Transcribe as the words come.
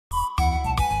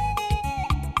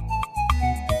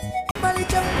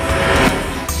Your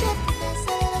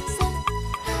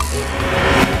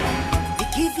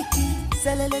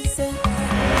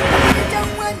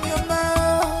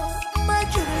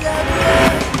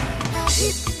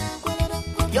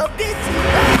beauty,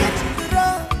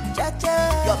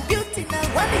 your beauty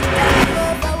now one is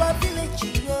down our village.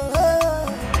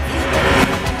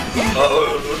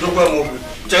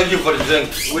 Thank you for the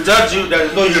drink. Without you, there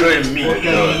is no hero in me.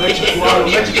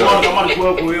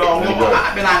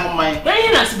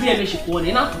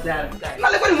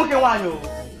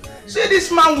 See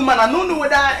this man, woman, I don't know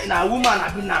whether in a woman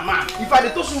I've been a man. If I the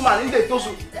toast woman, in the toast,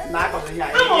 if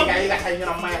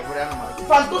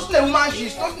I toast a woman,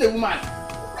 she's toasting a woman.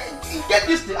 Get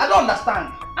this thing, I don't understand.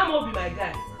 I'm gonna be my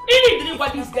guy. If you drink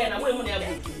what this guy, I'm going to go.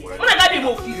 When I got him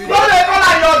off, you don't call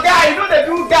her your guy, you know the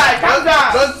good guy. Calm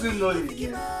down. Don't you know it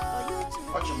again?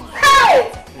 Watch your man.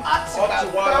 Hey!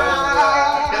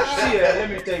 See, let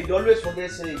me tell you, you always forget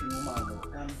to say woman.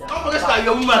 Don't forget that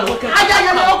you're a woman.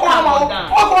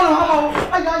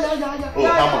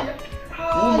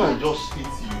 Woman just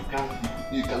eats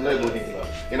you can let go of it.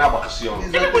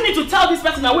 People need to tell this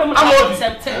person that women are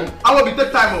accepted. I'm going to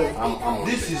take time.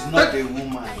 This is not a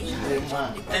woman, it's a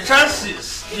man. The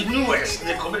chances, the newest,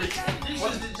 the community. This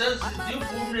is the chances, you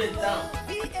put it down.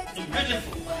 The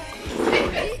beautiful.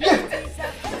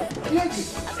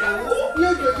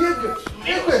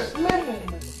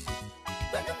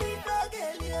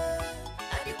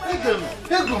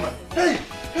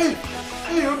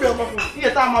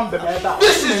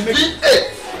 This is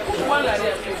V8.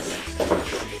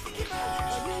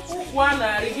 One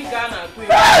Ricky Ghana.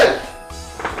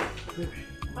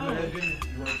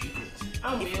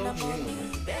 I'm with you.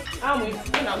 I'm with you.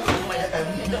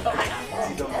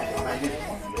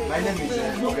 My name is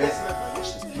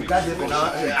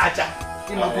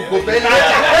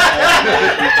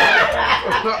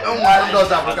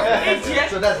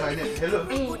So that's my name. Hello.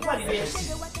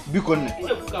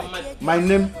 My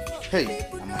name, hey,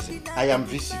 I am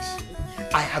V6.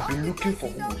 I have been looking for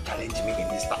who will challenge me in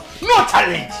this town. No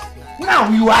challenge! Now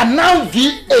you are now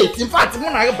V8. In fact, I'm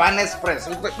going to buy an express.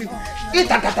 Baby,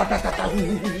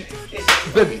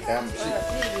 I am serious.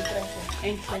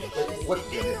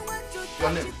 What's your name?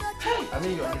 Your name? I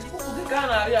mean your name.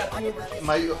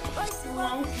 My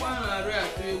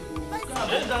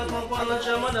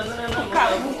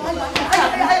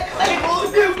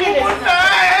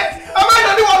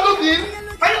Are you not looking?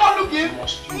 Are you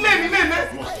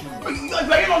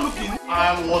not looking? I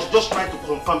was just trying to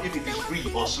confirm if it is free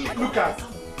or sleep. Look at.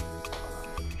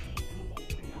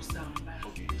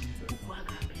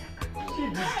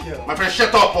 My friend,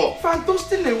 shut up. Fan, don't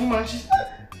steal a woman.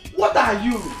 What are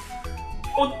you?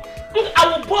 I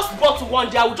will bust bottle one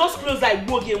day. I will just close like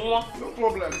go again one. No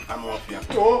problem. I'm off here.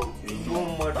 Oh,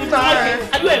 don't matter.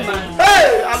 Are you a man?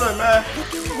 Hey, I'm a man.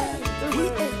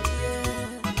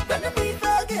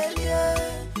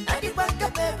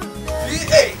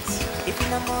 V8.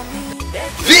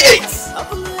 V8.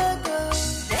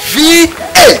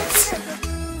 V8.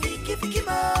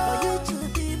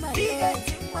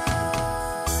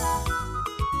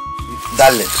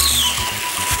 Darling.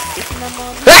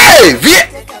 Hey,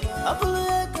 V8.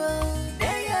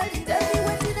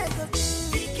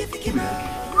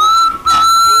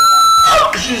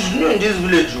 She's new in this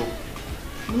village.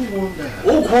 No wonder.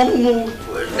 Oh, no.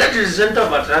 That is the center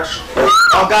of attraction.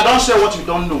 Oh God, don't say what you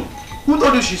don't know. Who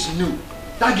told you she's new?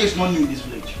 That girl is not new in this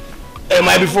village. Am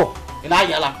I before? In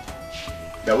Ayala.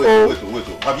 Wait.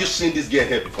 Have you seen this girl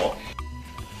here before?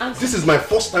 This is my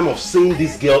first time of seeing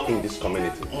this girl in this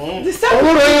community. Oh,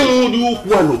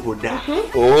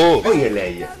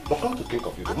 yeah. But come to think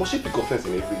of it, must she pick offense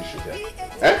in every issue there?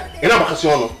 Eh?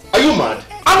 Are you mad?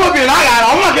 I'm going to be in Ayala.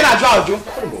 I'm not going to drown you.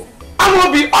 I'm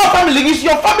going to be all family. It's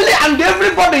your family and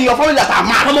everybody in your family that are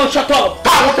mad. Come on, shut up.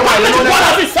 Are you a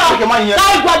man?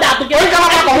 Come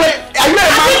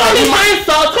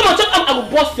on, shut up. I will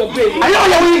bust your baby. Are you on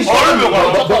your way?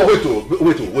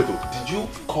 Wait. Did you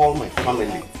call my family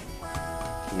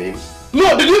names?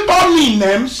 No, did you call me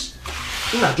names?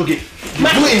 Nah, Jogi.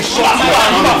 You insult me.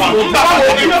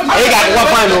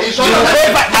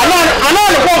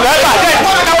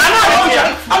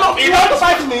 You want to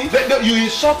fight me? You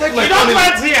insulted my family. You don't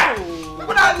fight here.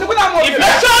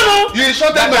 You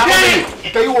insulted my family.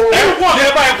 Can you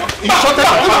insulted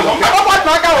my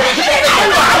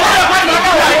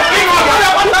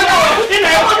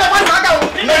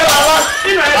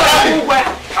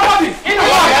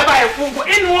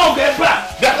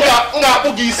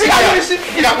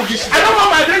I don't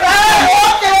want my drink.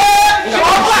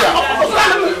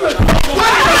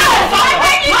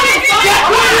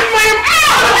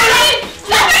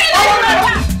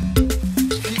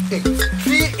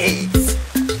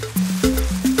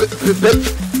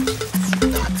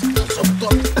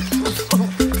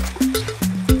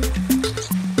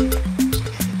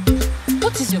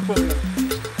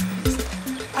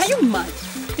 Are you mad?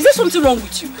 Is there something wrong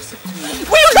with you?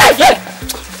 Will you leave here?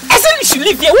 I said you should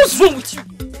leave here. What's wrong with you?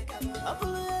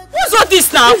 What's all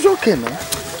this now? It's okay, man.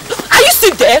 Are you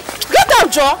still there? Get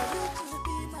out, Joe.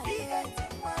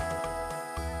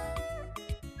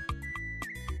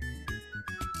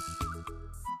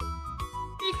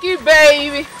 Vicky,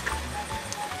 baby.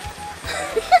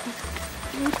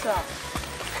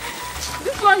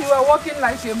 This one you are walking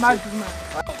like a mad woman.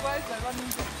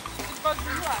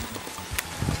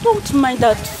 Don't mind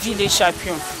that village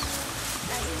champion.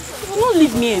 You will not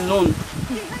leave me alone.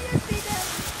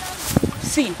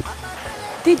 See,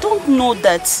 they don't know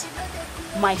that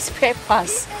my spare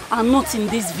parts are not in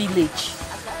this village.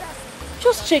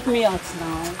 Just check me out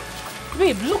now.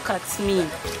 Babe, look at me.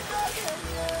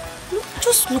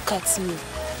 Just look at me.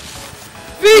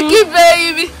 Vicky,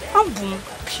 baby. I'm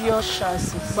pure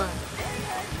chances.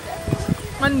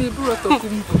 I'm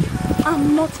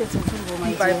not a Tokumbo,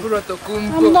 my dear. I'm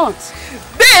I'm not.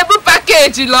 Baby,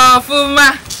 package love for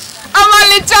ma. I'm a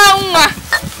little.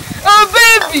 Oh,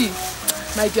 baby.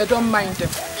 My dear, don't mind them.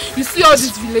 You see all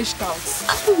these village towns.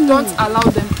 Don't allow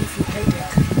them to give you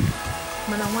headache.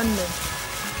 Man, I want them.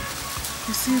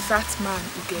 You see that man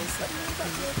against them.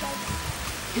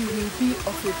 He will be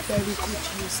of a very good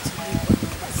use to you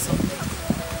someday.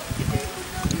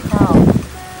 How?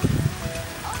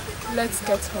 Let's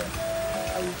get home.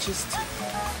 I will just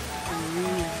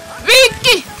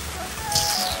Vicky!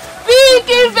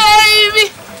 Vicky, baby!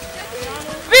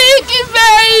 Vicky,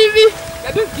 baby! I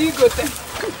don't give you them.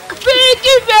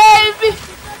 Vicky, baby!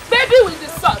 Baby with the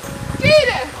sauce. Give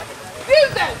them!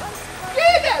 Give them!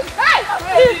 Give them! Hey!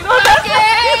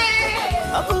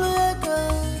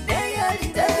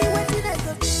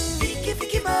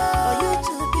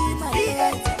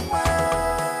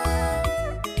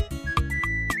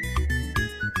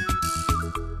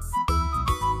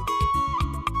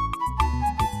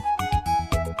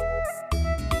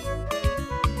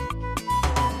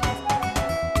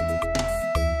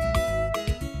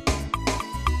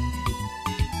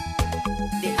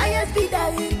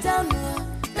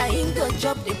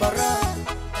 Chop the borough.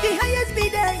 The highest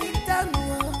bidder in town.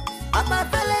 I'm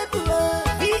available.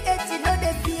 V8 no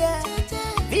the fear.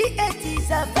 V8 is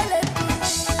available.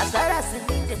 As far as the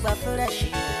need the buffalo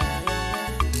sheep.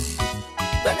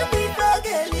 Gonna be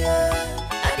broken, yeah.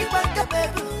 And the bank up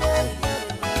everywhere.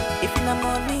 If no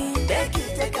money, take it,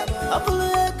 take a up.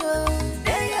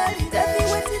 They are me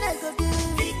waiting I go do.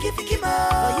 Vicky ma,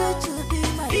 for you to be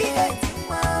my V8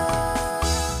 ma.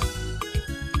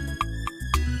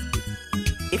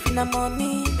 If no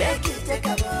money, beg you take a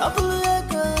up.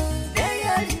 They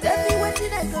are me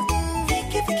waiting I go do.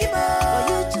 Vicky ma, for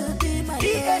you to be my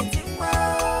V8 ma.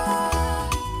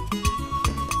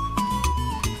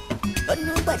 But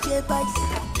nobody buys.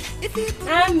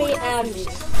 Ami.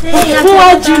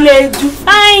 What you lady do?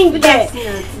 Fine there.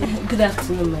 Good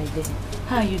afternoon, my dear.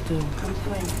 How are you doing? I'm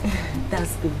fine.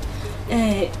 That's good.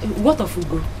 What of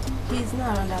Ugo? He's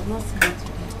not around. I've not seen him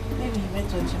today. Maybe he went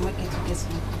to the market to get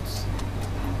some goods.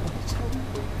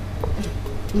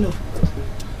 No,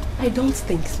 I don't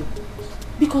think so.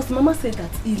 Because Mama said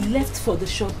that he left for the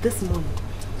shop this morning.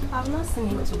 I've not seen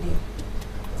him today.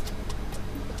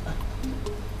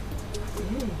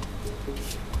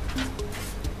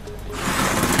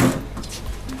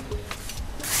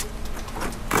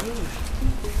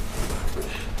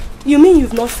 You mean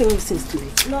you've not seen him since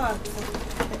today? No,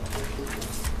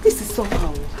 This is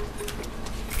somehow.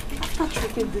 After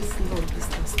trekking this long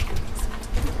distance.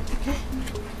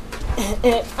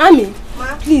 Ami,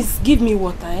 please give me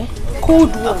water, eh?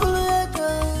 Cold water.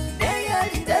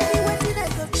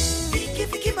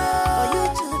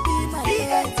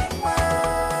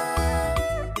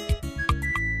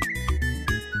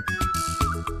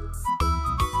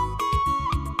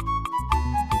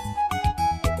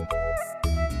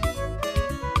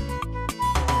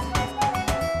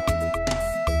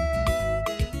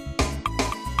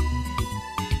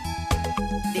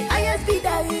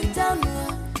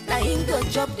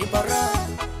 Chop the borough.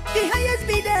 The highest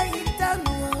bidder in town.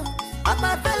 I'm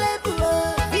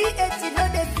available. V8 no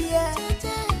the fear.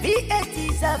 V8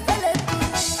 is available.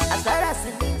 As far as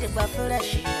the need the buffalo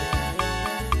sheep.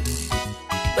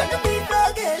 Gonna be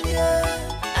broken,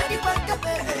 yeah. And the bank up.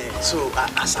 So,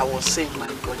 as I was saying, my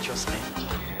gorgeous lady,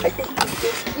 I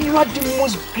think you are the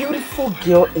most beautiful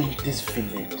girl in this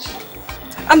village.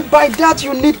 And by that,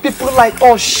 you need people like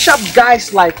us, sharp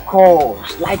guys like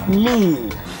us, like me,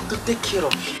 to take care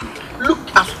of you. Look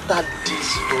after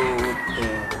these whole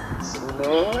things, you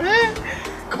know?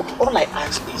 All I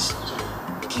ask is,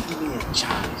 give me a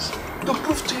chance to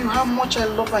prove to you how much I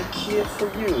love and care for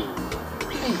you.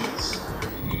 Please.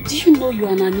 Do you know you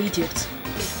are an idiot?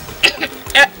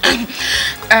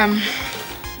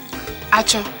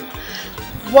 Acho,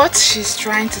 what she's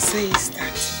trying to say is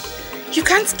that you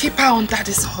can't keep her under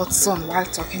this hot sun while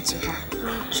talking to her.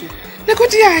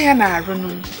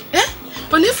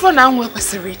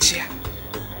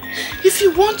 If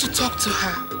you want to talk to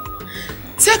her,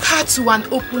 take her to an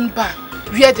open bar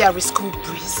where there is cool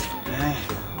breeze.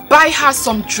 Buy her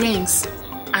some drinks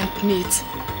and meat.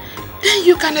 Then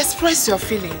you can express your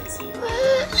feelings.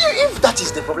 If that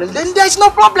is the problem, then there is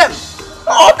no problem.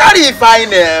 Ordinary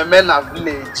fine men of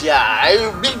village,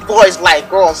 yeah. Big boys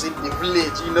like us in the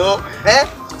village, you know.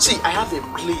 See, I have a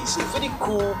place, a very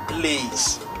cool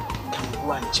place. Can we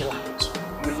go and chill out?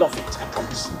 You love it, I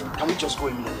promise. Can we just go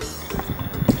in there?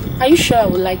 Are you sure I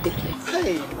would like the place?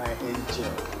 Hey, my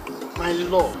angel, my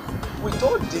love. With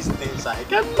all these things, I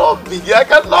cannot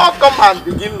come and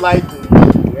begin lighting.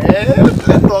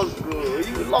 Let us go.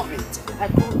 You love it. I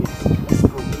promise. Let's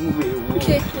go.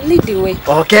 Okay, lead the way.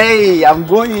 Okay, I'm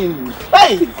going.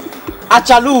 Hey,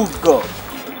 Achalugo.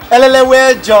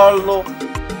 Elelewe Jolo.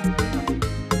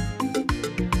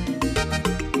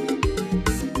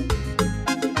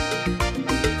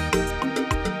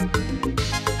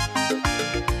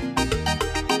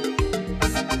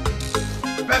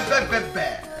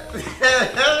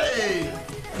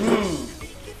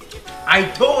 I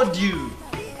told you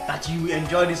that you will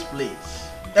enjoy this place.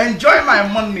 Enjoy my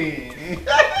money.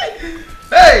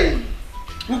 Hey,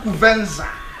 Ukuvenza.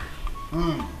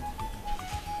 Why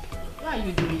are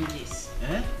you doing this?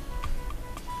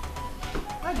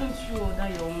 Why don't you order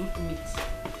your own meat?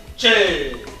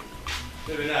 Che.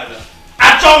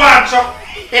 Acho.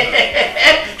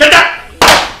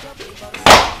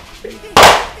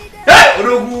 Hey,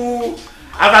 Odogu.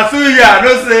 As I see you, I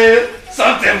don't say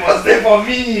something was there for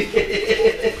me.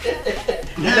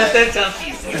 Let's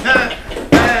chances.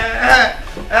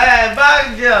 Hey, bad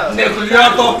girl.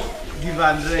 Give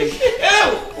and drink.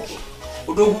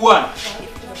 Odogu one.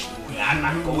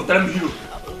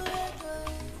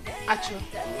 Acho,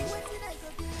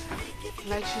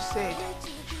 like she said,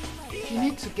 you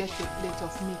need to get a plate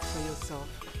of meat for yourself.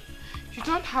 You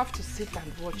don't have to sit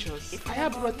and watch us. I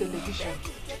have brought television.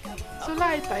 So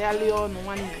like on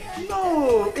one.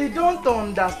 No, you don't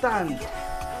understand.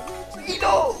 You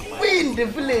know, we in the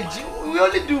village, we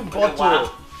only do butter.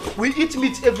 We eat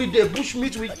meat every day, bush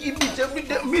meat, we eat meat every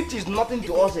day. Meat is nothing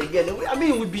to us again. I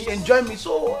mean, we've been enjoying meat,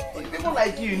 so people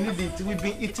like you need it. We've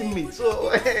been eating meat,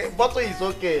 so butter is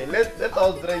okay. Let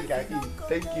us drink and eat.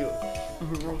 Thank you.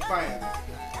 I'm fine.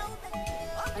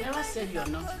 I never said you're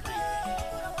not fine.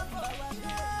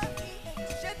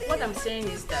 What I'm saying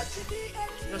is that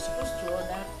you're supposed to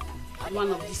order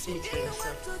one of these meat for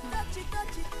yourself.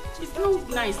 It's not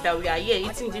nice that we are here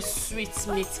eating this sweet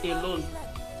meat alone.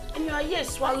 And you are here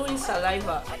swallowing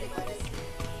saliva.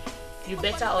 You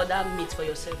better order meat for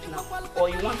yourself now. Or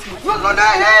you want meat? No,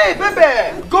 hey,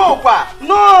 baby! Go, pa!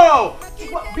 No!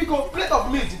 Big plate of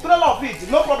meat, trail of it,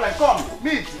 no problem, come,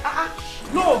 meat.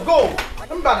 No, go!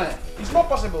 It's not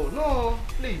possible, no,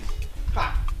 please.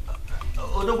 Ha!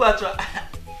 Odogu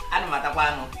ano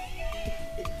matakwano.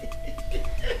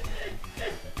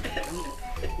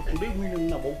 Today we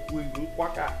know about going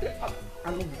kwaka. I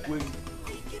know going.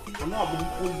 I know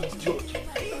about going idiot.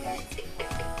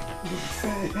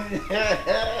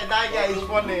 That guy is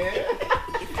funny.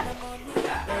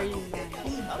 Very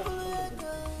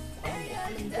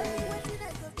nice.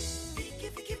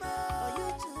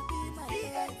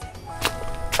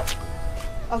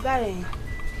 Okay.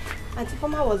 Auntie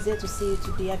Foma was there to see you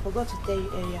today. I forgot to tell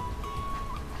you earlier.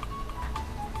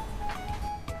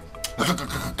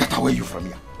 Get away you from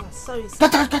here. Oh, sorry, sir.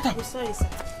 Get. I'm sorry, sir.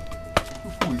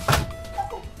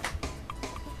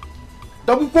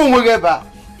 Double phone will get back.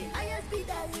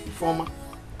 Foma.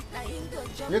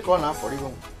 You call now for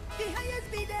you.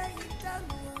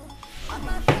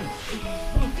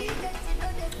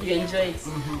 You enjoy it.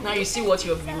 Now you see what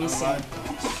you've been missing.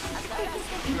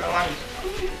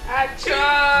 Acho,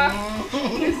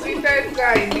 the sweetest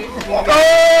guy in this world.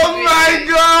 Oh my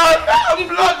God! The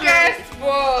biggest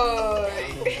boy.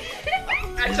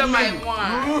 Acho, my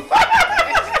one.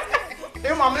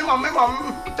 Hey, mom.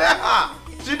 Tell her.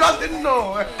 She doesn't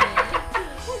know.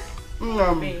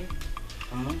 Babe.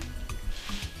 I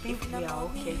think we are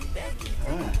okay.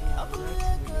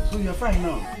 So you're fine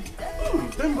now.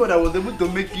 Thank God I was able to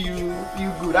make you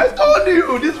feel good. I told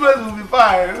you this place will be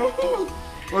fine.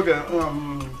 Okay.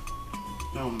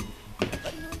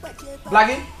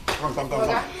 Blackie, come.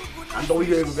 And do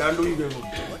you go?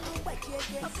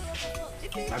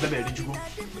 I better did you go?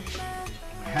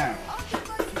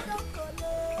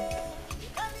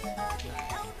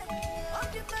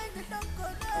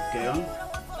 Okay, huh?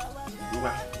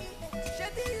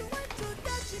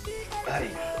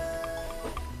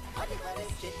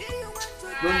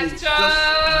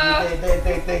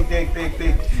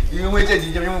 Take. You wait a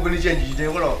change, you're going to change.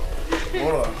 Hold on.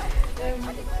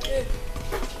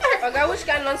 Okay, which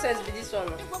kind of nonsense be this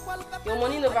one? Your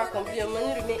money never complete. Your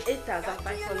money remain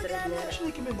 8,500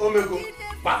 naira. Oh my God.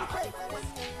 Wow.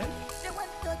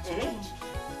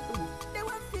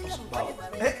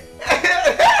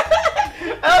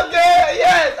 Okay,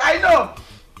 yes, I know.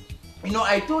 You know,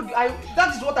 I told you,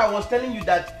 that is what I was telling you,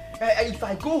 that if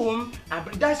I go home,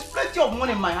 there's plenty of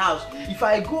money in my house. If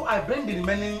I go, I bring the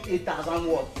remaining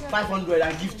 8,500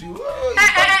 and give to you.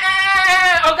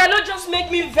 Okay, don't just make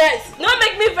me vex. Don't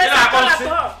make me vex at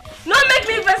all. Don't make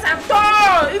me vex at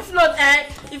all. If not,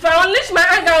 if I unleash my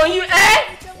anger on you,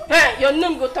 your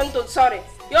name go turn to sorry.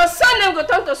 Your son name go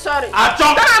turn to sorry.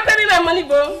 Don't pay me my money,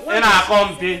 bro. Then I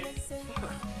come pay.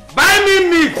 Buy me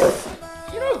meat.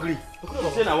 You don't agree. You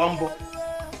say na one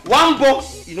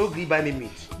box. You don't agree buy me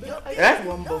meat.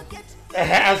 One box.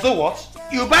 And so what?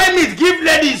 You buy meat, give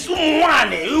ladies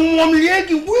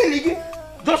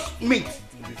just meat.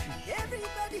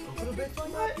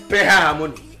 Pay her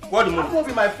money. What the money? I'm not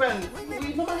be my friend.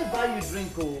 We normally buy you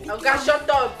drink. Okay, shut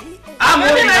up. I'm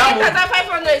only my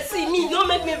 8,500. See me, don't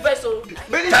make me vex.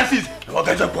 Chances.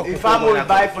 If I'm going to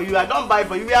buy for you, I don't buy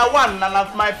for you. We are one, and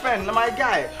my friend, my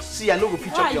guy. See, I know we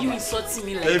feature. Why are you insulting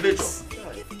me like this?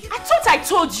 I thought I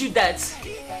told you that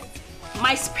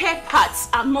my spare parts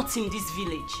are not in this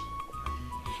village.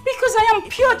 Because I am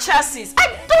pure chassis.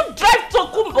 I don't drive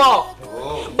Tokumbo.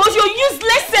 But your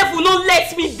useless self will not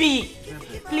let me be.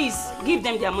 Please, give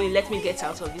them their money. Let me get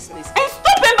out of this place. And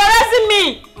stop embarrassing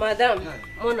me. Madam,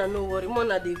 Mona, no worry.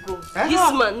 Mona, they go.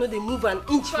 This man, no, they move an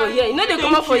inch for here. You know they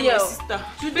come up for here.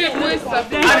 Today, no, it's a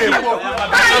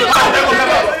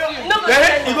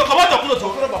You go come out of clothes.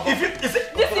 If you see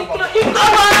this is clothes.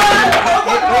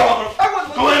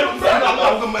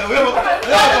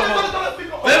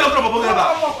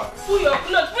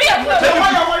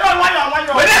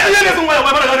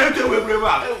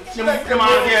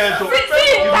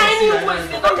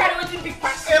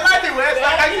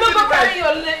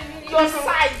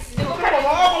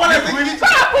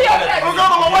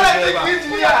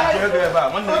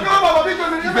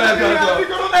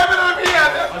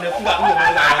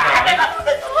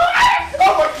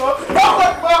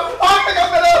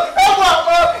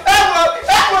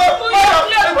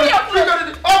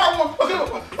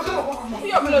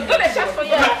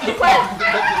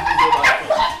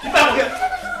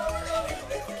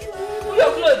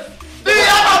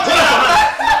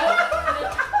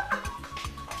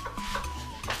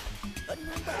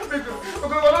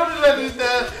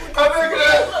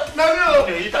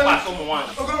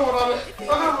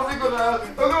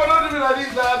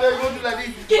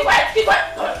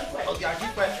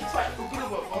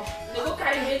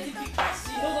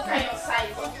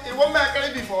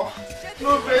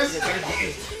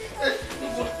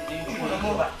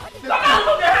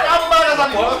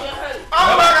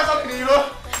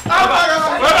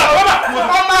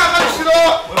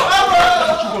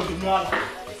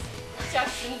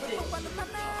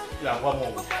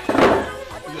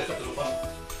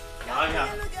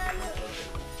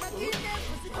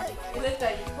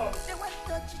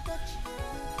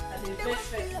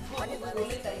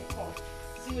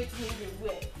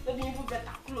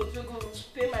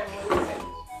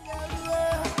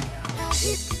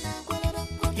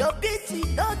 Your beauty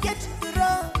don't get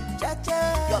wrong, cha-cha.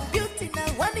 Your beauty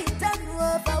now one in town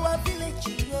of our village.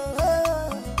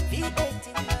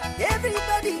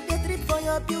 Everybody they trip for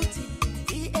your beauty.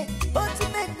 Both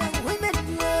men and women.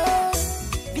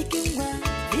 Viking one,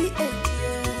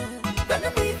 gonna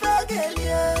be forget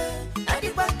you. And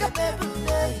you back up every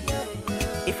day.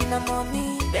 If you know mommy,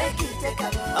 beg you take a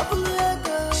up. Tell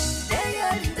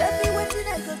me what you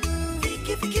like to do.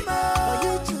 Vicky, for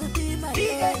you to be my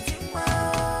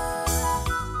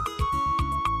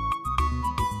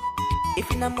if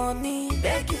you know money,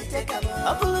 beg you take a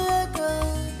up. Tell me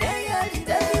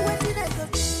what you like to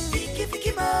do. Vicky, for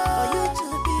you to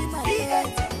be my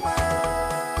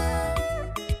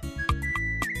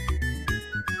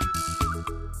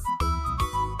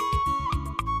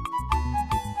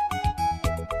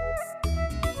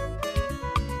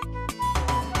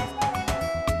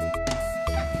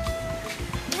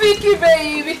Vicky,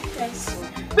 baby.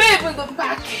 Babe in the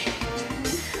back.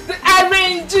 The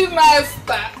arranging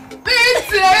master.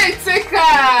 Hey, take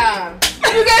her.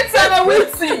 You get time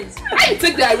waiting. How you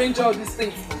take the arrange all these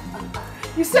things?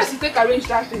 You said you take arrange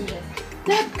that thing there.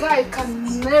 That guy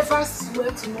can never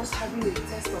swear to not having a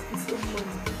test of his own money.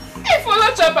 Hey,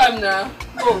 follow chop am now.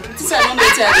 Oh, this I don't know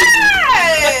what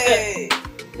Hey!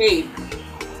 Babe,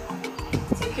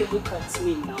 take a look at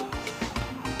me now.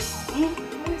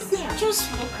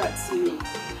 Just look at me.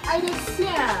 I don't see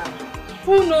am.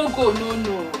 Who no go,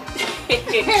 no.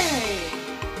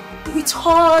 With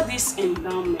all these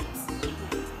endowments,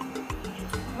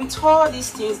 with all these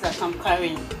things that I'm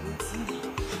carrying,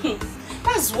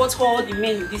 that's what all the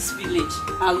men in this village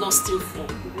are lusting for.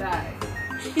 Lie.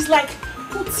 It's like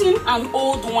putting an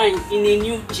old wine in a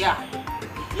new jar.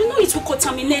 You know it will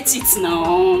contaminate it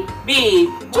now. Babe,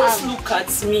 just look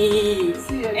at me.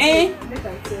 See, eh? Let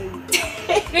I tell you.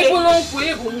 People don't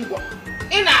pray,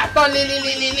 in a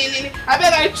lili. I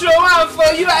bet I throw one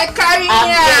for you. I carry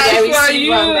it for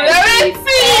you.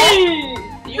 Everything.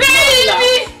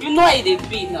 You know it a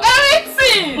be now.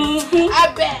 Everything. I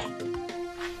bet.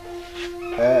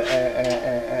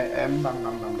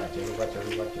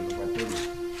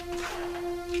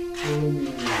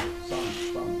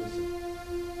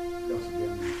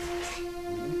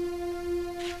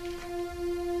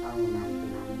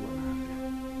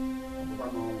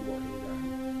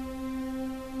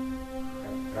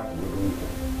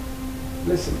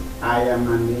 Listen, I am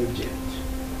an agent,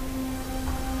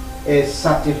 a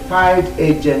certified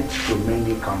agent to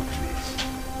many companies.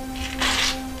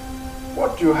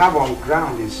 What you have on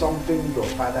ground is something your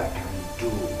father can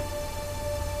do.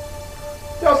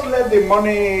 Just let the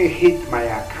money hit my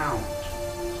account.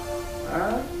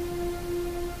 Huh?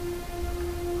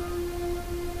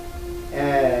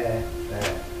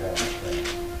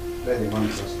 Let the money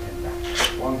just enter.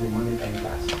 Once the money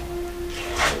enters,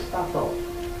 I'll start off.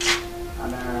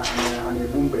 And a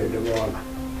boom bed the wall.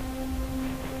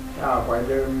 Yeah, by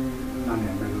them,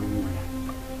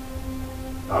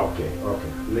 okay,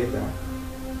 later.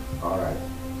 Alright.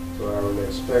 So I will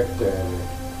expect,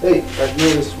 hey, that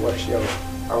news watch here.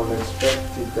 I will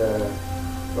expect it,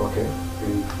 okay,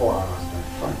 in 4 hours then.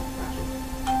 Fine, that's okay.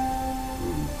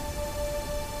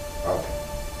 Okay.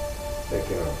 Take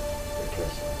care of it. Take care,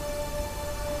 sir.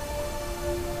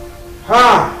 Ha!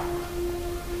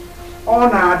 Ọ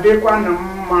na-adịkwa na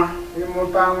mma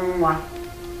ịmụta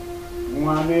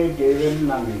nwa na-egere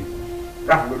nna m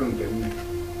rapụrụ nke nne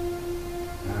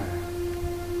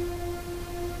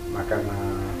maka na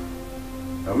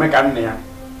omeka nne ya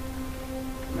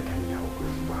okwu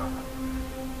ezigbo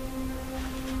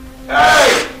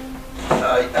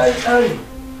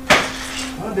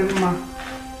ọ dị mma.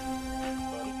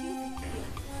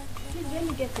 Let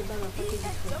me get the bag and package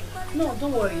it for you. No,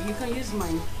 don't worry. You can use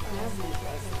mine. I have my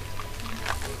bag.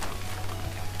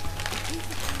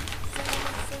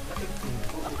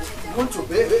 You want to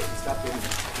pay? Start paying.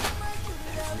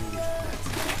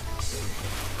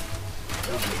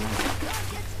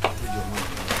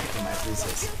 My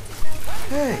princess.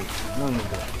 Hey, no.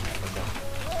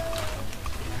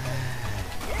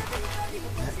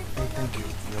 Hey, thank you.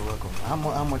 You're welcome.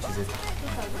 How much is it?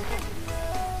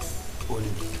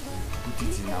 Only put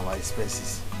it in our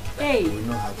expenses. Hey, we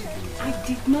know how to do it. I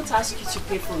did not ask you to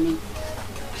pay for me.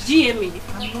 GME.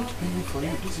 I'm not paying for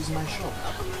you. This is my shop.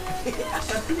 I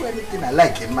can do anything I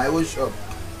like in my own shop.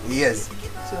 Yes.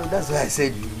 So that's why I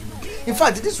said you. In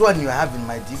fact, this one you have in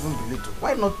might even be little.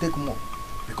 Why not take more?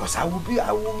 Because I will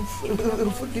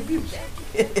foot the bills.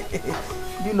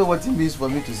 Do you know what it means for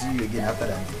me to see you again after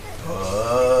that?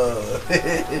 Oh,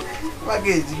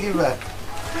 package, give her.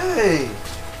 Hey.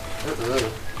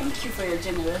 Thank you for your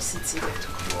generosity. You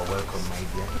are welcome, my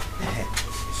dear.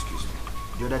 Excuse me.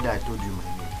 The other day I told you my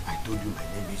name. I told you my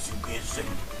name is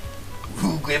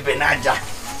Ugwe Benaja.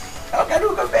 How can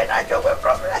Ugwe Benaja away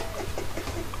from me?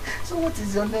 So what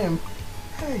is your name?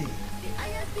 Hey.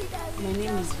 My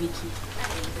name is Vicky.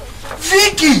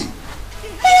 Vicky!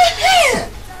 Hey!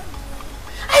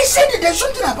 I said that there's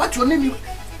something about your name.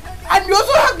 And you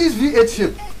also have this V8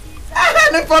 shape.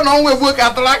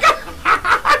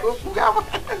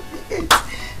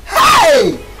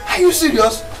 Hey! Are you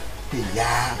serious? Hey,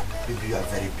 yeah, baby, you are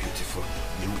very beautiful.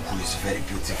 Ugu is very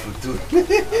beautiful too.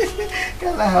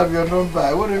 Can I have your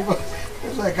number? Whatever.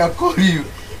 So I can call you.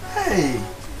 Hey,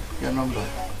 your number.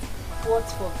 What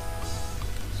for?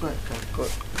 So I can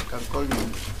call you.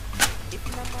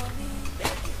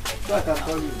 So I can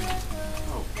call you.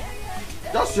 Oh.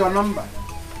 Just your number.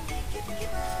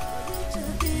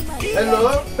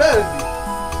 Hello, baby.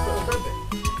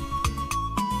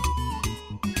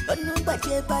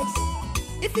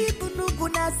 If people no go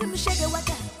na sim shege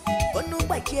waka, onu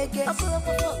bakiege.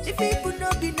 If people no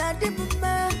be na dem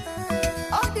ma,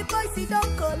 all the boys they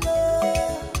don't colo.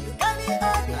 You carry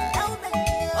all the helmet,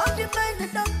 all the men they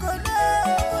don't colo.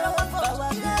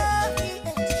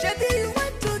 Shebi you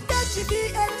want to touch the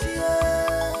edge,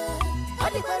 all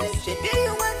the boys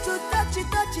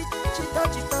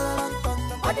touch it all on top.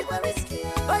 What if I risk it?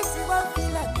 Voice you won't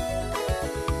feel like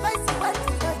voice you want to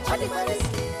touch. What if I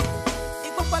risk it?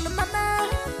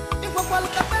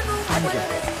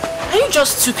 Are you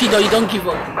just stupid or you don't give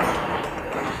up?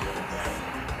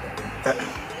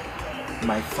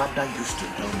 My father used to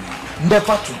tell me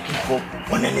never to give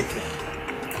up on anything.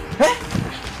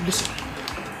 Listen,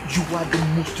 you are the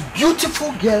most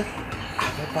beautiful girl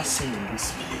I've ever seen in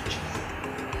this village.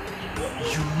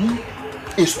 You need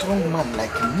a strong man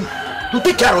like me to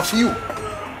take care of you.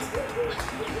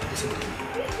 Listen,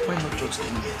 why not just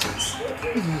give me a chance?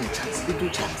 Give me a chance, a little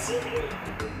chance.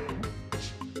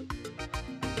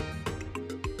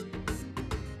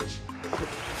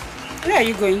 Where are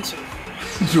you going to?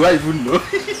 Do I even know?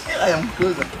 I am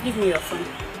closer. Give me your phone.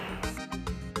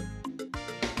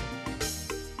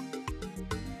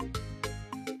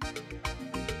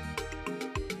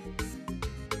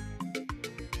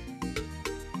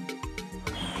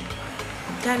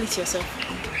 Dial it yourself.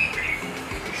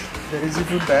 There is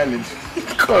even dialing.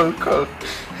 Call.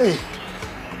 Hey.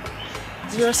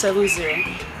 070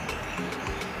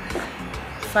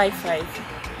 55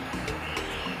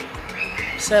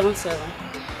 77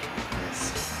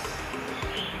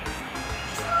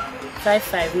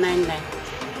 5599.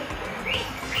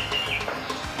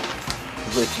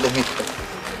 Wait, let me.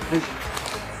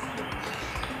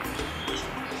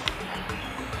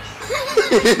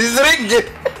 It's ringing.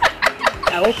 I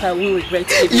hope I won't regret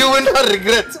it. You will not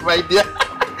regret, my dear.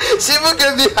 She will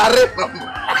give me a rep.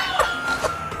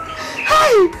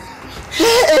 Hi.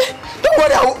 Hey, don't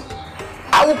worry,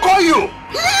 I will call you.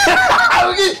 I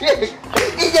will give you.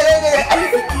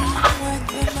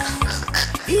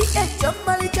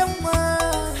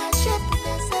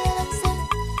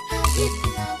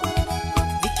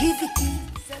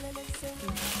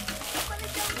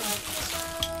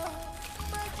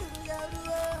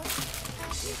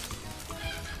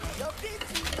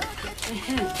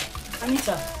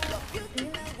 Anita,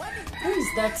 who is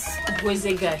that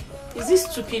Boise guy? Is he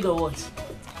stupid or what?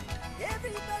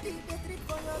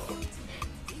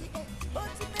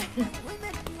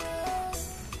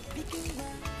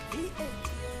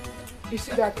 You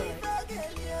see that guy?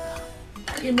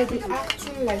 He may be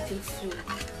acting like a fool,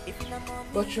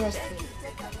 but trust me,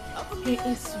 he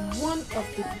is one of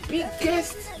the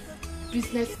biggest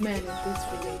businessmen in this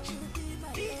village.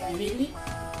 Really?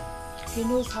 He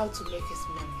knows how to make his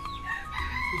money.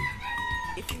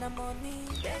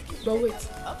 But wait,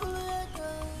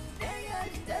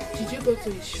 did you go to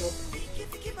his shop?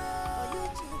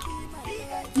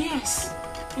 Yes,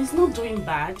 he's not doing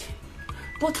bad.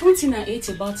 But one thing I hate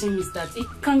about him is that he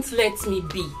can't let me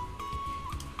be.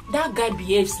 That guy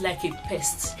behaves like a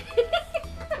pest.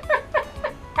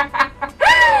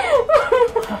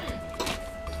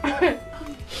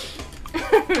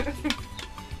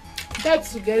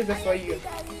 That's together for you.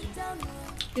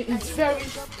 He is very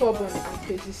stubborn and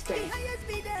persistent.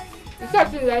 If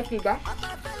something like you back,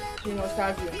 he must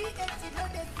have you.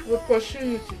 We'll pursue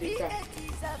you to the top.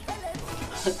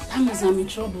 That means I'm in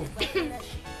trouble.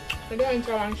 I don't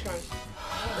enter one chance.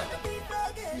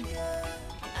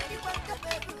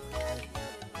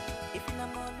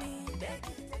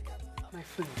 My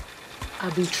friend,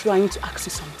 I've been trying to ask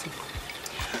you something.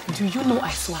 Do you know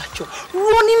I saw Acho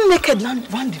running naked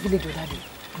around the village the other day?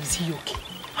 Is he okay?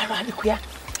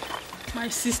 My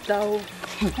sister,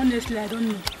 honestly, I don't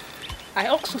know. I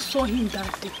also saw him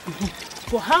that day.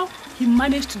 But how he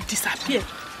managed to disappear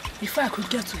before I could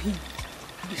get to him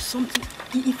is something.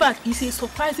 In fact, it's a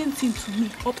surprising thing to me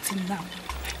up till now.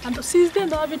 And since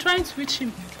then, I've been trying to reach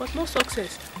him, but no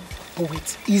success. But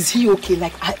wait, is he okay?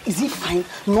 Like, is he fine?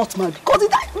 Not mad? Because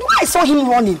I saw him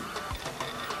running.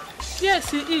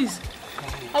 Yes, he is.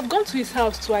 I've gone to his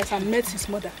house twice and met his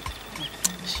mother.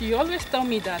 She always tells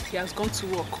me that he has gone to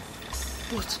work.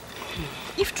 But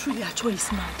if truly Acho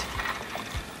is mad,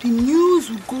 the news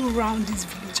will go around this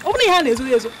village.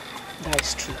 That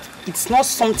is true. It's not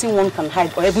something one can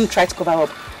hide or even try to cover up.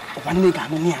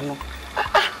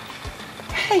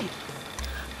 Hey,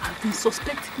 I've been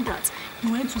suspecting that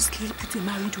he went to sleep with a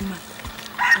married woman.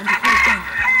 And the husband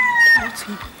killed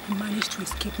him and managed to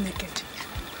escape naked.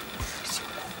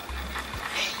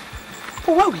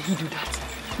 But why will he do that?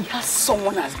 He has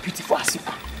someone as beautiful as you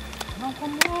are.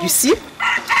 You see?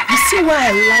 You see why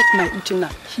I like my Uchenna?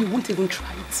 He won't even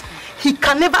try it. He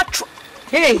can never try.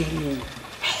 Hey!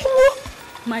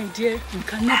 My dear, you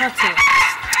can never tell.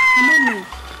 No,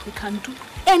 he can do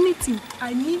anything.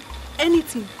 I mean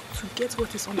anything to get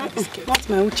what is under his care. Not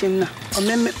my Uchenna.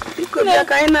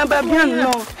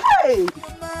 Hey!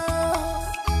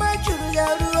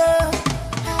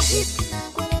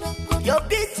 Your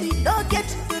beauty don't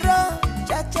get wrong,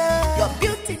 cha-cha. Your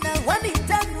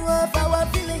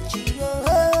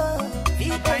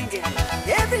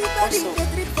also.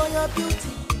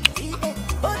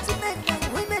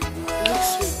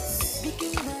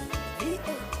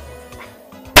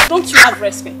 Don't you have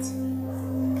respect?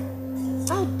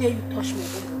 How dare you touch my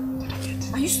body?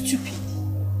 Are you stupid?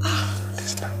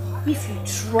 If you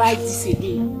try this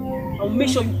again, I'll make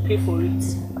sure you pay for it.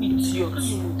 Idiot.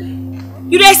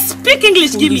 You don't speak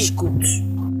English, give me.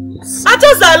 I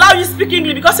just allow you speak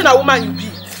English because you're a woman you be.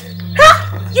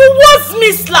 Huh? You want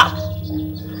me slap?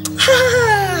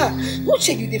 Who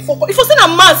check you the fuck? If you say a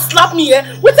man slap me,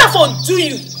 what the fuck do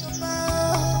you?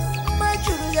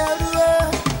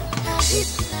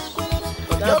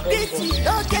 Your beauty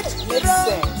don't get me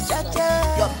wrong.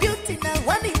 Your beauty now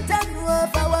one in town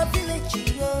of our village.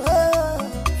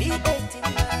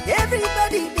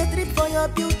 Everybody they trip for your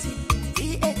beauty.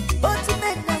 Both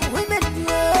men and women.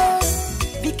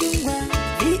 Speaking one,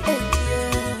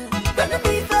 gonna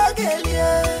be forget you.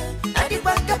 I did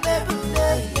back up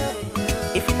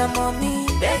if you know mommy,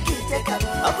 beg you take a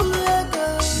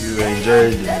You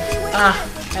enjoyed it?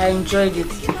 I enjoyed it.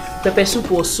 Pepper soup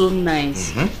was so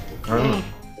nice.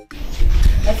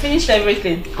 I finished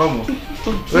everything. Come on.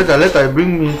 Wait, let her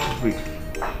bring me to quick.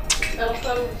 I'm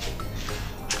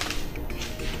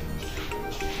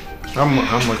coming.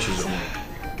 How much is it?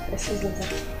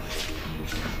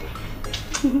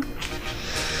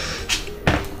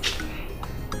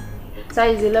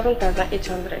 Size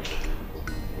 11,800.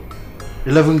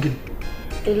 11 guinea.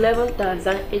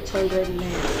 11,800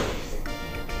 naira.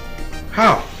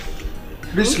 How?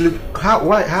 This slip? How?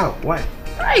 Why? How? Why?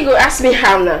 Why you go ask me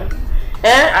how now?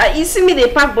 You see me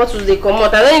they pack bottles they come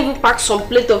out. I don't even pack some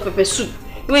plate of pepper soup.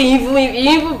 You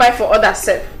even buy for other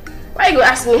self. Why you go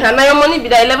ask me how? Now your money be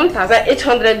that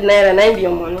 11,800 naira. Now be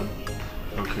your money.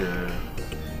 Okay.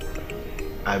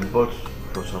 I bought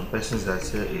for some persons that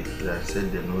said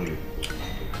they know you.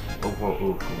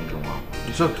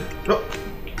 It's okay. No.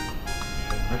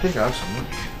 I think I have some money.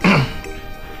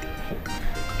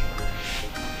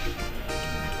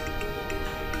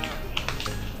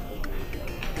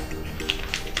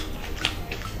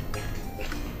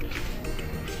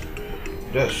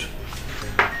 Yes,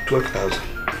 12,000.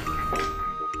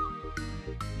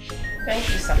 Thank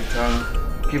you, sir. You can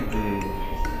keep the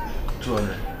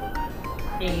 200.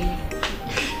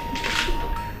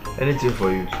 Anything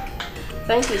for you.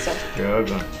 Thank you, sir. You're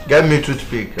welcome. Get me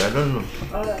toothpick. I don't know.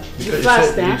 Alright.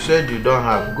 You said you don't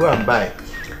have. Go and buy.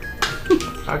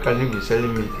 How can you be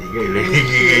selling me?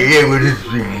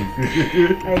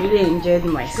 I really enjoyed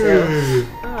myself.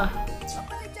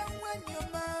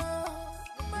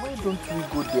 Don't we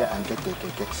go there and get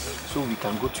so we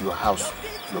can go to your house,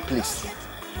 your place?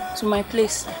 To my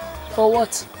place? For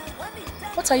what?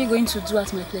 What are you going to do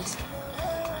at my place?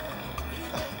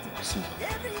 See,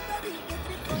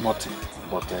 nothing.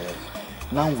 But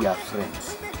now we are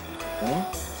friends.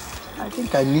 I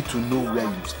think I need to know where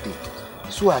you stay,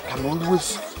 so I can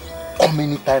always come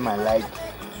anytime I like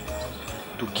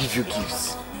to give you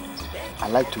gifts. I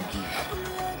like to give.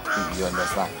 If you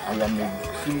understand, I am a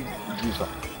free giver.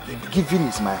 Giving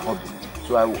is my hobby,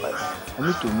 so I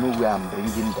need to know where I'm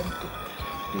bringing them to,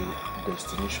 the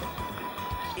destination,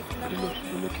 the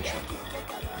location.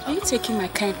 Are you taking my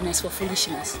kindness for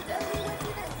foolishness?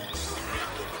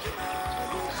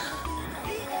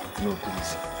 No,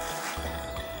 please.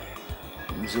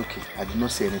 It's okay. I did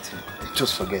not say anything.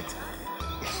 Just forget.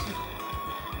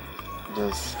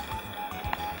 Just.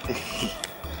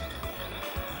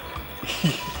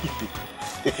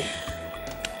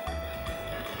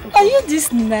 Are you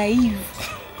this naive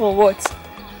or what?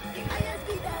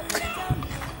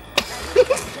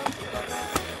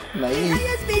 Naive.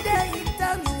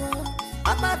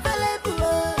 I'm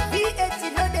available. V8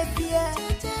 no dey fear.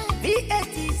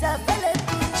 V8 is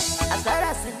available. As far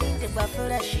as the need for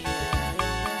fresh.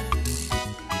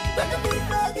 Gonna be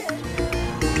forget.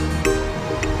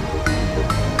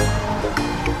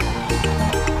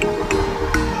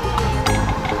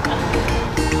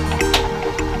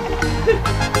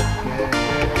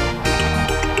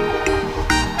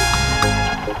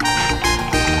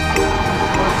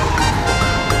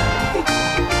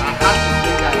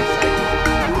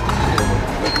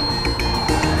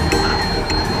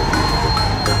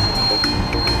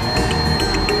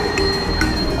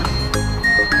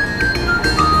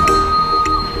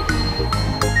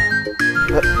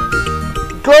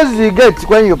 Close the gate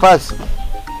when you pass.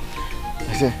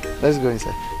 Let's go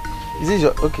inside. Is this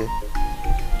your okay?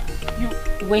 You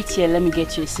wait here, let me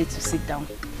get you a seat to sit down.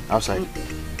 Outside?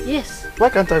 Yes. Why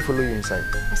can't I follow you inside?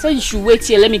 I said you should wait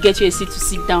here, let me get you a seat to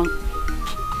sit down.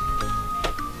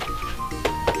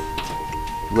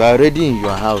 We are already in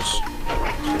your house.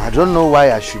 I don't know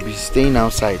why I should be staying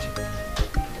outside.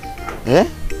 Eh?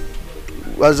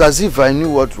 was as if I knew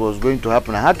what was going to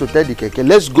happen. I had to tell the keke,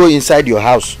 let's go inside your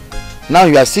house. Now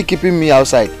you are still keeping me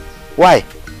outside. Why?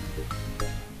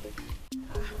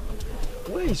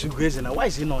 Where is Ugweze? Why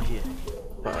is he not here?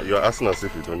 You are asking as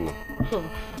if you don't know.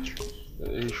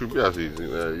 He should be at his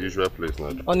usual place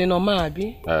now. On the normal,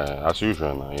 Abi? As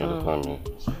usual now, you understand me.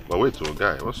 But wait,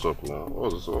 guy, what's up now?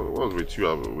 What's with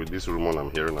you with this rumor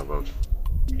I'm hearing about?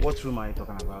 What rumor are you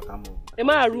talking about? Am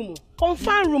I a rumor?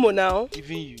 Confirm rumor now.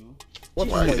 Even you?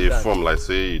 Why they form like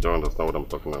say you don't understand what I'm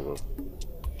talking about?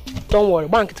 Don't worry,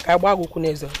 bank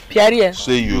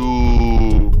Say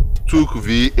you took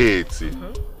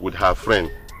V8 with her friend.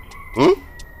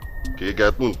 Okay,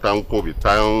 get to town COVID,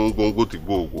 town go to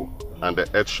go and the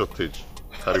head shortage.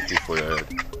 Carry put for your head.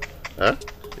 Huh?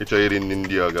 It's a in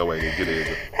India guy in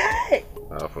Nigeria.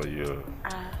 For you.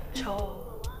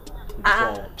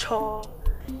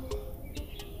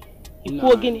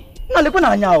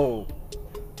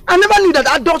 I never knew that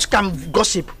adults can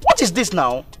gossip. What is this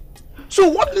now? So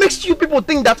what makes you people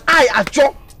think that I,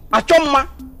 Achoma,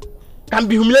 can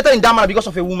be humiliated in that manner because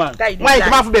of a woman? Why you lie?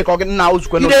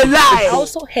 I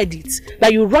also heard it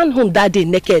that you ran home that day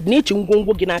naked. Guys,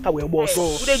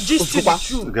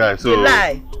 so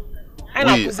lie.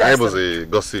 I was a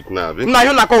gossip now. Nah,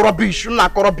 you're not rubbish. You're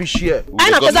not rubbish here.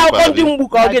 I'm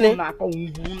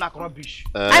not rubbish.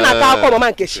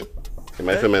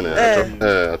 My family,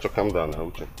 I calm down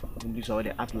now. This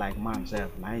already act like man self.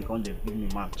 Now you can't give me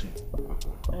mouth too.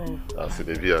 I see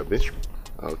the via bitch.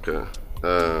 Okay. I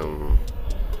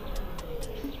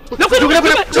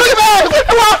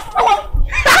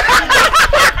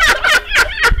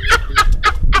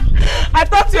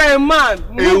thought you were a man.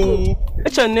 Mugu.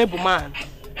 It's your neighbor man.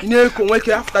 You know,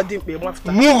 after the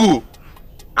Mugu.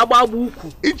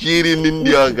 Ababuku. It's here in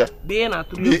India. Being at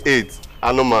B8.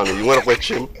 I know man. You want to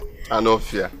watch him? I know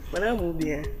fear. But I'm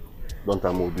moving. Don't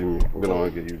move me. I'm gonna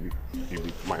get you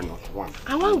 -1.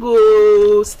 I want to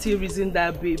go still reason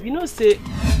that babe. You know, say.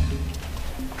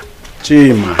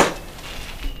 Chima.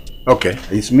 Okay,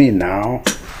 it's me now.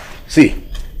 See,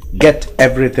 get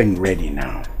everything ready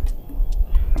now.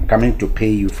 I'm coming to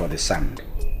pay you for the sand.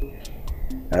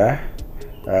 1,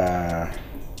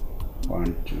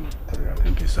 2, 3. I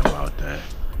think it's about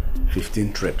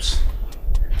 15 trips.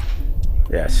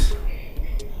 Yes.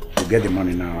 You get the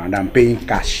money now, and I'm paying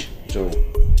cash. So.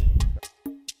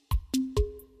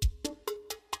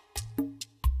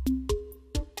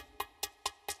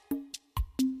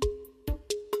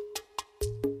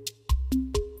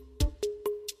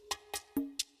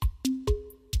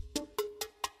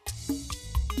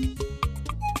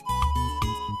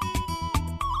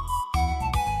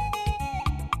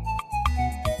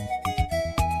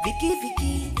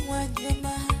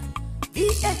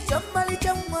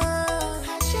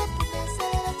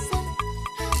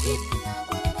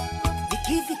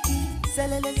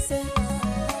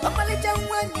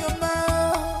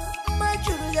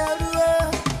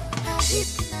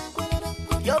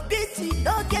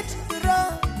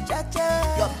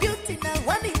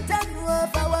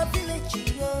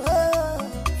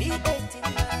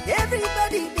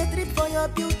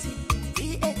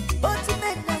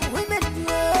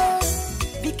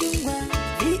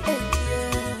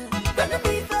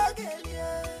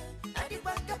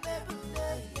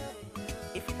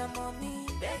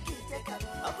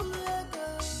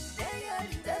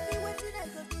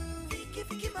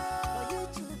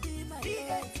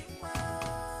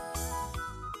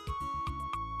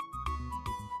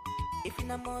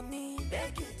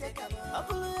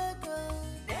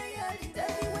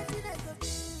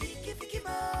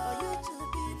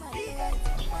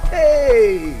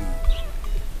 Hey,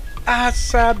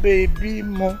 asa baby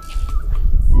mo,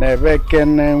 never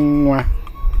can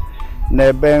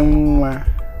never.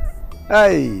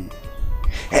 Hey,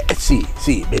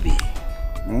 see, baby.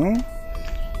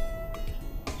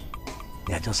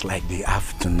 You're just like the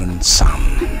afternoon sun,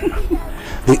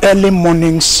 the early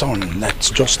morning sun that's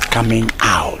just coming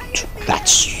out.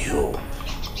 That's you.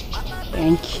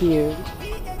 Thank you.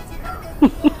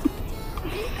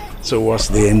 So what's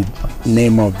the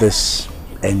name of this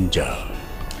angel?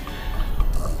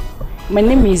 My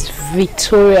name is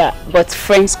Victoria, but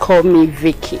friends call me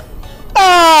Vicky.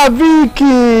 Ah,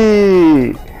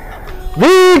 Vicky!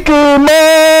 Vicky mo,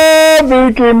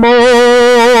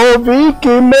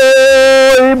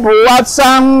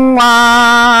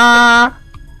 Ibuatsangwa.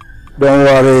 Don't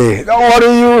worry,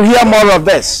 you hear more of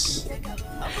this.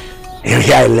 You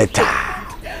hear it later.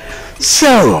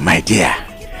 So, my dear,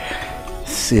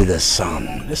 see the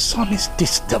sun. The sun is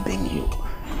disturbing you.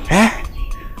 Eh?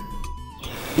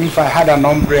 If I had an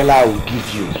umbrella, I would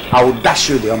give you. I would dash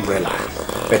you the umbrella.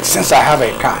 But since I have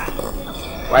a car,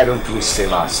 Why don't we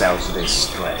save ourselves this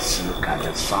stress? Look at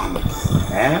the sun,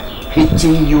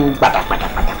 hitting you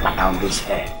on this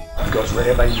head. Because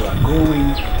wherever you are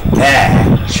going,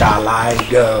 there shall I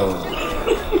go.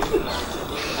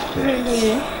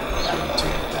 Really?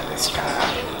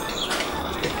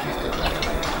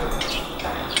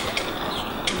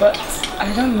 But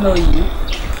I don't know you.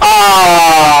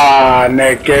 Ah,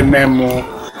 Nekenemu.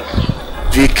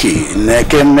 Vicky,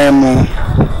 Nekenemu.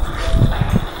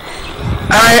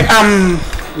 I am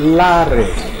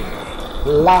Larry.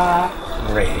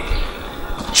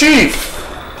 Chief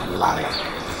Larry.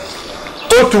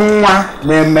 Otunwa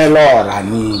Memelora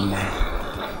Nime.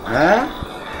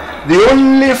 The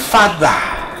only father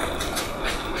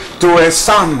to a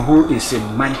son who is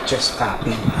in Manchester,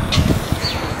 England.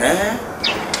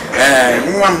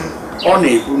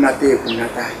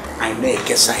 I make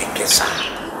a kesa.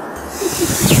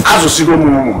 As you see,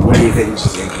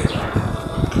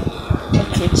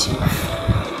 Okay, Chief.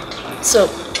 So,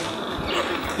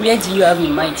 where do you have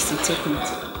in mind to take me to?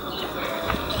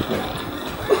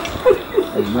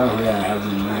 It's not where I have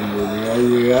in mind, where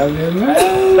you have in mind,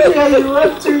 where you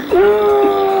want to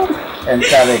go.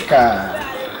 Enter the car.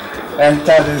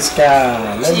 Enter this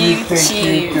car. Let me take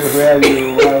you to where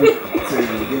you want to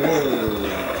go.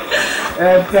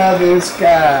 Enter this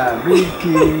car,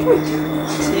 Vicky.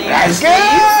 That's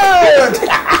good.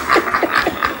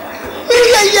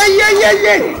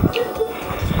 Yeah.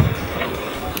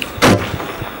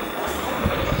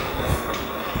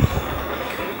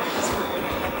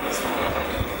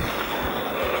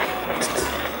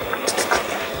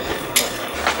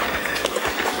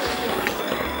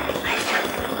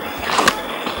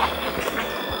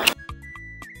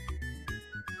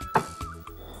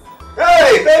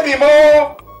 Hey, baby Mo.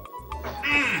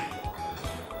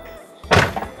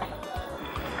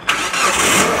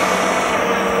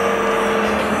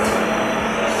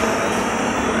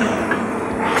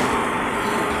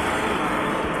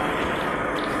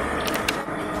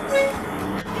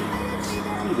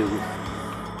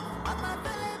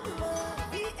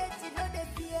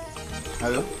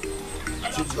 Hello?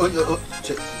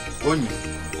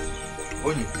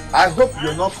 Onyi, I hope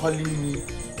you're not calling me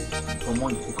for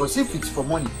money, because if it's for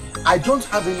money, I don't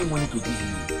have any money to give you.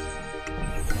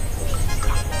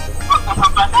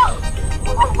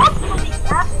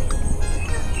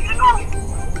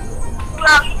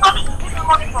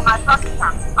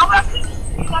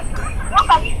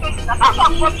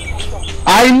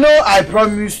 I know I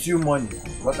promised you money,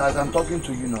 but as I'm talking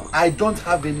to you now, I don't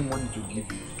have any money to give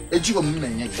you.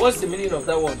 What's the meaning of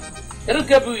that one? I don't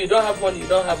care if you don't have money, you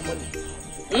don't have money.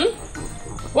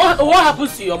 What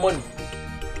happens to your money?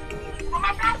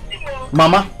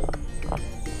 Mama,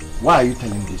 why are you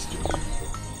telling this to me?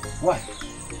 Why?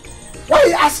 Why are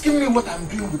you asking me what I'm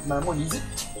doing with my money? Is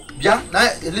it? Yeah,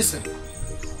 now listen.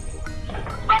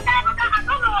 I don't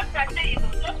know what you're saying.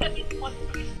 Just a bit more.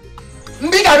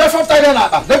 Big I don't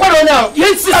now. They go now.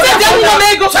 Yes, shut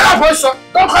up, boys.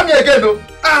 Don't come here again, no.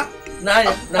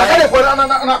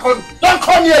 Don't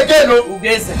come here again, no.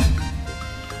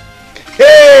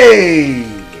 Hey!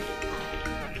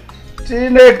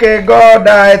 Chineke God,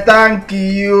 I thank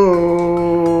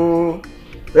you.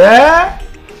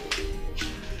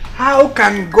 How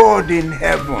can God in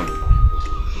heaven,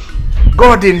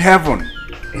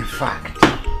 in fact,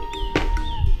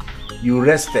 you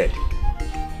rested.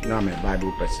 No, I'm a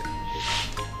Bible person.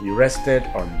 You rested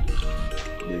on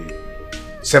the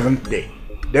 7th day.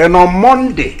 Then on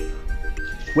Monday,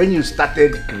 when you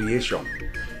started creation,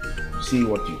 see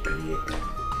what you created.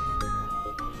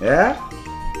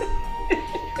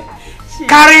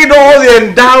 Carried all the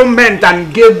endowment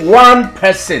and gave one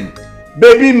person.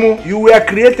 Baby Mu, you were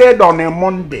created on a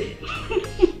Monday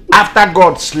after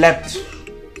God slept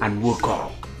and woke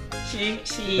up.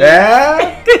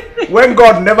 When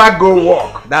God never go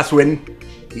walk, that's when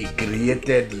He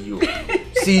created you.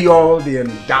 See all the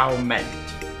endowment.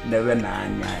 Never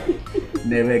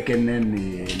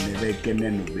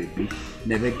baby.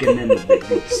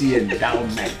 See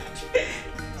endowment.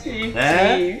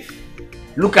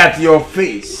 Look at your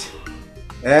face.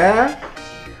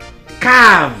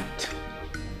 Carved.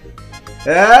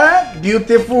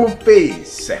 Beautiful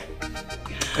face.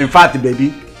 In fact,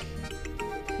 baby,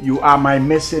 you are my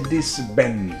Mercedes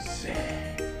Benz.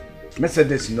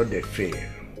 Mercedes not the fail.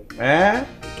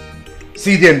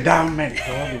 See the endowment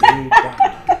all the way down.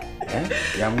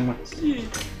 Let me see.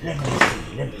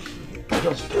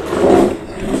 Just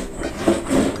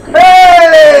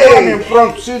hey! One in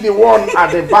front, see the one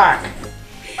at the back.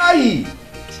 Aye!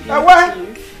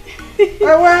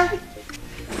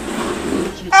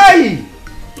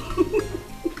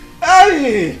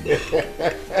 Aye!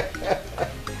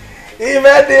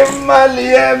 Ready,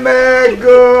 Mali,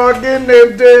 go,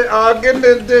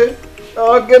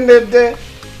 Organide.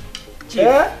 Chief,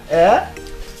 Eh?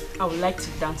 I would like to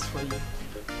dance for you.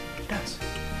 Dance?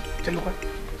 Tell you what?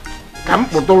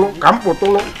 Campotolo.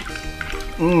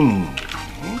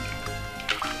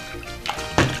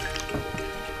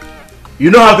 You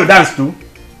know how to dance too?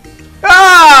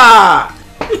 Ah!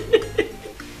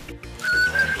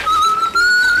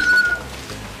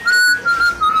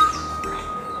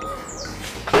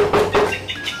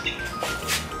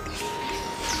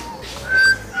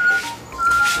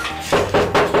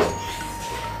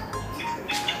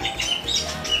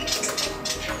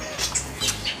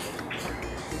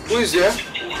 Who is there?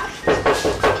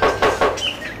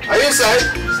 Are you inside?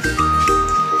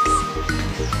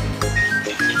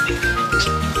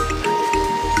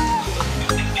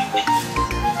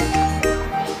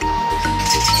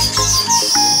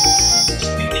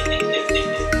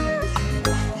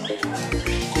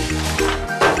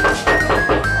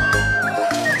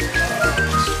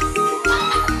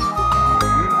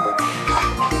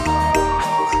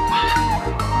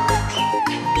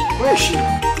 Where is she?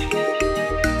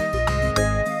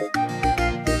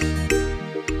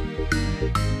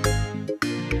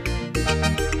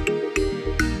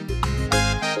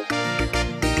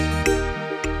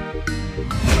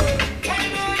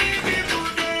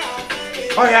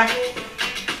 Oh yeah.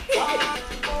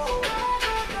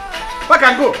 Back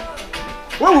and go.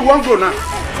 Where we want to go now?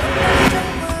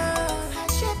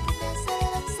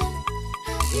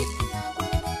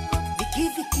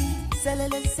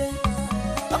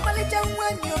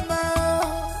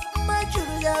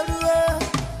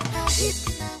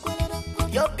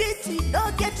 Your beauty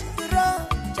don't get to run,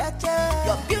 cha-cha.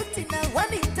 Your beauty now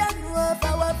one in town of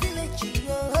our village.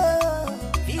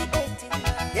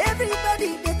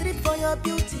 Everybody they trip for your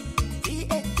beauty.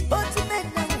 Both men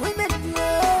and women.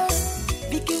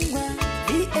 Viking one,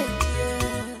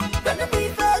 gonna be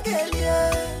forget you.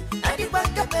 I need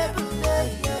back up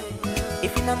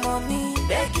if you know mommy,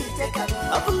 beg you take a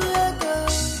up a logo.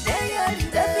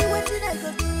 Tell me what you like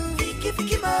to do. Vicky for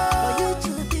you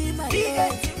to be my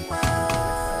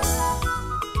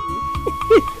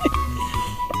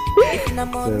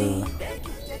So,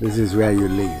 this is where you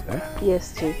live, eh?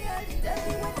 Yes, Chief.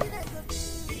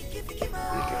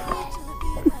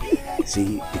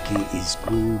 See, the key is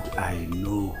good. I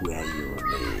know where you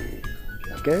live.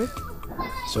 Okay?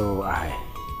 So I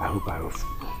hope I'm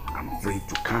free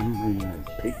to come and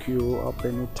pick you up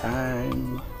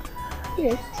anytime.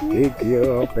 Yes, Chief. Pick you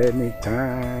up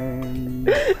anytime.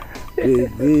 Pick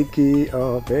Vicky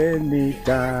up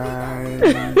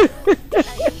anytime.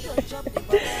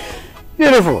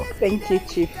 Beautiful. Thank you,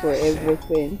 Chief, for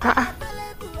everything.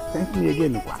 Thank me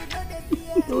again.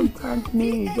 Don't thank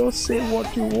me. Just say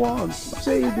what you want.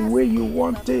 Say it the way you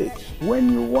want it.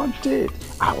 When you want it,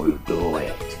 I will do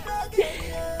it.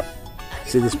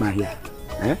 See this man here?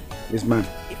 Eh? This man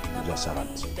is your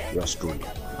servant. Yours truly.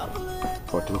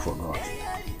 For true for God.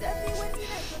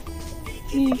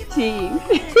 Chief.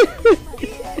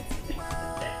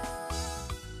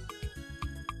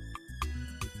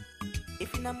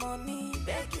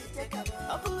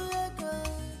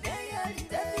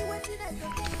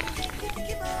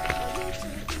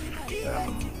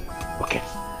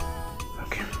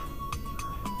 Okay.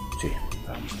 See,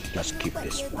 just keep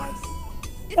this one.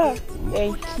 Oh,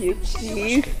 thank you,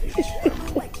 Chief.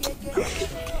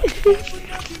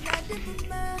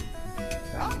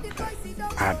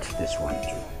 Add this one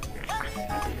too.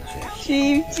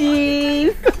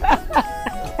 Chief.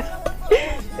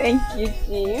 Thank you,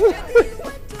 Chief.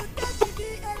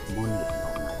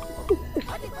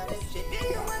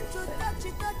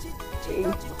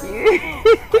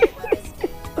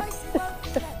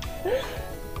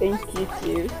 Thank you,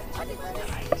 Chief.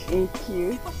 Thank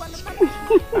you.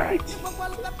 Alright.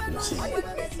 See.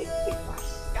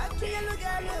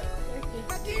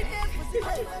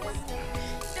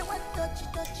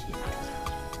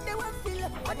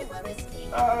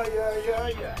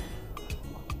 Yeah.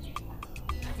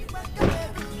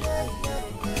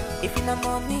 If you know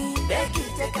mommy, beg you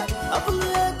take a up a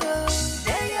logo.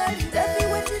 Tell me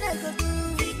what you like to do.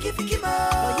 Vicky for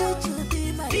you to be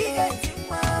my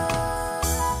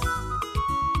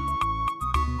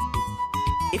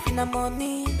if you know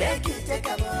mommy, beg you take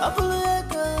a up a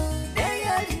logo.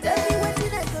 Tell me what you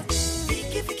like to do.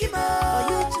 Vicky for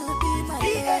you to be my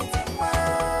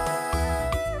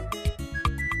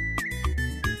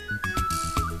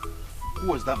Who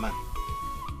was that man?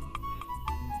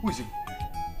 Who is he?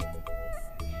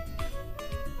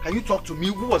 Can you talk to me?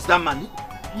 Who was that man?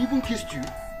 He even kissed you?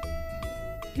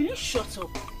 Will you shut up?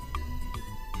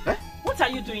 Eh? What are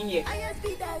you doing here?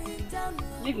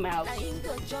 Leave my house.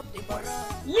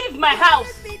 Leave my house.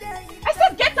 I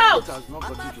said get out.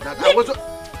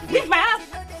 Leave my house.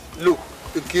 Look,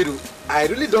 Nkiru, I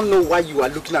really don't know why you are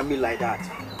looking at me like that.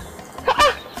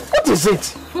 What is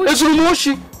it? It's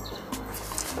Rumoshi.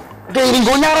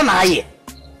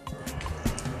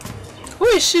 Who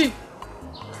is she?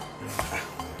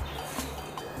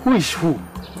 Who is who?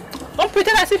 Don't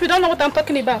pretend as if you don't know what I'm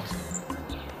talking about.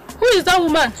 Who is that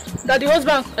woman that the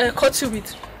husband caught you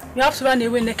with? You have to run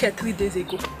away naked 3 days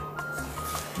ago.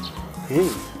 Hey.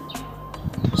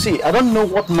 See, I don't know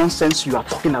what nonsense you are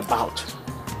talking about.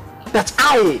 That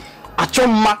I,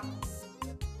 Achoma,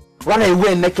 run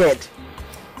away naked.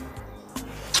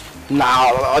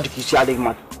 Now, what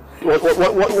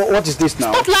is this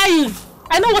now? Stop lying!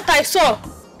 I know what I saw.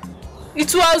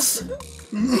 It was...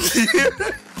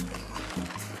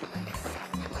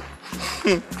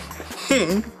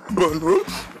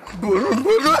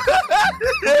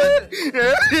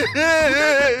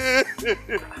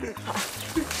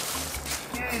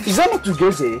 Is that not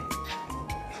Tugeze?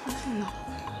 No.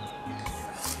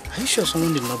 Are you sure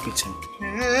someone did not beat him?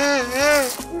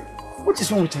 What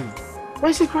is wrong with him? Why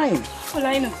is he crying? All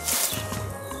I know.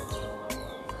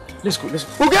 Let's go.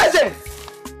 Tugeze!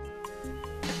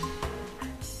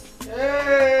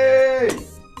 Hey!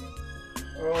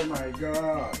 Oh my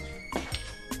God.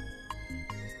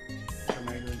 What am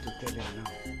I going to tell him now?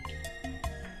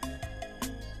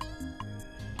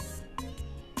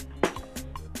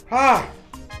 Ah!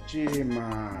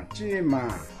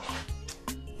 Chima.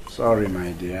 Sorry,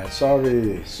 my dear.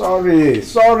 Sorry.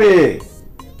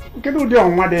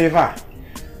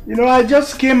 You know, I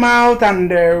just came out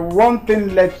and one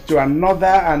thing led to another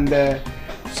and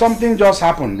something just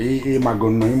happened. And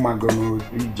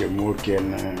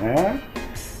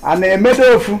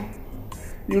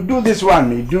you do this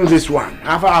one, you do this one.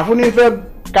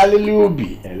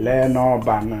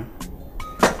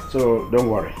 So don't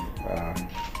worry.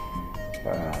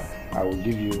 I will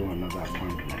give you another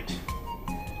appointment.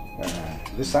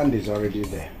 The sand is already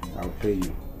there. I'll pay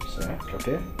you, sir.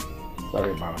 Okay?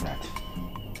 Sorry about that.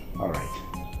 All right.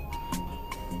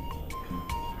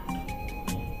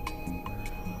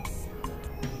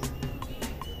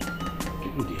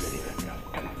 Give me the elevator.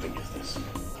 I cannot finish this.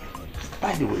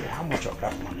 By the way, how much of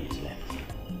that money is left?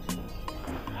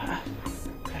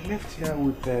 I left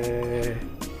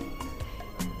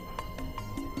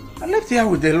here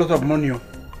with a lot of money.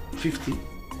 50,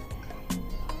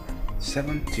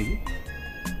 70.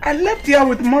 I left here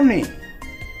with money.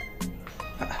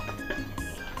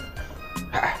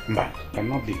 But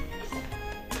cannot be.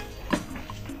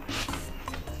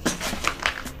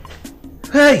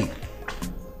 Hey!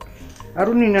 I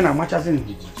don't need how much as in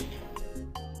it.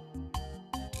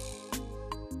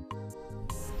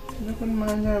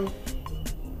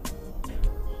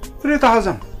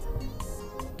 3,000.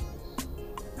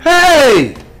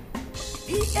 Hey!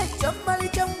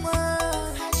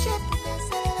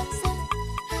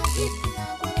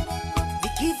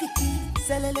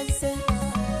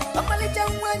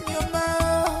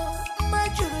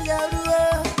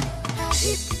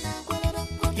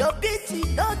 Your beauty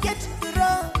don't get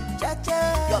wrong, cha-cha.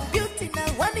 Your beauty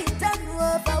now one in 10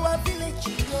 of our village.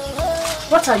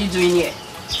 What are you doing here?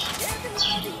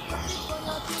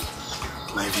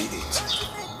 My V8.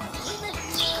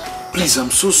 Please, I'm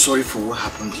so sorry for what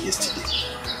happened yesterday.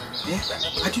 Yeah?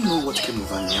 I didn't know what came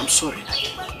over me. I'm sorry.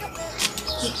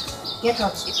 Get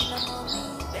out.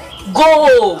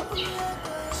 Go!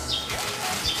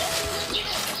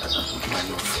 My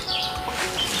love.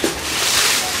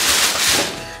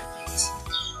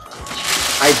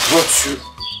 I brought you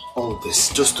all this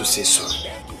just to say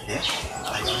sorry. Yeah?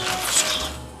 I don't have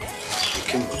sorry. I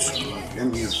came with you. Let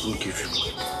me even give you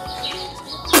one.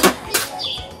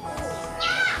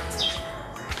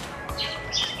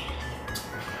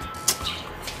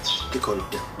 Take all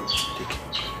of them. Take it.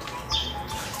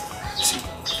 See,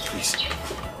 please.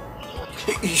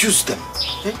 Use them.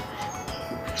 Eh?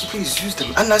 Please use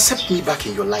them and accept me back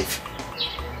in your life.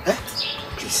 Eh?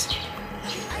 Please.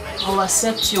 I'll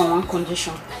accept you on one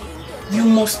condition. You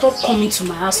must stop coming to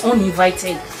my house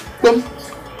uninvited.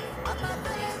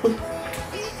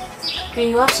 Can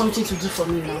you have something to do for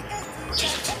me now?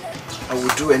 I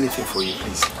will do anything for you,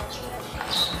 please.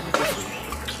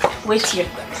 Wait here.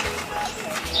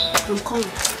 I'm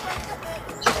coming.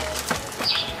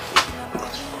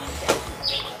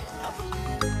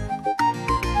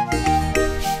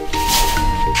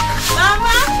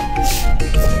 Mama!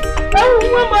 Oh,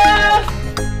 Mama!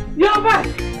 You're back!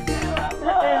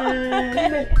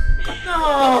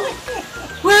 Oh,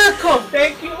 welcome!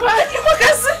 Thank you!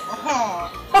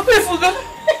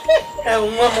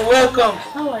 Mama, welcome.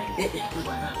 How are you?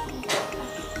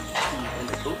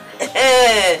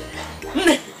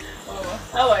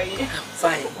 How are you?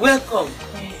 Fine. Welcome.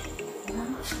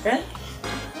 Eh?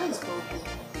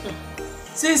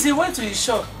 Since he went to his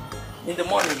shop in the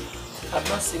morning, I've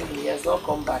not seen him. He has not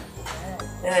come back.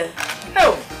 No.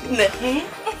 I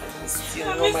miss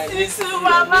you,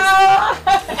 Mama.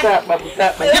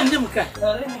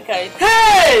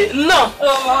 Hey, no.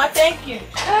 Oh, Mama, thank you.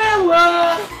 Hey,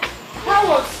 well, how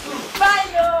was school? Bye,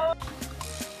 yo.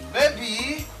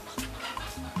 Baby.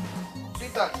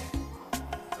 Sweetheart.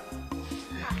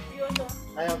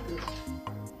 I am pleased.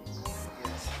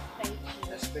 Yes. Thank you.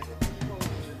 Respect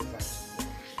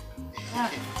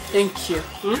Thank you.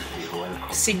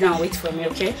 Sit down, wait for me,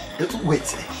 okay?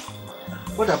 Wait.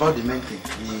 What about the main thing?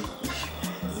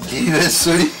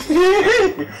 Sorry.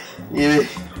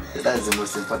 That's the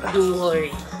most important. Don't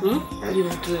worry. You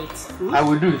will do it. I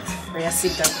will do it. Yeah,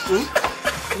 sit down.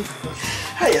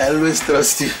 I always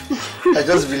trust you. I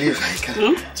just believe I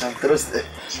can. I'm trusted.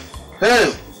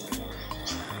 Hey.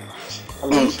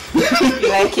 You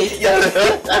like it? Yeah.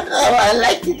 I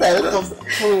like it. I love it.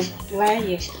 Why are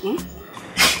you?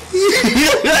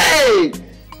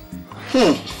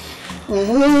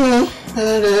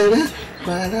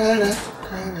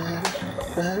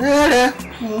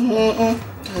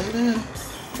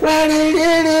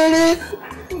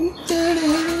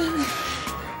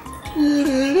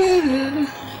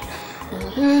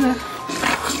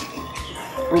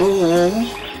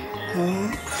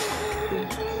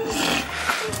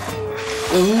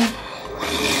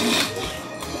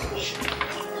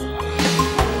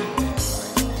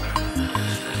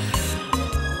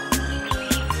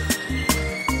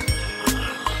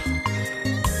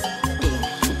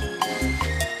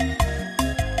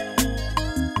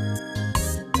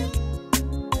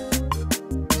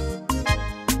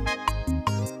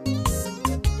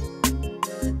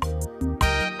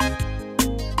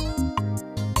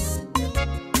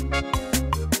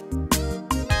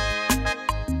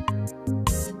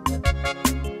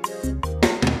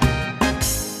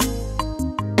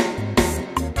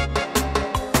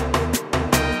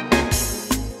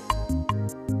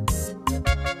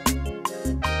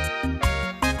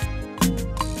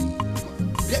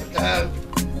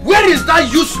 Where is that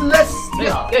useless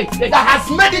Hey. that has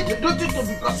made it a duty to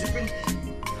be gossiping?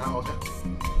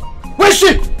 Where's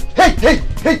she? Hey!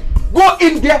 Go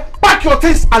in there, pack your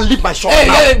things and leave my shop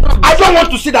now. Hey, I don't want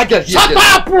to see that girl here. Shut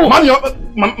up!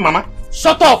 Mama.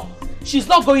 Shut up! She's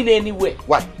not going anywhere.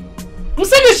 Why? I'm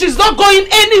saying she's not going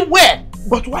anywhere.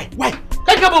 But why?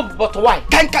 But why?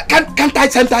 Can't I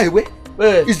send her away?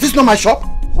 Is this not my shop?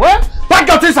 What? Pack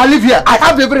your things and leave here. I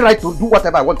have every right to do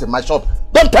whatever I want in my shop.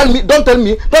 Don't tell me.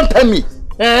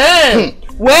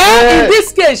 Well, in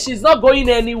this case, she's not going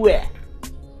anywhere.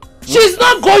 She's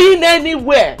not going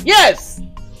anywhere. Yes.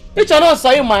 She's not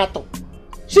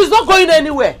going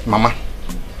anywhere. Mama.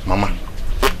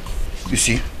 You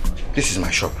see, this is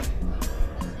my shop.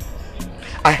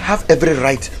 I have every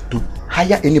right to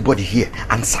hire anybody here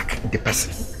and sack the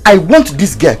person. I want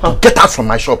this girl to get out from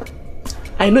my shop.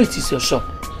 I know it is your shop,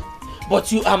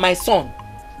 but you are my son.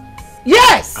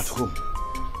 Yes. At home.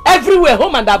 Everywhere,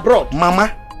 home and abroad.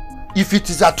 Mama, if it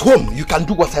is at home, you can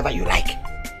do whatever you like.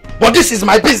 But this is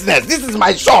my business. This is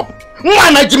my shop.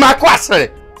 Let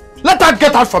her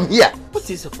get out from here. What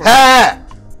is the problem?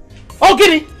 Oh,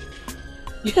 Giddy.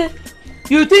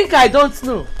 You think I don't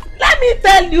know? Let me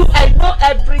tell you, I know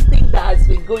everything that has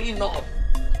been going on.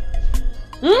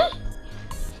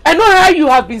 I know how you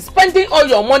have been spending all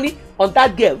your money on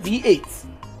that girl, V8.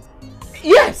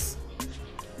 Yes.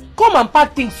 Come and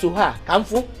pack things to her,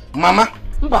 Kamfu. Mama,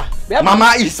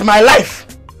 it's my life.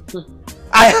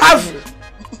 I have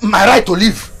my right to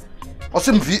live.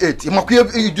 Osim V8.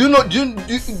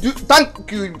 Do you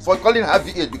thank you for calling her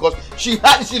V8 because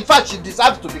in fact she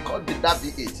deserves to be called that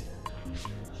V8.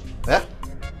 Eh?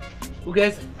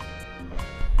 Ugeze.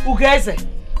 Uge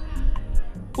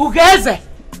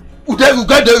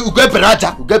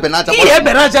Benaja. Iye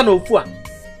Benaja no fua.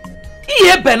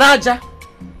 Iye Benaja.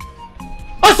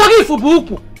 Osogi fubu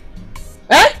uku.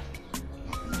 Eh?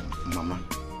 Mama,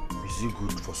 is it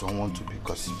good for someone to be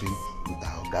gossiping with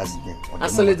our guy's name?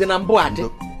 Asole de nambo ade.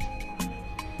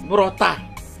 Brota.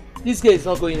 This guy is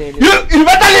not going anywhere. You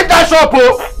better leave that shop,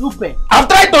 oh! Lupe. I'm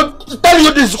trying to tell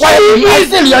you this quietly. He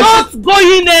is not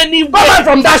going anywhere. Come out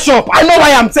from that shop. I know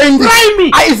why I'm saying this. Try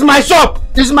me. It's my shop.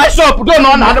 It's my shop. Don't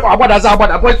know about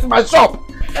it's my shop.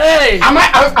 Hey.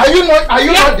 Are you not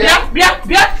there?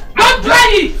 Don't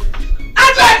try it.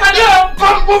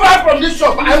 Come move out from this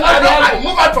shop. I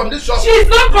move out from this shop. She's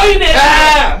not going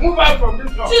anywhere. Move out from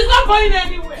this shop. She's not going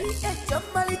anywhere.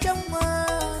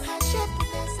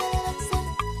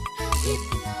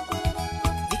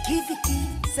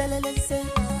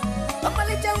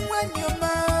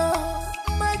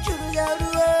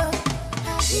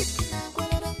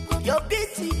 Your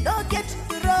beauty don't get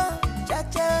the wrong,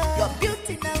 cha-cha. Your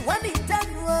beauty now one in town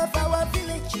of our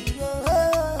village.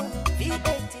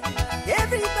 V8.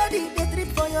 Everybody they trip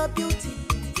for your beauty.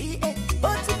 V8.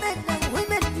 Both men and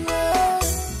women.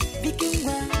 Viking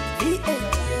one.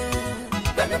 V8.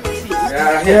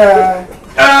 Yeah.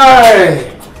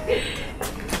 Hey!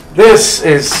 This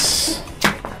is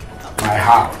my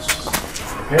house.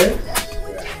 Okay?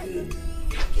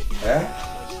 Yeah?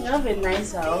 You have a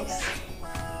nice house.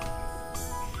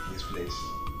 This place,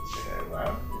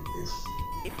 well,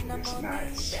 it's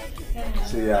nice.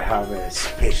 See, I have a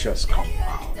spacious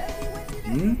compound.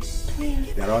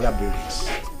 There are other buildings,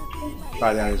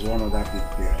 but there is one other big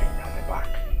building at the back.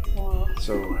 Wow.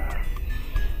 So,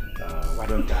 why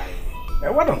don't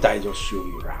I just show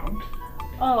you around?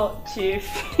 Oh, Chief.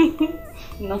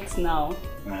 Not now.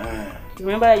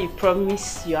 Remember you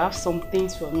promised you have some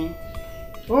things for me.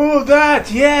 Oh,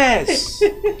 that, yes.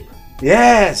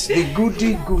 Yes, the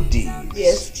goodies.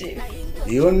 Yes, Chief.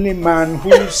 The only man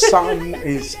whose son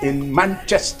is in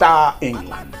Manchester,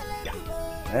 England.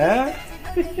 Eh?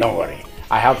 Don't worry,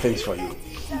 I have things for you.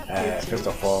 First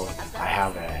of all, I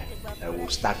have, we'll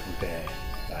start with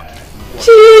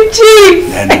Chief!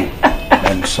 Then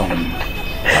some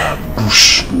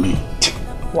bush meat.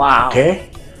 Wow. Okay?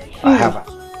 I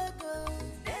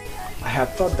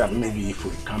have thought that maybe if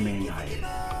we come in,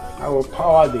 I will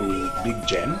power the big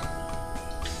gen,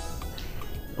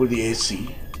 put the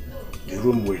AC, the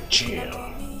room will chill.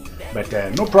 But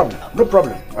no problem.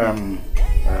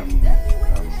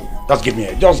 Just give me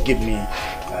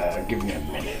a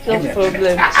minute. No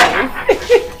problem,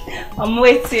 Chief. I'm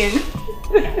waiting.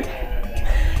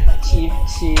 Chief.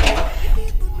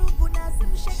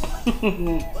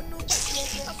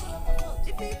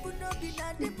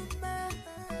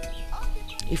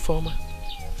 Ifeoma,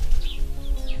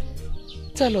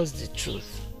 tell us the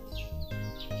truth.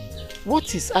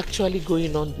 What is actually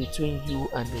going on between you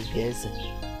and Ogeze?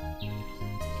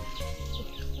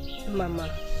 Mama,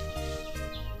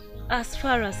 as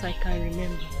far as I can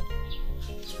remember,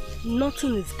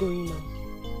 nothing is going on.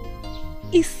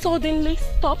 He suddenly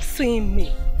stopped seeing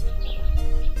me.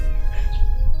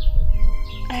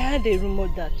 I heard a rumor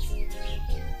that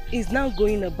he's now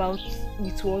going about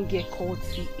with one girl called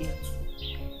V8.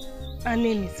 Her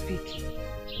name is Vicky.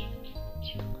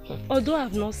 Although I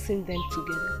have not seen them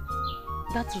together,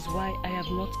 that is why I have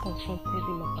not confronted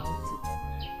him about it.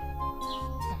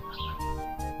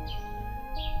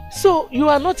 So you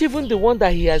are not even the one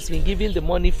that he has been giving the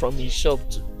money from his shop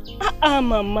to?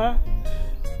 Mama.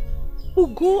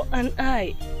 Ugo and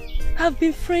I have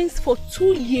been friends for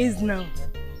 2 years now.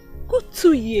 Good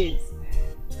 2 years.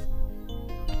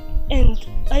 And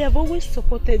I have always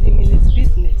supported him in his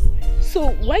business.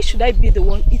 So why should I be the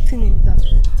one eating him down?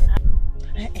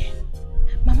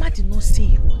 Mama did not say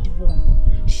you were the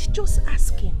one. She just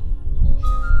asked him.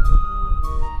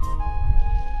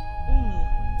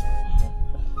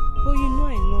 But you know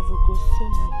I love Ugo so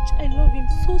much. I love him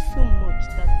so much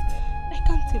that I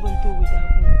can't even do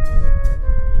without him.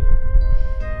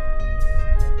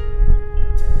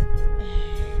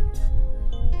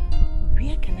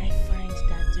 Where can I find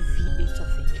that V8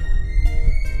 of a girl?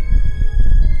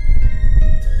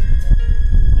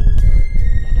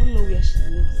 I don't know where she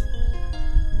lives.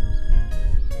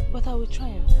 But I will try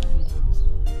and find out.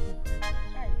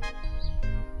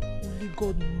 Only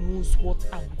God knows what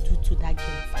I will do to that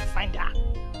girl if I find her.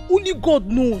 Only God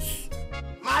knows.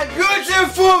 My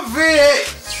beautiful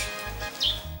V8,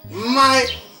 my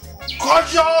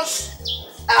gorgeous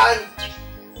and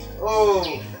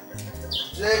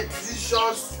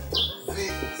delicious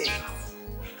V8.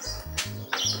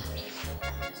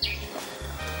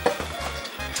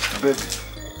 Baby,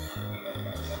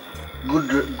 good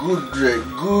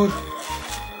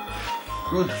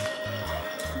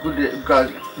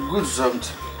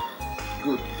something.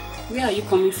 Good. Where are you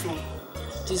coming from?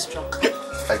 This drunk.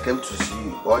 I came to see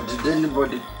you. Or did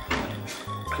anybody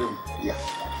come? Yeah,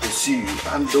 to see you.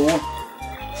 I'm the one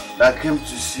that came to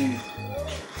see you.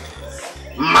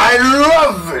 My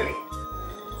lovely,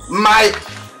 my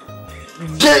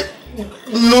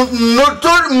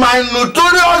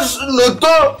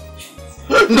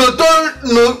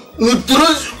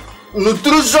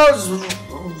nutritious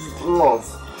love.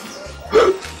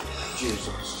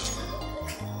 Jesus.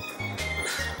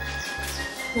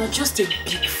 You're just a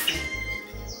big fool.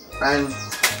 And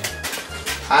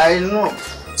I know.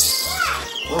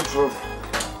 No problem.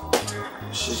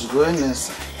 She's going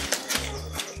inside.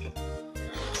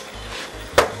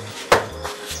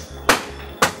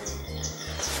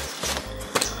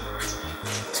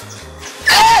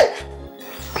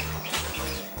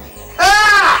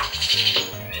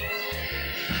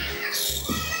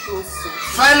 nonsense.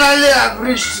 Finally, I've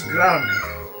reached ground.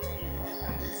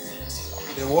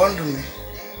 They warned me.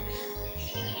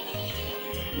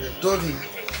 They told me.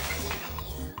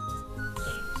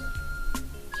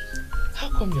 How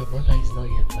come your brother is not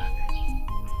yet back?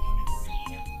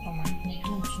 Mama, I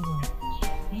don't know.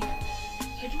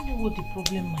 I don't know what the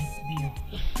problem might be.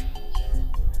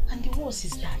 And the worst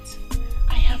is that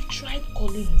I have tried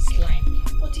calling his line,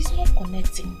 but he's not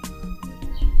connecting.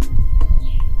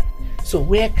 So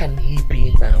where can he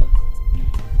be now?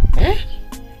 Eh?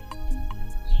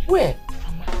 Where?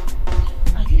 Mama,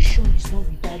 are you sure he's not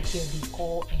with that girl they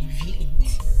call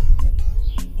V8?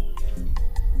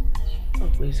 Oh,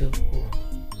 where's of course.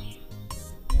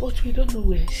 But we don't know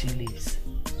where she lives.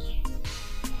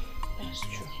 That's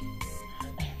true.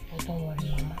 But don't worry,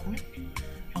 Mama.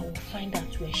 I will find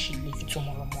out where she lives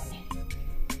tomorrow morning.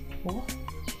 Oh,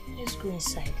 let's go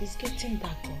inside. It's getting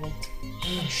dark already.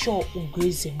 I'm sure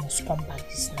Ugoeze must come back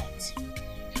this night.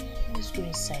 Let's go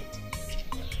inside.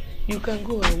 You can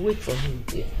go and wait for him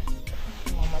there.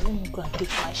 Mama, let me go and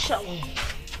take my shower.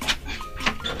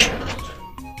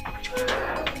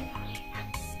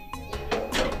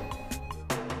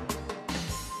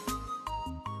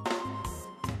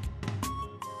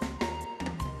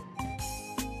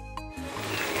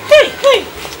 Hey!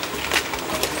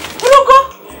 Urugo!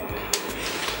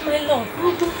 My love,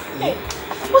 Urugo. Hey,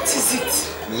 what is it?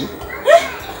 Me? Eh?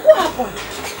 What happened?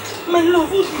 My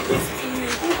love, what is this to me?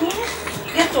 Urugo?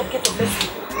 Get up, let's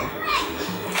go.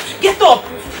 Get up!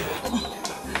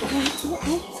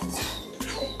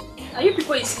 Are you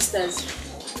people his sisters?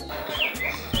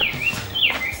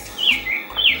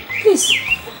 Please,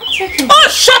 check him. Oh,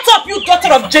 shut up, you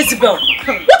daughter of Jezebel!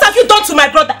 What have you done to my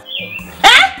brother?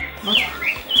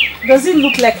 Does it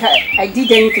look like I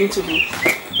did anything to him?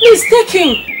 Please take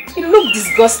him. It looked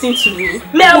disgusting to me.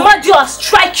 May Amadio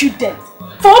strike you dead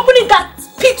for opening that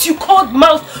pit you called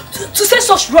mouth to say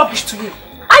such rubbish to him.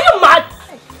 Are you mad?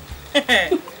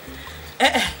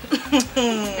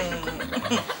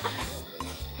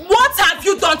 What have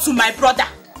you done to my brother?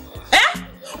 Eh?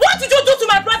 What did you do to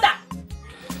my brother?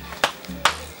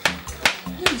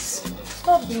 Please,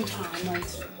 stop being paranoid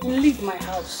and leave my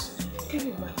house. Give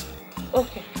me back.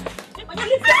 Okay.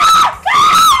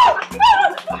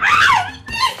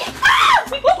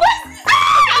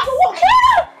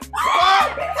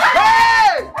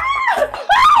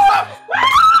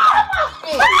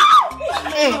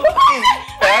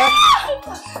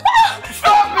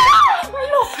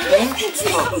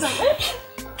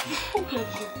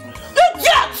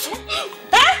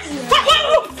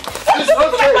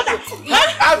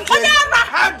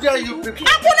 How dare you people?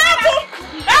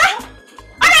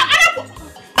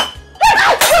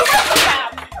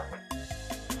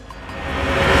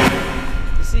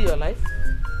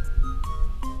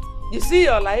 You see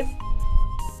your life?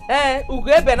 Eh,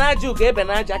 ugo ebe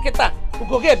naja, kita,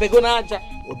 ugo ebe go naja.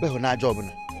 Obeho naja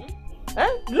obuna. Eh?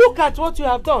 Look at what you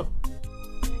have done.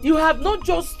 You have not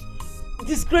just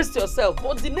disgraced yourself,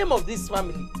 but the name of this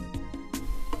family.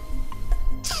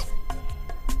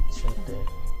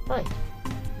 Fine.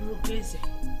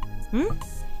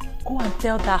 Go and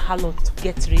tell that harlot to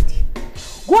get ready.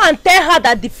 Go and tell her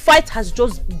that the fight has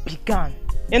just begun.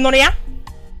 You know ya?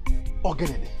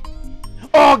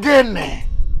 Ogene!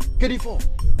 Kedifo,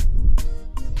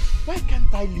 why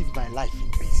can't I live my life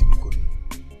in peace, Mikoni?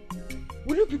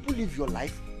 Will you people live your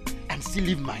life and still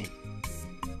live mine?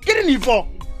 Kedifo!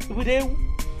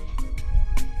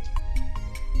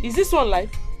 Is this one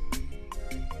life?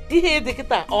 Ihe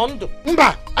dekita ondo.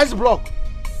 Mba, as block.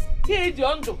 Ihe di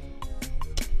ondo.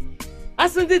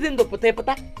 Asindi dindo pote.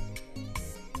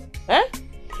 Eh?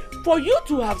 For you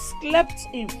to have slept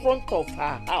in front of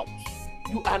her house,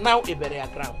 you are now a burial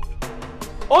ground.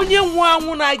 Onye nwa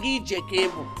anwu na gi ije ka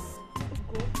ebu.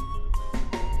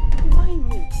 Why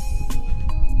me?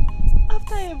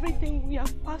 After everything we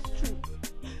have passed through,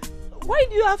 why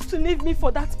do you have to leave me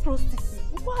for that prostitute?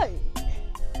 Why?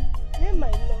 Yeah,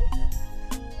 my love.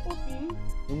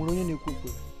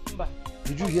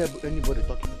 Did you hear anybody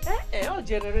talking? Oh,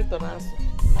 generator answer.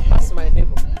 Pass my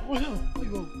neighbor.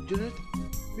 Generator?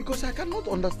 Because I cannot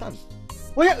understand.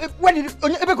 Where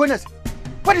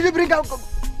did you bring out?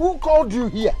 Who called you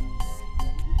here?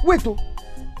 Wait,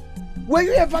 were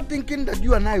you ever thinking that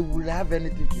you and I will have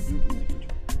anything to do in the future?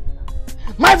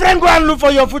 My friend, go and look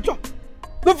for your future.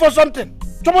 Look for something.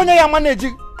 Someone you are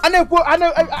managing. I'm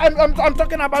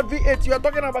talking about V8. You are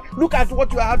talking about. Look at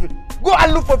what you are having. Go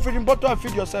and look for feeding bottle and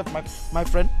feed yourself, my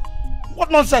friend. What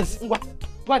nonsense? Go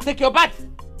and take your bath.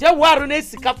 Go and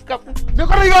take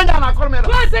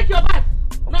your bath.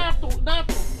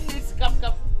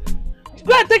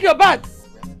 Go and take your bath.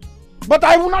 But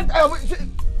I will not.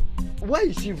 Why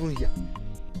is she even here?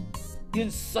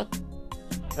 Yes. Eh?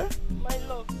 My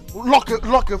love.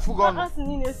 Lock a full on.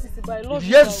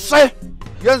 Yes, sir.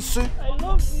 Yes, sir. I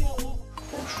love you.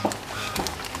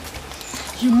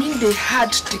 You mean they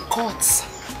had the guts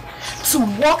to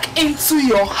walk into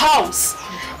your house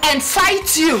and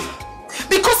fight you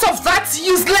because of that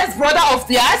useless brother of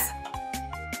theirs?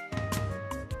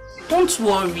 Don't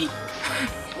worry.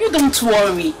 You don't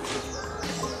worry.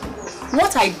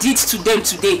 What I did to them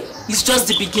today is just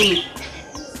the beginning.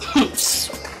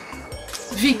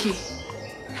 Vicky,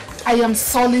 I am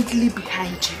solidly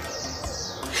behind you.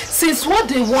 Since what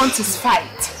they want is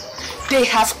fight, they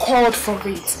have called for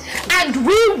it. And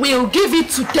we will give it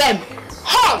to them.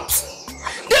 Halt!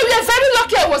 They were very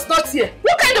lucky I was not here.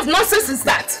 What kind of nonsense is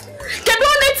that?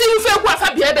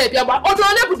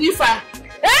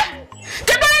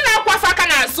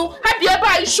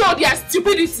 Show their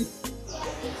stupidity.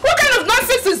 What kind of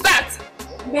nonsense is that?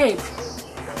 Babe,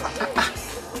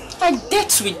 I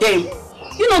date with them.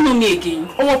 You don't know me again.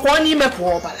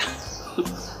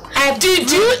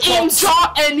 Did you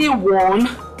injure anyone?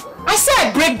 I said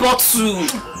I break bottle.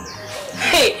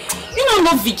 Hey, you don't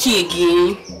know Vicky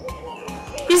again.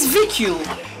 It's Vicky.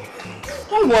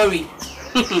 Don't worry.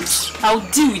 I'll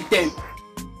deal with them.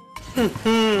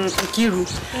 Kiru,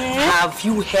 have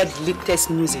you heard latest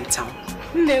news in town?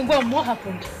 What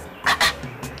happened?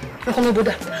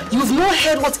 You've not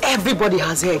heard what everybody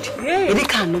has heard. Yeah. They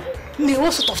can't.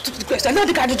 What sort of stupid question? I know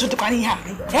they can't do to carry here.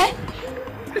 Eh?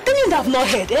 The thing is, I've not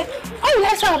heard. Eh? How will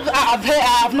I say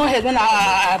I've not heard when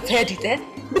I've heard it? Eh?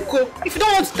 Because if you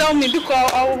don't want to tell me,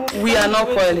 because we are not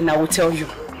quarreling. I will tell you.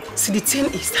 See, the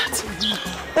thing is that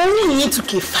only need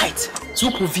took a fight to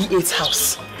open V8's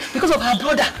house because of her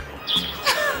brother.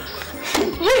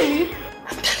 Really?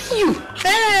 I'm telling you.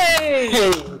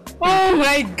 Hey! Oh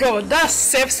my God, that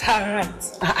saves her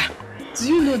right. Do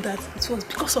you know that it was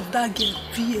because of that girl,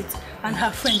 V8, and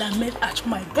her friend that made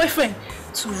my boyfriend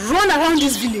to run around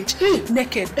this village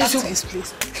naked back to his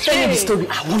place? Tell me the story.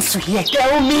 I want to hear.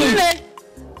 Tell me.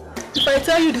 If I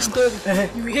tell you the story,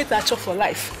 you will hate Acho for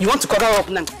life. You want to cover up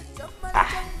now?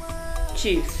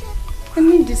 Chief, I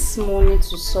need this money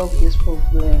to solve this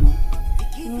problem.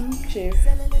 Chief.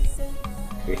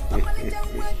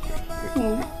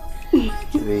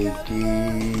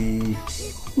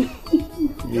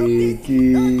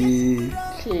 Vicky.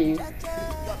 Chief.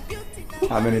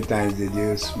 How many times did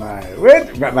you smile?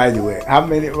 Wait, by the way,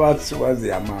 what was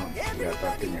the amount we are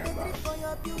talking about?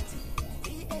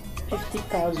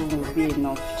 50,000 will be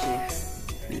enough, Chief.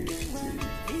 50.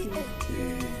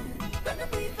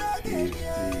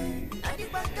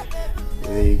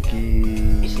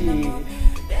 Vicky.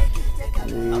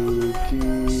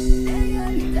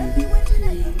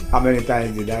 How many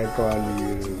times did I call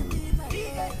you?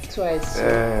 Twice. 2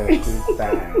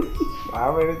 times.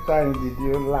 How many times did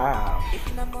you laugh?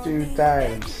 2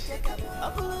 times.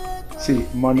 See,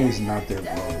 money is not a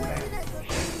problem.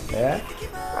 Yeah?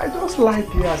 I just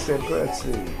like you as a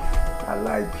person. I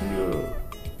like you.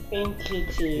 Thank you,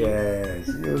 Chief. Yes,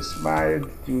 you smiled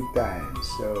 2 times.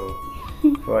 So,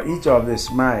 for each of the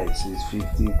smiles is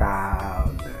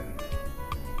 50,000.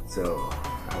 So,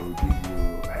 I will give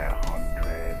you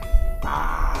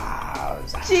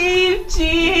 100,000.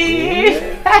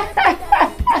 Chief.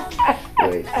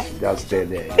 Wait, just stay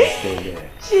there. Just stay there.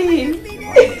 Chief.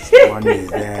 The money is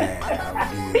there. I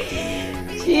will give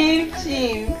it to you.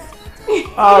 Chief.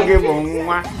 I'll give him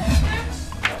one.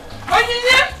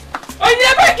 Onye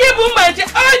baki bu maje.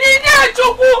 Onye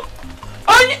chukwu.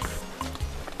 Onye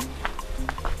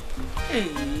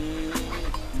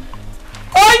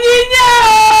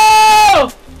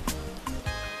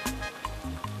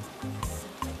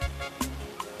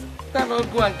cannot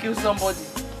go and kill somebody.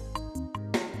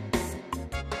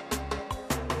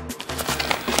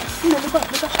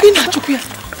 She's going to be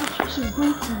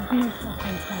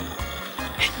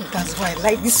that's why I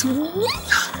like this woman.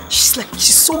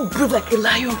 She's so brave like a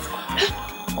lion.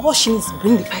 All she needs is to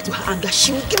bring the fight to her and that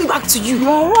she will give it back to you. You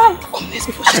are right. Come, let's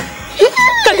go.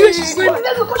 Can you she's going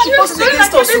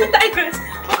against us?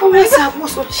 Oh, let's have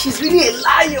most of she's really a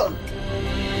lion.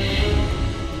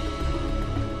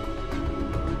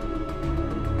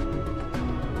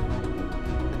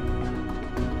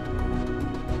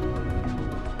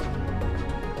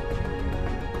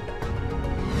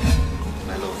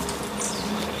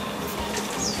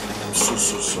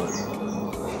 So sorry.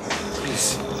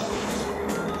 Please,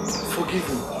 forgive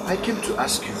me. I came to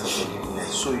ask you for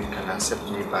forgiveness so you can accept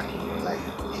me back in your life.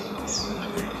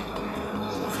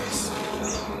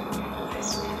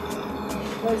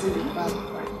 What is it about?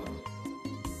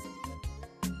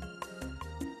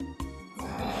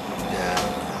 There are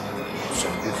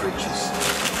some fridges.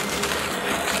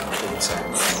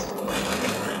 Inside.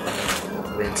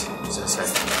 Plenty is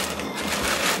inside.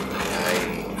 I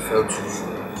felt to need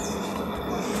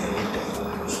them.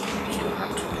 So I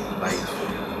had to buy it.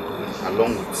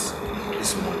 Along with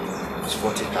this money, it's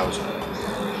 40,000.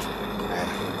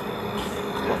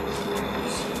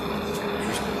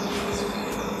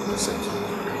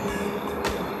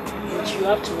 But you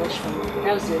have to watch for me.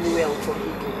 That's the only way I'll forgive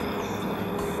you.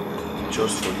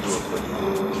 Just for you or for you?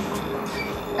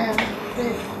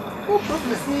 Babe, who put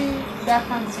to see that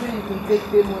pants when you can take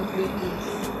them monthly gigs?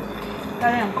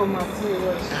 Carry and come and see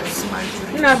what. That's my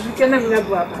dream. You know, you can never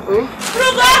go up.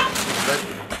 Fruga!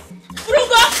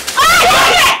 Fruga! Oh, you are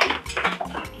here!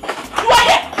 You are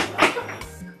here!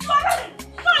 You are here!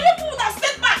 Now you people that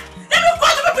step back. Let me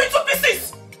cut the people into pieces.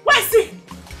 Where is he?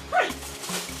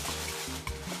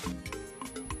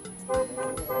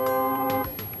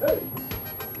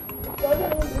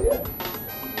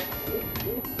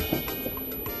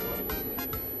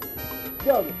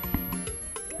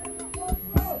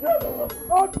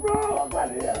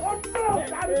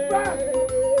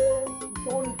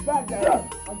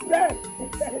 I'm back.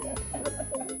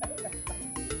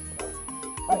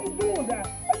 How you doing that?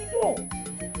 How you doing?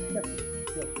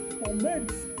 I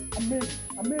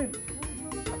made it.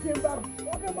 I came back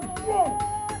strong.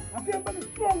 I came back a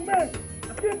strong man.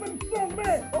 I came back a strong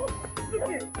man. Look at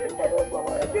it. I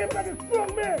came back a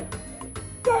strong man.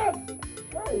 God!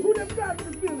 Who them guys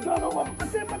in the field? I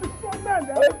came back a strong man.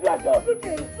 Look at it. Look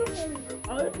at it.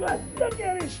 Look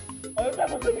at it.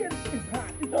 It's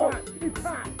hot. It's hot. It's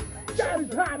hot. God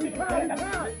is hot. It's hot. It's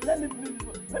hot. Let me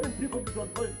pick up the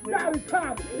voice. God is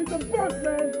hot. It's a bunch,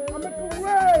 man. I'm making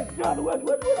rain. God, wait. I'm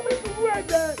making rain,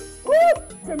 man. Woo!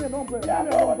 Give me an umbrella.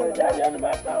 Give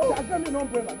me an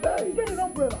umbrella. Give me an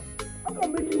umbrella. I'm gonna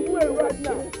make you rain right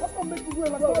now. I'm gonna make you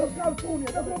rain like all of California.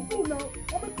 That's what I'm doing now.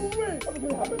 I'm making rain. I'm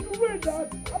making rain, Dad.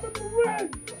 I'm making rain.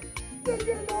 Just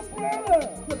get an umbrella.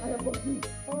 I have got you.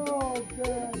 Oh,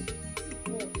 God.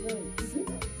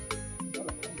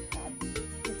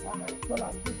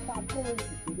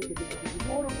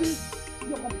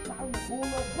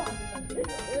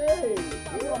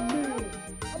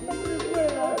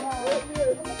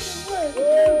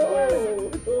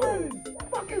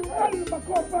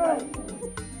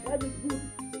 Very good.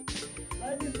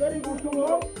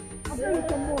 I'm getting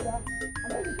some more.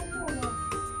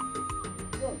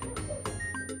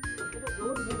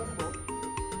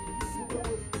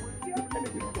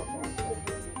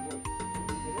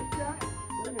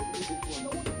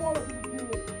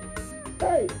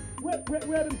 Hey,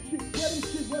 where them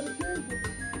chicks? Where them kids?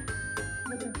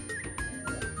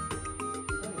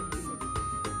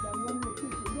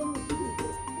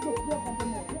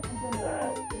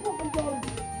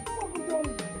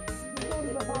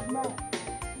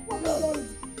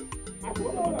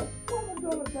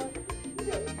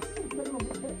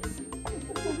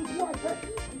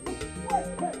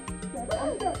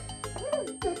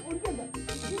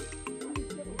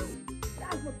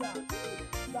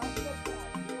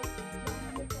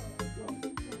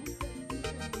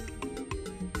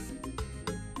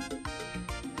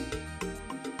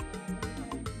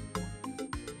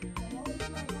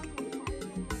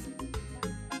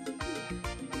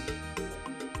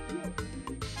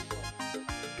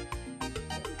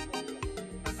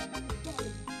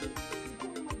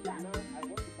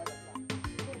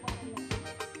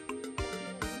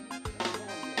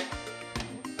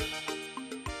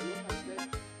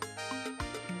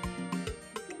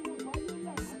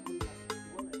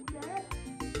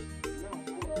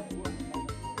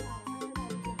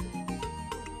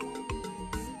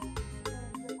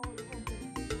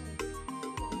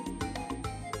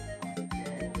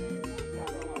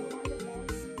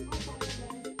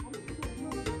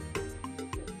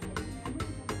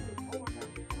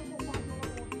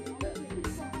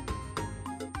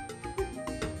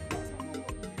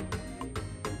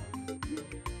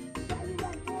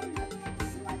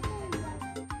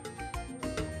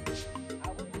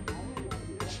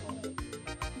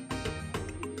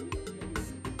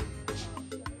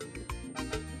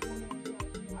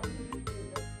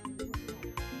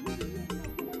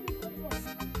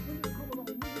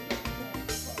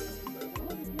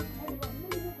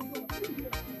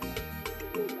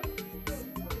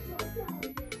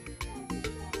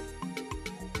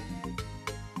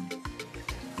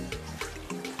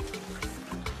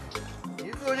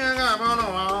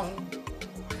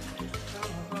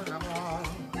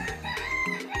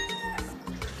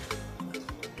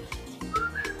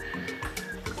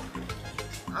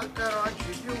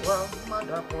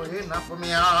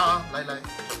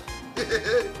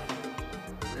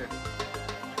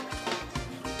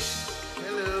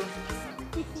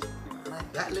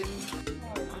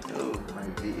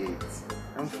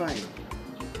 fine.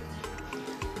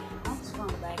 I want to go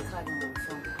and buy a card on my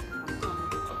phone. I'm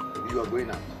coming. You are going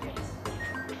out?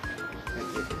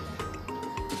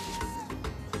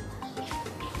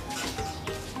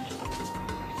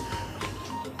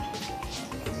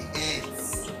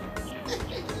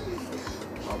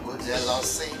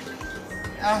 Jealousy.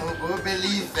 I will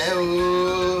believe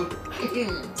you.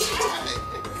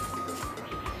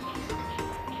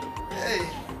 Hey,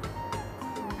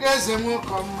 guys, I'm going to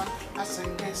come. I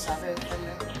sing this. Hey,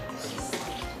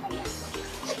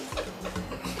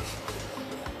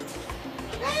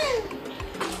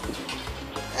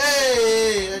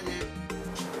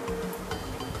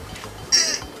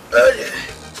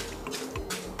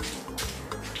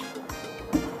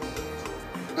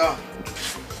 go.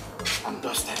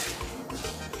 Understand?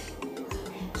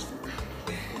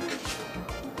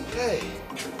 Hey,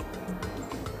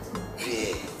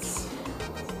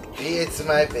 it's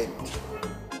my baby.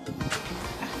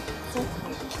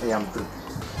 I am good.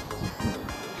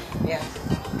 Yeah,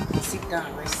 sit down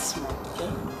and rest small,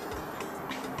 okay?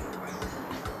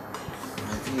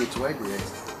 It's why do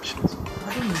rest? I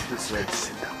don't need this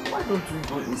rest. Why don't we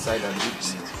go inside and do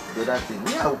the other thing?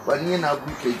 Yeah, but you know,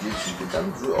 we can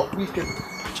do a weekend.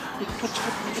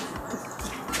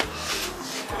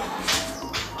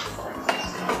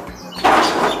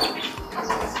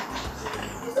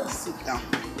 Just sit down.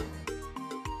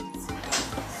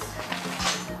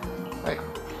 Like,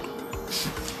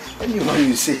 anyone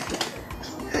you say,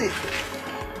 hey,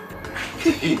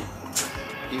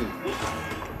 you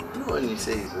when you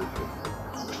say it's okay.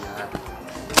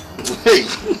 Hey,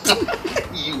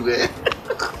 you eh?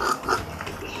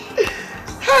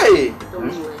 Hey! Don't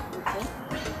worry, okay?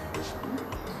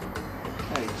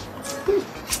 Hey.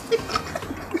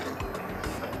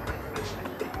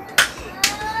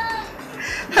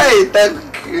 Hey, thank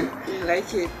you. You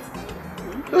like it?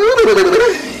 I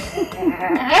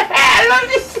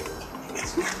love it.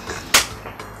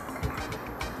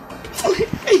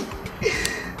 Hey.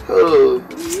 Oh.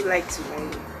 You like to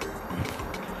write?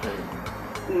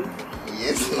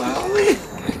 Yes, mommy.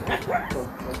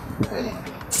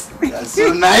 That's so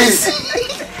nice.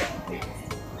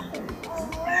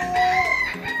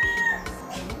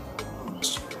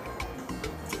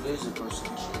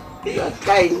 You are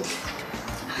kind.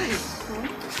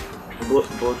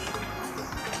 But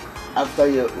after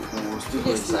you will still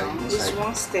go inside. It's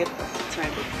one step at a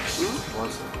time.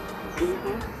 One step.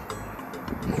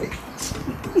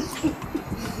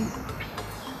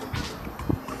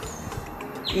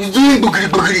 He's doing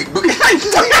boogity.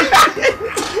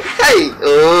 Hey,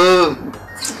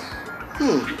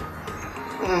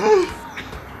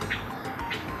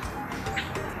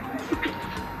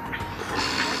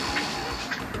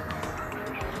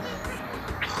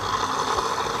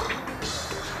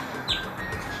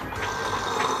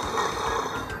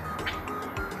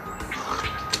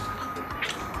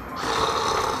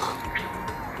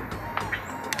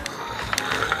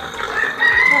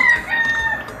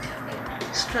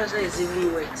 This trouser is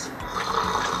even wet.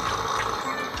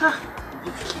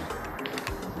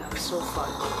 I'm so far.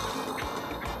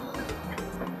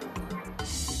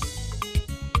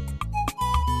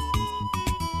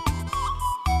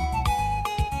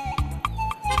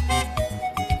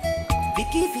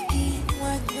 Vicky,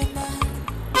 wanyama.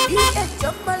 Iye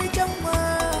chambali chamba.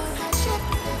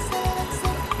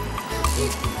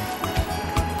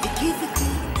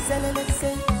 Vicky,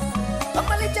 selelese.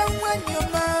 Chambali chamba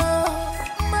nyama.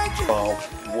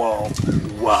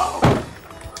 Wow.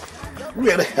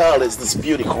 Where the hell is this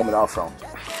beauty coming out from?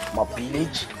 My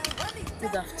village?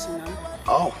 Good afternoon.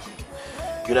 Oh,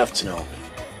 good afternoon.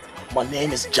 My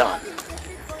name is John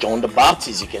the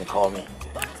Baptist, you can call me.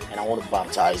 And I want to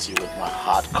baptize you with my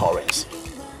heart currency.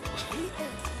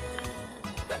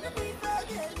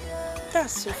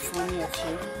 That's so funny of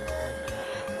you.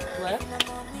 Well,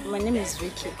 my name is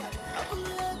Vicky.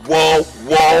 Whoa,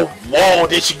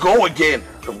 there she go again.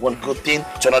 From one good thing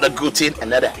to another good thing,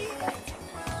 another.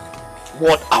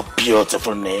 What a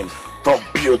beautiful name for a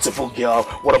beautiful girl.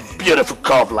 What a beautiful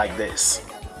curve like this.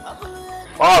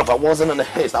 Oh, if I wasn't in the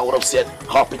haste, I would have said,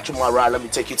 hop into my ride, let me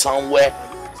take you somewhere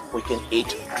we can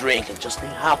eat, drink, and just be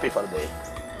happy for the day.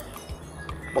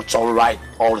 But it's alright,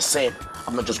 all the same.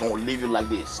 I'm not just going to leave you like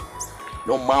this.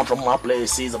 No man from my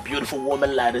place sees a beautiful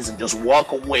woman like this and just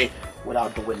walk away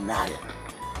without doing nothing.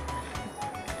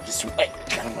 Just, hey,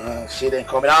 come on, shit ain't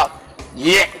coming out.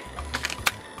 Yeah.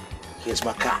 Here's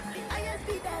my card.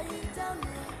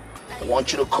 I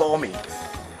want you to call me.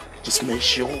 Just make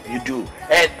sure you do.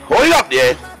 And hold it up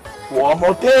there. One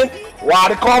more thing. Why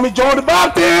they call me John the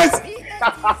Baptist?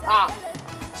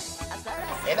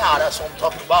 And now that's what I'm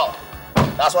talking about.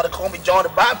 That's why they call me John the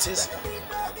Baptist.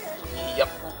 Yep.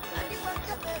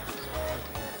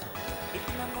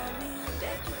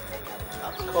 I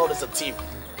call this a tip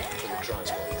for your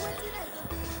transport.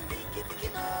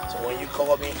 So when you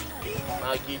call me,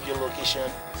 I'll give you a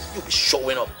location. You'll be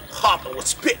showing up hot and with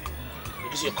spit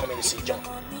because you're coming to see John.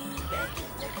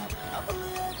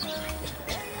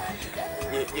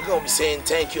 You're gonna be saying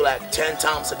thank you like 10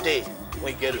 times a day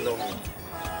when you get to know me.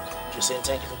 You're saying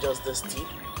thank you for just this tip.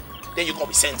 Then you're gonna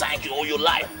be saying thank you all your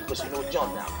life because you know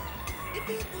John now.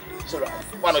 So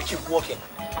why not keep walking?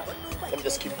 Let me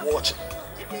just keep watching.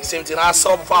 Same thing I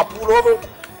saw before I pulled over.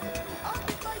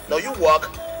 No, you walk.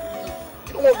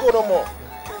 You don't want to go no more.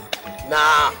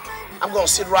 Nah, I'm gonna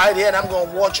sit right here and I'm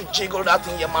gonna watch you jiggle that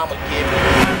thing your mama gave me.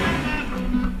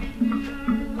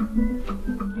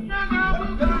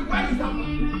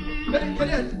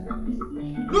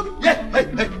 Look, yeah,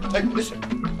 hey, listen.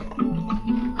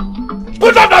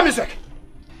 Put up that music!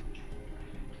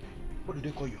 What do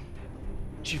they call you?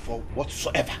 Chief or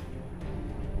whatsoever.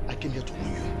 I came here to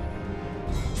warn you.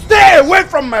 Stay away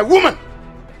from my woman!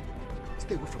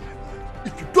 Stay away from my woman.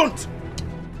 If you don't,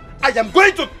 I am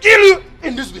going to kill you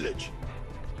in this village.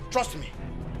 Trust me.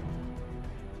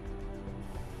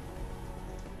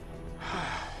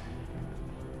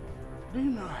 Do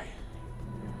you know,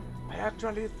 I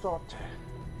actually thought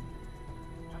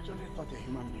a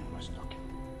human being was talking.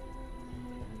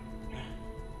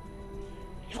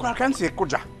 You can't say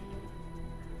Koja.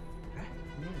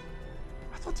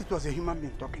 I thought it was a human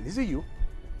being talking. Is it you?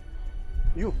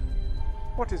 You?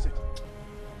 What is it?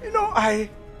 You know,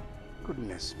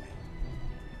 goodness me.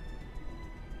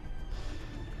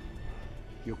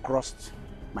 You crossed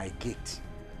my gate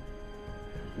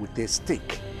with a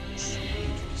stick.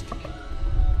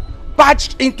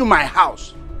 Barged into my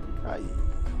house.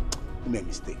 You made a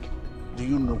mistake. Do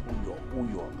you know who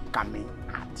you're coming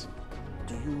at?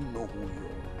 Do you know who you're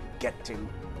getting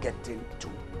to?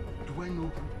 Do I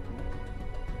know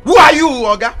who are you,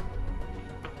 Oga?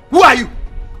 Who are you?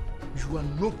 You are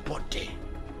nobody.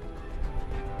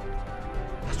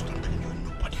 That's what I'm telling you,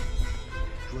 you're nobody.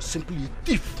 You are simply a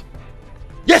thief.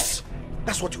 Yes,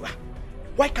 that's what you are.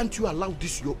 Why can't you allow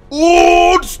this your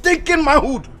old stinking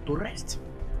manhood to rest?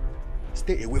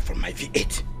 Stay away from my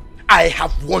V8. I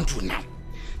have warned you now.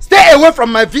 Stay away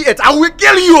from my V8. I will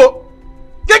kill you.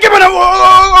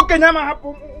 Okay,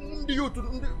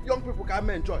 young people can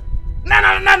enjoy. No.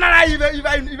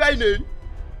 If I need.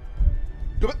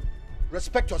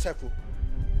 Respect yourself.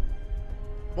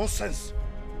 Nonsense.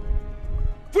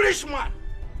 Foolish man.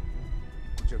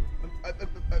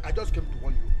 I just came to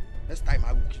warn you. Next time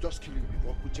I will just kill you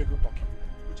before Kuchego talking.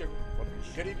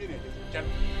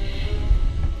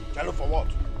 Jello for what?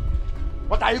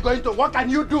 What are you going to? What can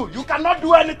you do? You cannot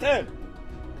do anything.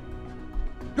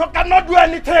 You cannot do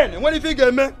anything. And when you think,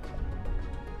 man,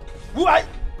 who I?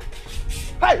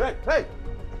 Hey. If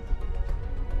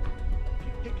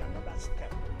you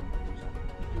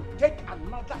take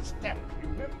another step,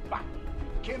 remember,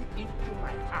 you came into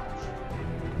my house.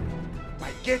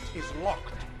 My gate is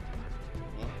locked.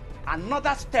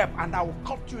 Another step and I will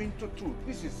cut you into two.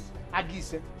 This is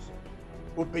Agise.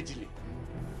 Obedile.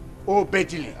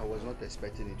 I was not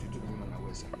expecting it to be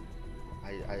away, sir.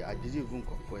 I didn't even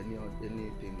come for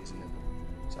anything this level.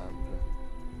 Sir,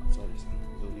 I'm sorry, sir.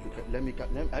 So let me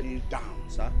kneel down,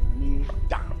 sir. Kneel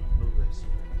down. No rest.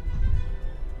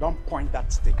 Don't point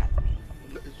that stick at me.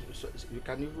 So you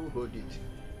can even hold it.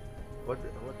 What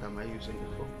am I using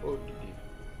it for? Hold it.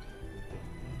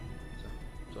 Sir,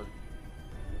 sorry.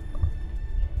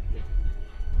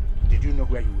 Did you know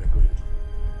where you were going to?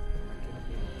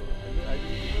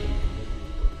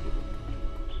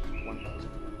 1,000.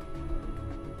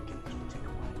 Can you take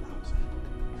 1,000?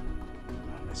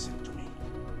 Now listen to me.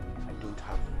 I don't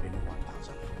have any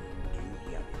 1,000 for you. Do you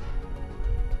hear me?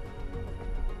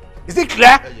 Is it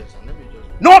clear? Yes, sir. Let me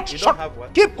just... Not shut.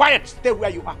 Keep quiet. Stay where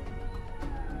you are.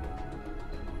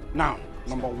 Now,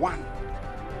 number one,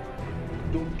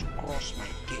 don't cross my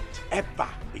gate ever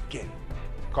again.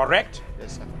 Correct?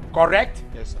 Yes, sir. Correct?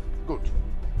 Yes, sir. Good.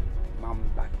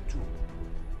 Number two.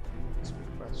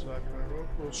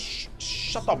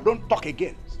 Shut up, don't talk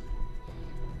again.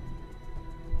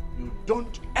 You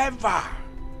don't ever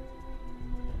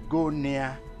go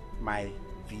near my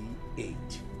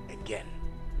V8 again.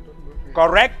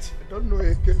 Correct? I don't know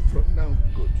again from now.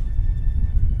 Good.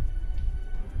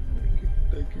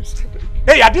 Thank you, sir.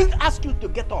 Hey, I didn't ask you to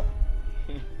get up.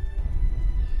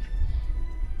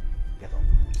 Get up.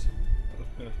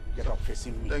 Get up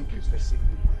facing me. Thank you. Facing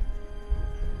me.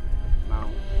 Now,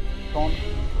 turn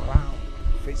around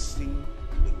facing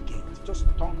the gate. Just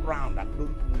turn round and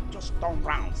don't move. Just turn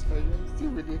round. Still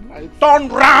with the knife. Turn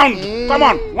round! Come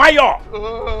on! Why you?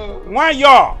 Why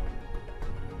you?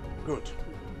 Good.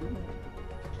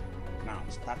 Now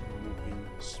start moving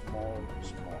small.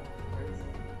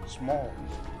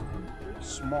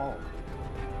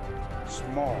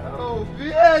 Oh,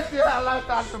 yes, I like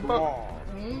that.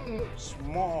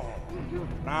 Small.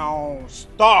 Now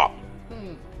stop.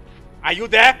 Are you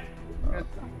there? Yes,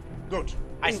 sir. Good.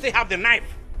 I still have the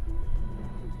knife.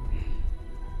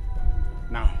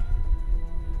 Now,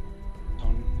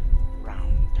 turn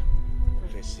round,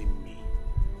 facing me.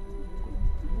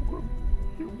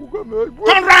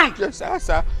 Turn round! Yes,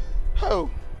 sir. Oh.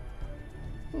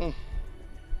 Kneel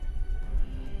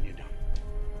down.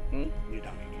 Kneel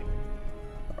down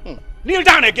again. Kneel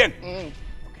down again! Okay,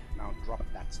 now drop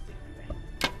that stick there.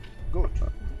 Good.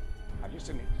 Have you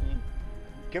seen it? You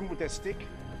came with a stick.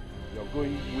 You're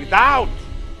going without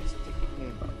a stick.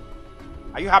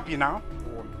 Are you happy now?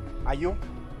 Are you?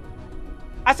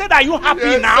 I said, are you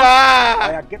happy now?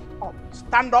 Sir. Get up.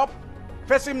 Stand up.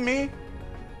 Facing me.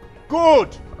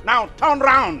 Good. Now turn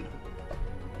round.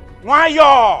 Why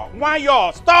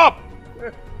you? Stop.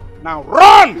 Now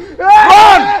run.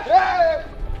 Run.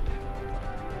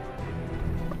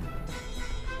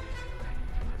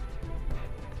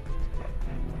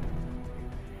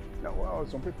 Now, well,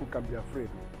 some people can be afraid.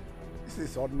 This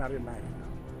is ordinary knife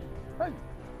now. Hey.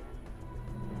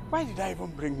 Why did I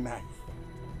even bring knife?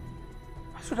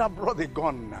 I should have brought the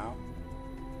gun now.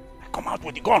 I come out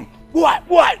with the gun. What?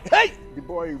 Hey! The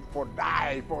boy for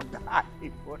die. Well.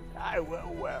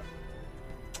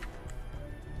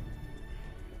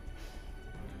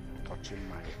 Touching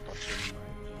my feet.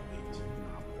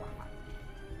 Now,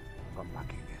 come back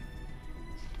again.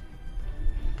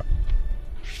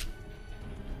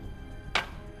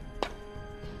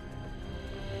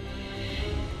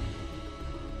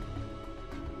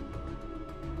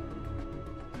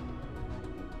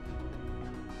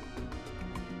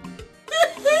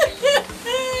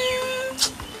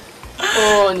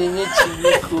 Oh, Nini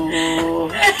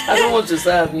Chibiko. I don't want to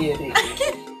serve me again.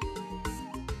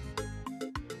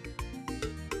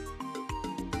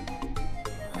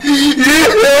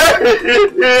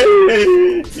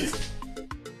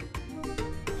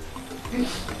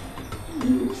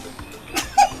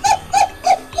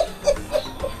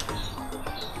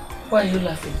 Why are you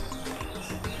laughing?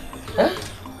 Huh?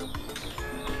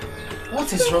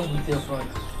 What is wrong with your brother?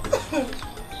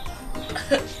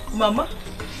 Mama,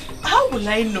 how will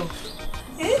I know?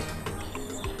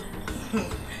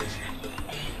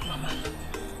 Mama,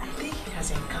 I think he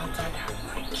has encountered her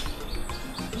break.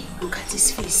 Look at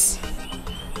his face.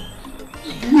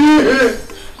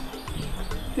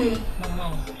 Mama,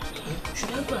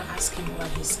 should I go and ask him why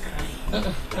he's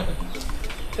crying?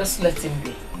 Just let him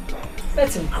be.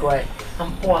 Let him cry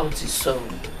and pour out his sorrow.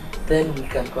 Then we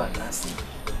can go and ask him.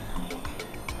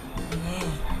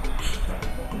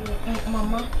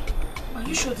 Mama, are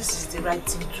you sure this is the right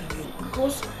thing to do?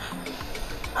 Because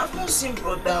I've not seen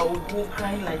brother Ogo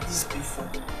crying like this before.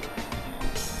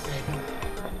 I know.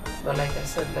 But like I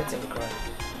said, let him cry.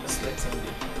 Just let him be.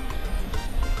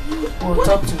 We'll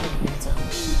talk to him later.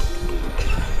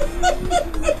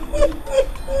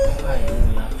 Why are you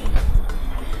laughing?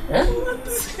 Huh?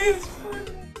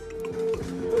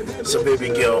 So baby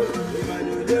girl,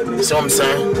 see what I'm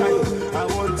saying?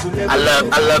 I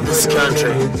love this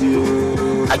country.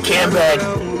 I came back.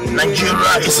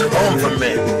 Nigeria is home for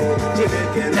me.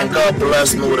 And God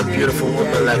bless me with a beautiful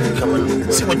woman like you. Come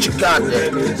on, see what you got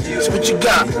there. See what you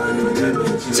got.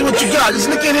 See what you got. Just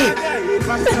look at it.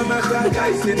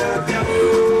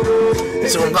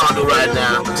 So what I'm gonna do right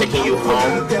now, I'm taking you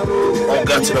home. I'll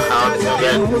get to the house,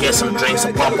 get some drinks,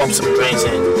 and pump up some drinks,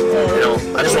 and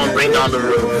I just want to bring down the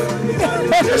roof.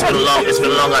 It's been long.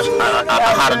 I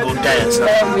had to go dance.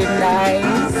 That'd be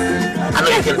nice. I know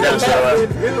you can dance, alright?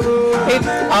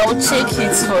 I'll shake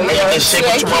it for you. You can shake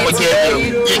it, your mama gave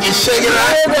you. You can shake it,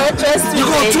 right? You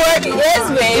gonna twerk? Yes,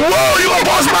 babe. Whoa, you gonna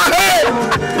bust my head?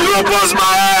 You gonna bust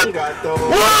my head?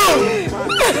 Whoa!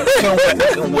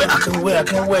 I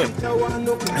can wait.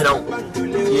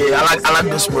 Yeah, I like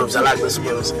these moves. And I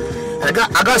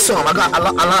got some. I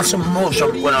learned some moves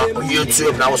from when on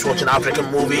YouTube, and I was watching African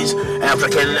movies,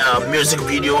 African music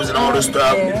videos, and all this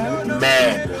stuff.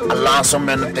 Man, I learned so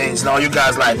many things. Now you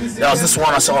guys there was this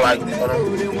one I saw I saw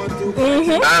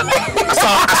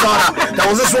that. There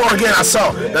was this one again I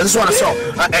saw. There's this one I saw.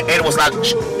 And it was like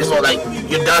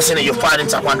you're dancing and you're fighting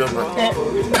taekwondo.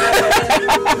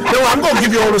 I'm gonna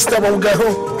give you all the stuff when we get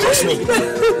home. Trust me.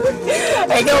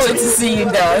 I can't wait to see you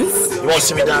dance. You want to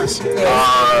see me dance? Yes.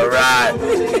 Alright.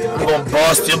 I'm gonna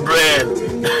bust your brain.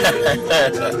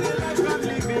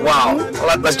 Wow.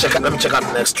 Let's check out. Let me check out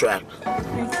the next track.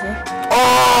 Okay.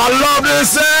 Oh, I love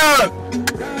this song.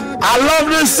 I love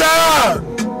this song.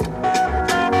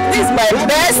 This is my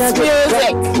best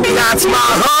music. That's my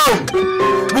home.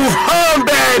 Move home,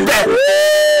 baby.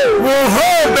 Move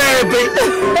home, baby.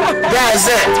 That's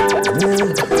it.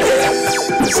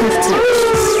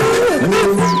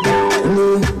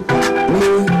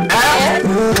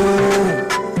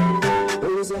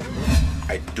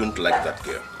 I don't like that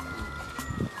girl.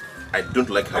 I don't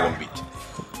like her one bit.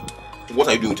 What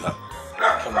are you doing with her?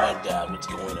 Come on, Dad. What's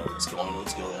going on? What's going on?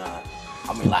 What's going on?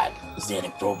 I mean, like, is there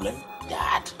any problem,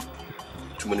 Dad?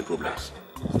 Too many problems.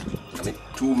 I mean,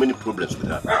 too many problems with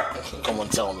her. Come on,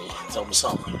 tell me. Tell me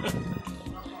something.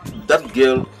 That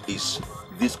girl is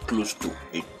this close to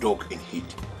a dog in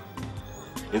heat.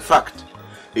 In fact,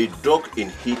 a dog in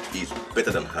heat is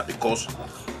better than her because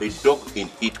a dog in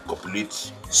heat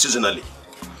copulates seasonally.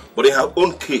 But in her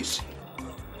own case,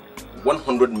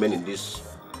 100 men in this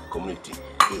community,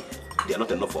 they are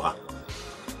not enough for her.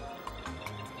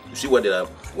 You see why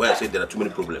I say there are too many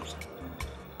problems?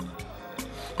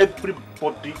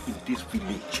 Everybody in this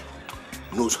village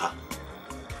knows her.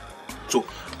 So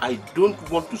I don't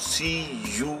want to see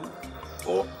you,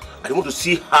 or I don't want to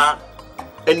see her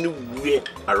anywhere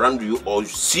around you, or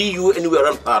see you anywhere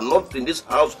around her. Not in this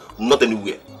house, not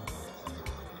anywhere.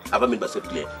 Have I made myself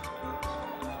clear?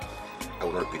 I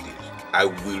will not repeat this. I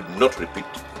will not repeat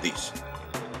this.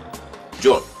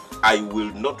 John, I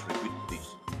will not repeat this.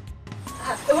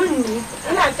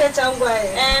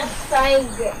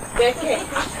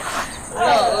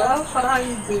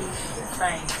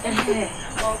 Fine.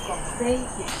 Welcome. Thank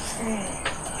you.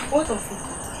 What of it?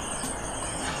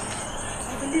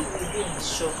 I believe we'll be in the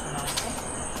shop now.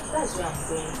 That's where I'm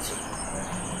going to.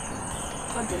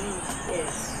 What do you mean?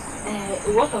 Yes.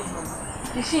 What of Mama?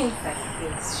 Is she inside?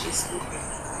 Yes, she's sleeping.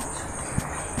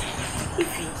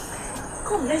 Ify,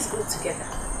 come, let's go together.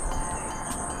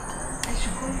 I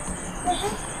should go.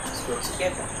 Let's go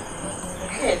together.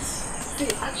 Yes. See,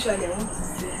 actually, I want to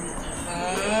see you.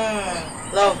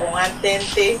 Love, one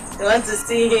tente. You want to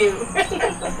see him?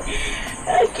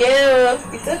 Okay,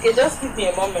 it's okay. Just give me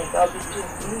a moment. I'll be through.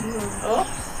 Oh,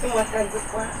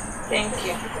 thank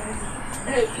you.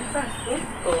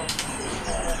 Oh.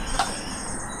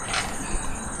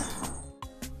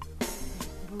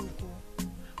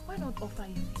 Why not offer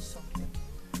you something?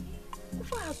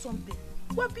 Offer her something.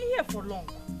 We've been here for long.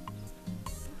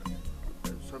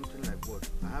 Something like what?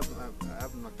 I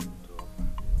have nothing to offer.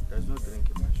 There's no drink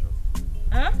in my shop.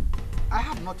 Huh? I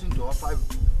have nothing to offer.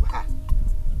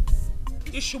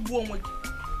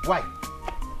 Why?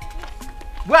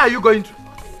 Where are you going to?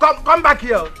 Come back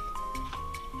here.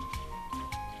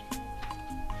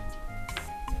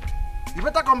 You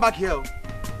better come back here.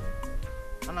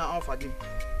 And I offer you.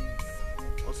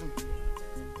 Awesome.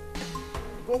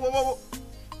 Whoa.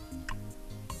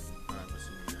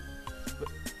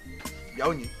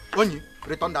 Onyi,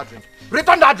 return that drink.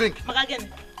 Return that drink.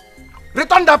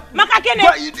 Return that.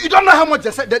 You don't know how much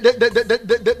they said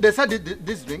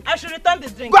this drink? I should return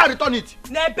this drink. Go and return it.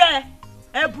 Nebe,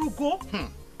 Brugo.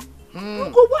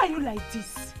 Brugo, why are you like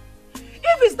this?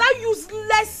 If it's that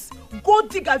useless gold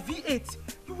digger V8,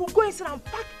 you will go inside and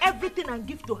pack everything and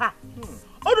give to her.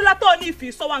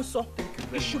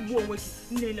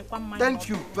 Thank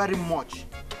you very much.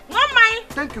 Not mine.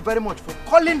 Thank you very much for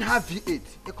calling her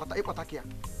V8.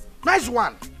 Nice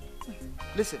one.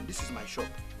 Listen, this is my shop.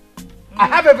 I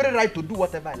have every right to do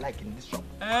whatever I like in this shop.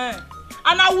 And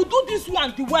I will do this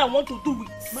one the way I want to do it.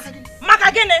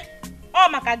 Makagene. Oh,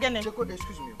 Makagene. Cheko,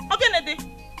 excuse me. Okay,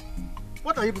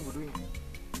 what are you people doing here?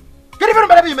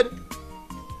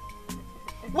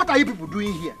 What are you people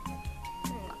doing here?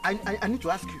 I need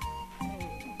to ask you.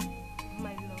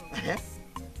 My love,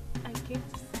 I came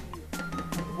to see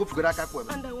you.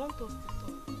 And I want us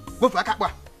to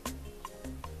talk.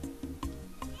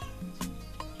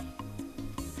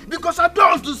 Because I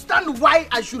don't understand why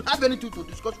I should have anything to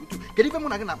discuss with you.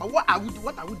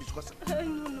 What are we discussing? No.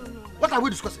 What are we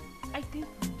discussing? I think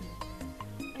we do.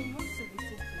 I want to listen to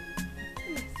you.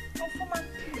 Yes, for my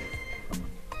peace.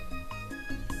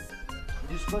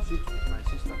 Discuss it with my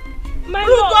sister. My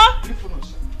love.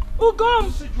 Ugom.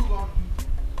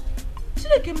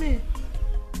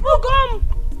 Ugom.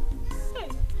 Hey.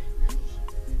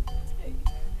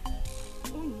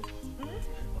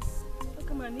 Look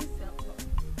at my niece.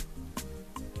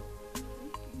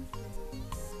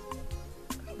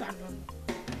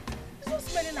 So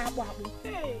smelling apple.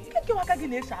 Hey. Can't you walk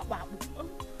again? Apple.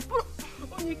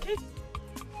 You can't.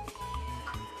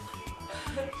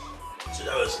 So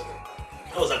that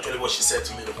was actually what she said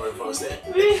to me the very first day.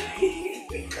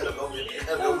 Really? Kind of got me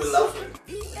laughing.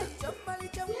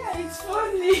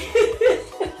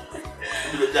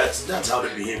 That's how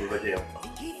they behave over there.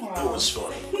 Wow. It was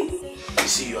funny. You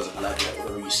see you as a black guy,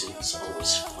 whatever you say, it's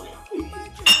always funny.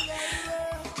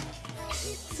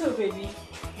 So, baby,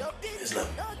 It's like,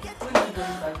 when are you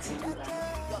going back to England?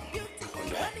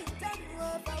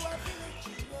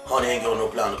 honey, ain't got no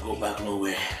plan to go back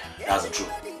nowhere. That's the truth.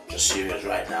 Just serious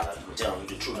right now. I'm telling you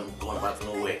the truth, I'm going back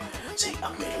nowhere. See,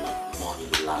 I've made a lot of money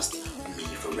to last me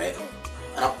forever.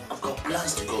 And I've got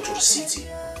plans to go to the city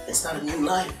and start a new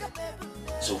life.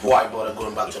 So why bother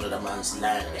going back to another man's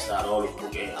land and start all over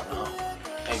again? I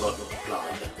ain't got no plan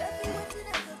like that.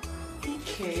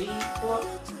 Okay, but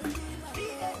it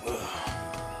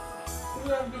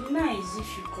would have been nice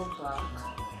if you go back.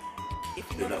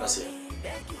 Babe, like I said,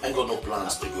 I ain't got no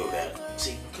plans to go back.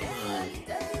 See, come on.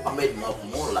 I made enough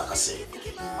money, like I said.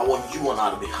 I want you and I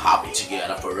to be happy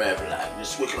together forever. Like,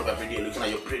 just waking up every day looking at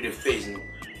your pretty face, and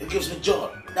it gives me joy.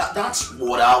 That's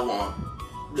what I want.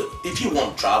 Look, if you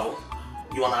want to travel,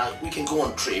 you and I, we can go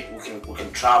on trip. We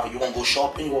can travel. You want to go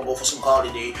shopping? You want to go for some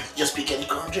holiday? Just pick any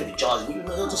country. We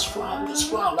just fly.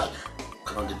 Like,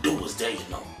 come on, the door is there, you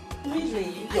know.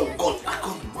 Really? Yo, God, I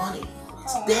got money.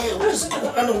 It's there. We just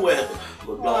go anywhere.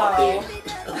 Wow. There.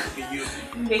 You.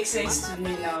 Makes sense to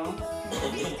me now.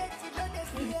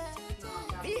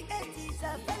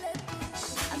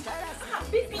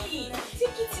 Baby,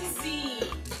 take it easy.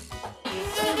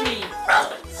 Sorry.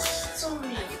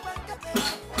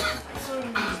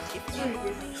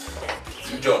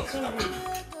 John,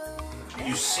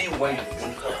 you see when you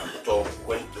don't have to talk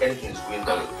when anything is going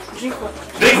down. Drink water.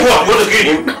 Drink what? You want to kill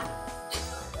him?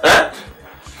 Huh?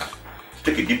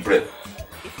 Take a deep breath.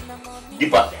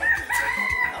 Deeper.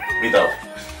 Breathe out.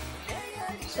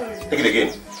 Sorry. Take it again.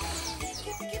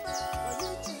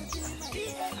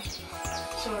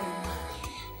 Sorry.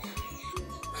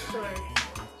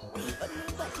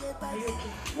 Are you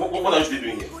okay? What are you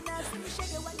doing here?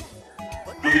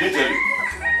 He didn't tell you.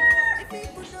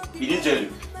 He didn't tell you.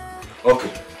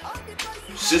 Okay.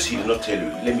 Since he did not tell you,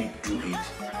 let me do it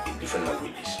in different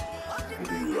languages.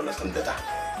 Maybe you will understand better.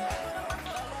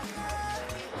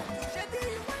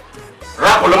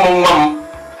 Rapolamam.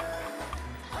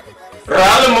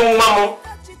 Ralamam.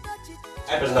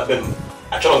 I was not been.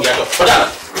 I told him,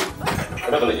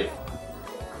 I'm not going to get.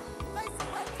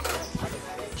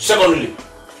 Secondly,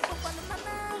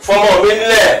 for more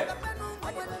minute.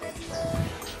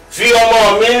 Fi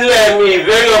ọmọ mi nle mi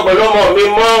ìfẹ́ ọ̀pọ̀lọmọ mi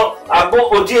mọ́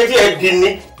àkókò tí etí ẹ̀ dín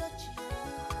ní.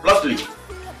 Lastly,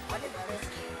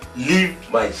 leave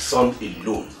my son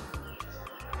alone.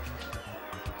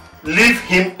 Leave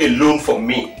him alone for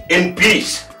me, in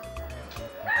peace.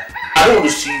 I don't want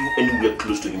to see you anywhere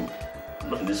close to him.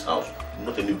 Not in this house,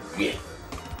 not anywhere.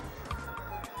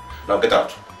 Now get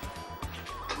out.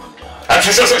 Come on, Dad.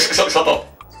 Shut up.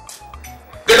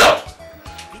 Get out.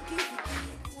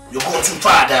 You're going too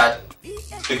far, Dad.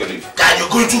 Take a leave. Dad, you're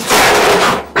going too far.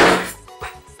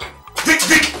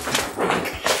 Vic!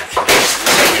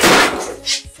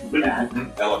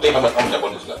 I'll take my arms up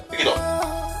on this guy. Pick it up.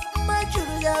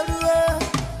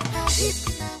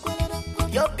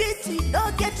 Your beauty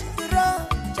don't get to wrong,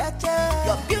 cha-cha.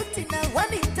 Your beauty now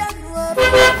one in time.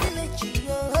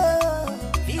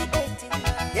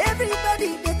 Everybody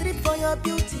they trip for your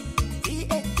beauty.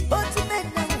 Both men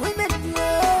and women.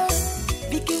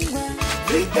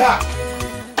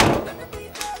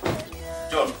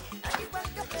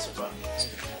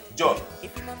 John,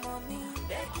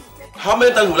 how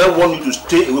many times will I warn you to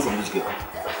stay away from this girl?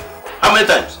 How many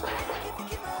times?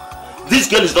 This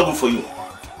girl is not good for you.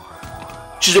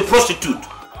 She's a prostitute.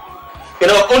 In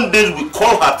our own days, we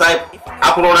call her type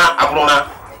Apunakuna.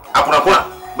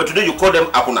 But today you call them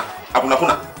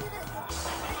Apunakuna.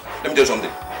 Let me tell you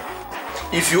something.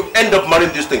 If you end up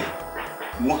marrying this thing,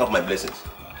 you won't have my blessings.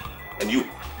 And you,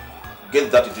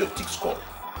 get that into your thick skull.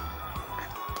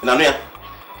 Nanuya.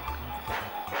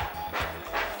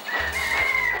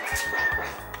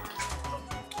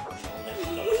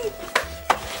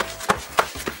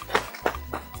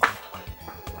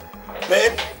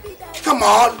 Babe, come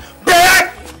on, babe!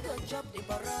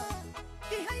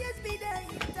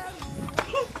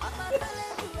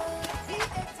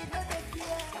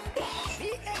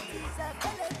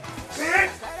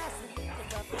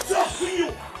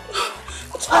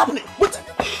 What's happening?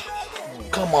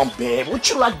 Come on, babe. What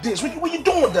you like this? What you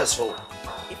doing this for?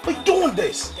 What you doing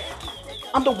this?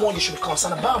 I'm the one you should be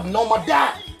concerned about, not my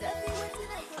dad.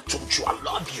 I told you I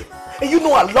love you. And you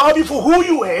know I love you for who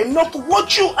you are and not for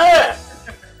what you are.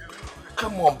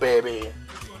 Come on, baby.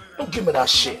 Don't give me that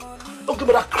shit. Don't give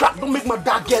me that crap. Don't make my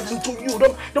dad get into you.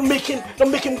 Don't make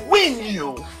him win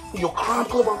you. Your crime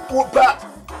club and football.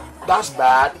 That's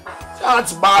bad.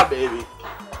 That's bad, baby.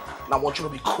 And I want you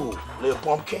to be cool. Little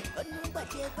pumpkin.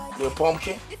 Little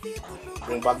pumpkin.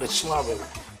 Bring back the smile, baby.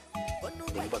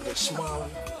 Bring back the smile.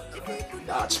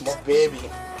 That's my baby.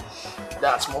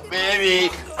 That's my baby.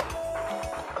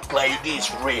 I'm glad you did this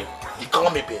for real. You call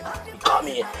me, baby. You call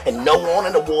me. And no one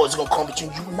in the world is going to come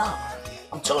between you and I.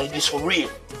 I'm telling you this for real.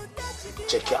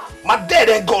 Check it out. My dad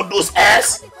ain't got those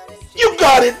ass. You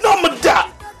got it. No, my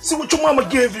dad. See what your mama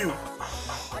gave you.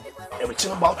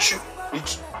 Everything about you.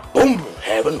 It's boom,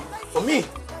 heaven for me.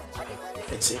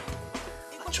 That's it.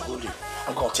 I told you.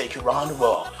 I'm going to take you around the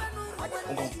world.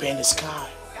 I'm going to paint the sky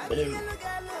blue,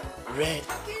 red,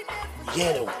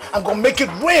 yellow. I'm going to make it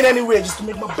rain anyway just to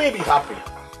make my baby happy.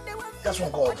 That's what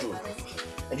I'm going to do.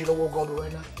 And you know what we're going to do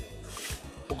right now?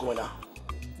 We're going out.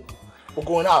 We're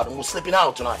going out and we're sleeping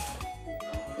out tonight.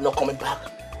 We're not coming back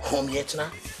home yet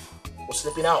tonight. We're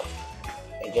sleeping out.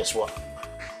 And guess what?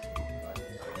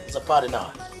 It's a party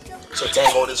now. So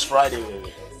thank God it's Friday,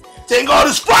 baby. Thank God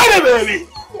it's Friday, baby!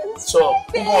 So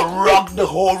we're gonna rock the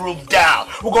whole roof down.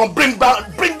 We're gonna bring down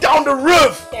the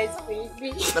roof. Yes,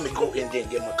 baby. Let me go in there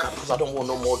and get my car because I don't want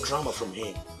no more drama from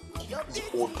him. He's an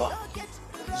old pop.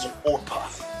 He's an old pop.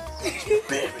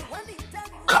 Baby.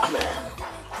 Come on.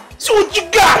 See what you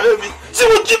got, baby. See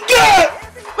what you got.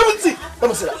 Let me see. Let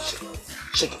me see that shit.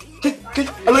 Shake it.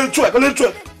 A little twerk.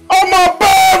 Oh my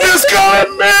baby's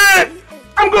coming, man.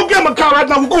 I'm gonna get my car right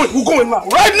now. We're going now.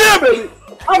 Right now, baby.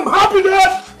 I'm happy,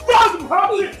 Dad. I'm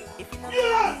happy.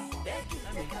 Yeah.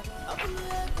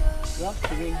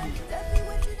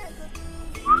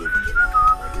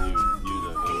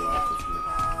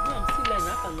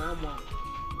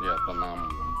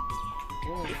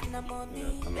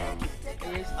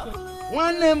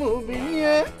 One name will be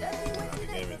here.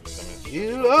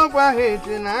 You love my hate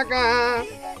in Aka.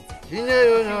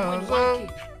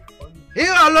 You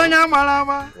alone,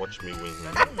 Malama. Watch me win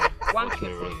him. Watch me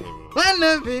win him. One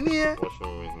name be here.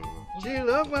 You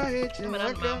love my hate in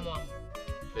Aka.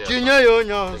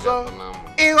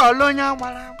 You alone,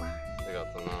 Malama.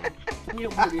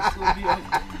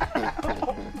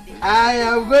 I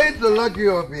am going to lock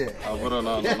you up here. No.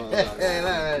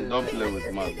 Don't play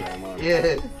with my man.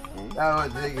 Yeah, that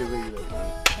was big.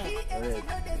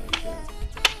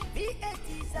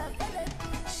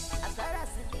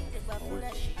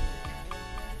 Alright.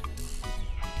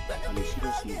 I'm a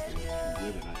serious note.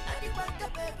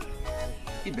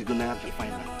 If they're gonna have to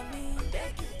find out.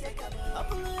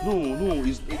 No,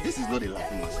 this is not a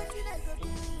laughing matter.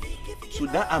 So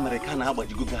that American about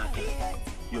you go back,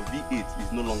 your V8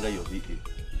 is no longer your V8.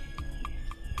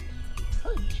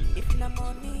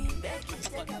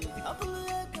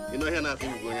 You know here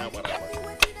nothing going on about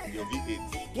your V8.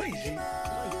 What is it?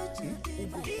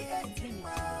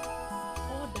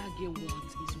 All that girl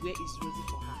wants is where it's ready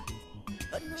for her.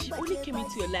 She only came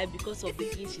into your life because of the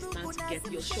things she stands to get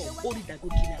your show. Only that go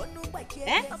kill her.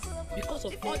 Eh? Because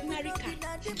of ordinary car,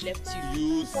 she left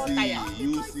you.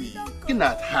 You see. Looking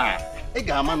at her, a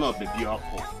gamma not the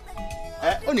vehicle.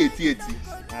 On 80.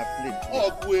 I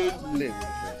played.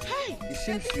 It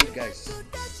seems you guys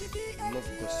love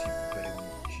gossip very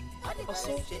much.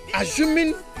 Also, assuming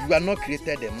you are not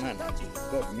created a man and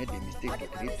God made a mistake to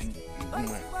create you a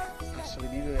woman.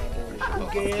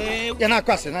 Okay. You're not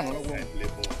cussing,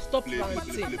 Stop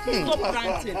ranting. Stop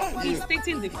ranting. He's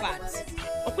stating the facts.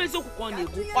 Or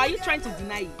are you trying to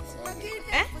deny it?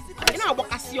 Eh?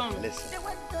 Listen.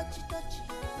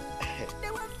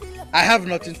 I have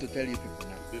nothing to tell you people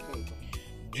now.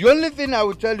 The only thing I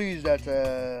will tell you is that,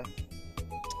 in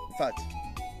fact,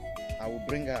 I will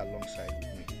bring her alongside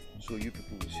with me, so you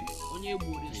people will see.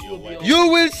 You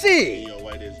will see.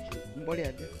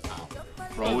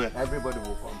 From where? Everybody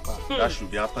will come back. That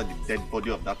should be after the dead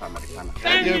body of that Americana.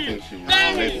 I don't think she will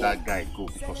let that guy go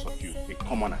because of you. A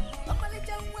commoner.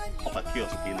 Of a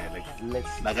kiosk in LA.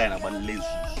 That guy about lazy.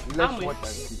 Let's watch and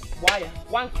see. Why?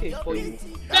 1K for you.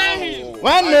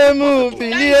 One name,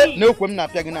 Billy. No, I'm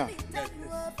not taking now.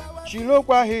 Remember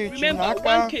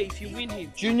 1K if you win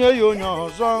him. Junior, you know,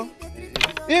 so.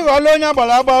 You alone,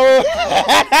 Balaba.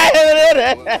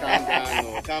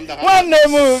 Calm down. One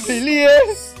name, Billy.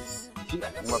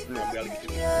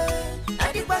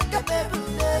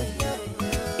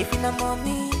 If you know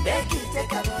mommy, beg you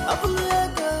take a up. Tell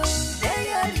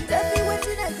me what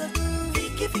you never do.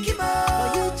 Fiki ma, for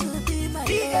you to be my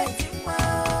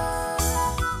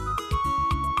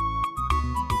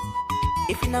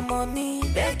if you know mommy,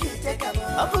 beg you take a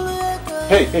up.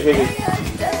 Hey. Tell me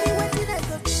what you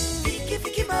never do.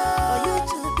 Fiki ma, for you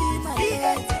to be my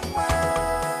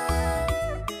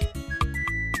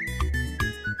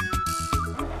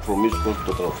Promiscuous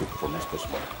daughter of a promiscuous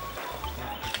man.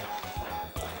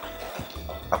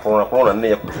 Apona ne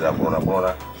yakushira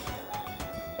apona.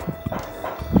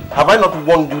 Have I not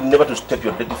warned you never to step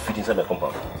your dirty feet inside my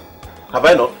compound? Have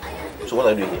I not? So what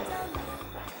are you doing here?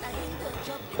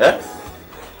 Eh?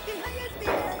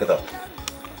 Get out.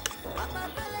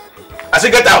 I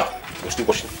said get out! You're still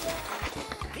washing.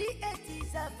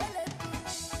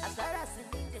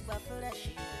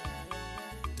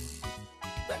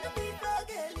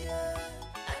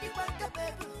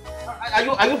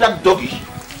 Are you that doggy?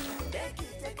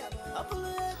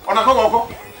 On a come.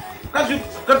 Can't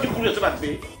you pull yourself at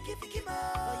bay?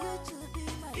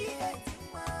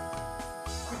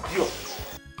 Idiot.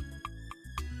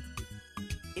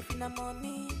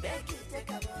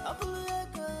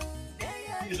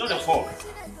 It's not your fault.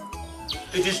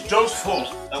 It is John's fault.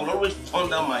 I will always turn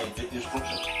down my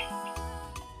instructions.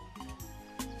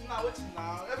 Now,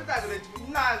 every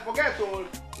time forget all.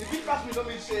 If you pass me, don't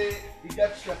mean say you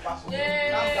get straight pass me.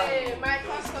 Yay, my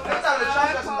customer. Every time the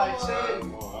chance person like say,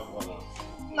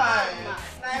 nah,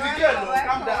 the girl,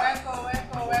 calm down.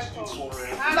 Welcome.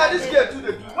 Now this girl too,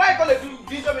 they do. Why can't they do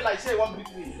video me like say one big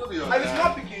me? I was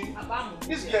not picking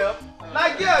this girl. Now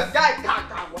girl, guy,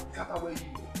 cut away you.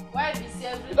 Why be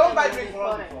every? You don't buy drink for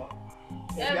us before.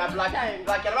 Every are like time.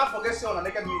 Like you never forget say on a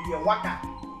naked me here, waka.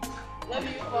 No, you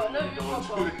for.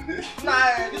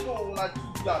 Nah, this one will not do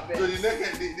that. So the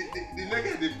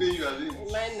naked they pay you as it.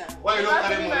 Why you You don't never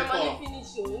carry pay me my money money for?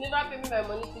 finish. You never pay me my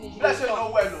money finish. Let's say no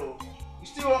well though. You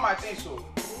still want my things so.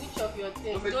 Which of your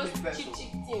things? Don't make Those me vex, cheap so.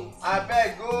 things. I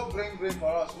beg, go bring for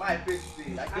us. My pay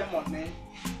today. I get money.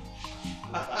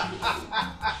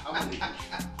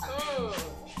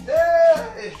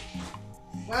 Hey,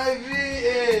 my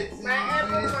V8. My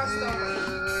ever customer.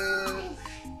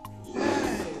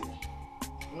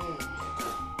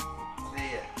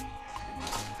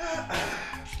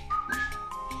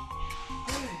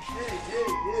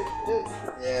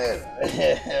 Yeah,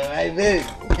 my baby.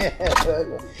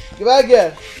 Come back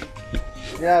here.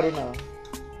 Yeah, Aruna.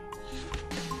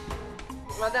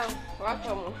 Madam,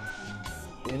 welcome.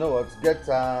 You know what? Get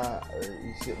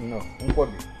no,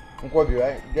 Nkwobi,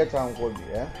 right? Get Nkwobi,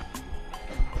 yeah.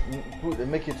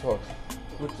 Make it hot.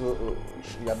 Put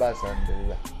yabas and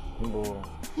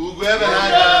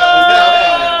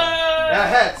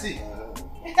see.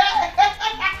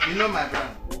 You know my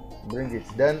brand. Bring it.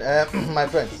 Then, my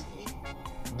friends,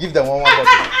 give them one bottle.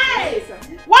 Hey!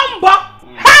 One bottle.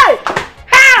 Hey!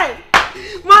 Hey!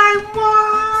 My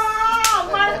mom!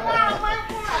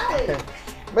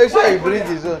 Make sure you bring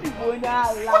his own.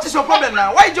 What is your problem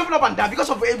now? Why are you jumping up and down? Because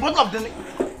of a bottle of the.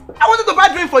 I wanted to buy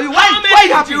drink for you. Why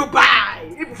did you buy?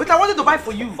 But I wanted to buy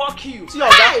for you. Fuck you. See,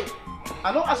 Oga.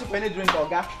 I don't ask you for any drink,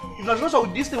 Oga. If not because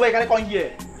of this thing, where you can come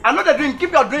here. I know the drink.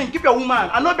 Keep your drink. Keep your woman.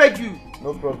 I know beg you.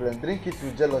 No problem. Drink it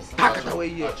with jealousy. Pack it away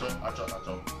here.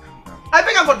 I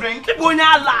think I got drink. Keep going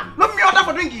Allah. Let me order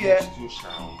for drink here.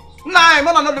 Nah,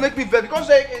 man, not to make me vex because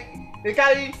they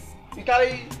carry.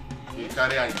 You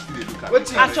carry and you still look at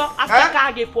Wait, After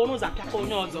I phone was a capo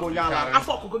nose. Who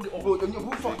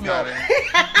fuck me up?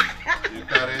 You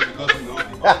carry because you know.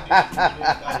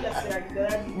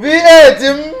 V8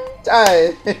 him.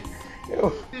 Chai.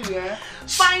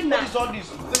 Fine now. What is all this?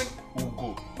 Ugo.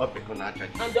 Up and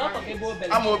the other people.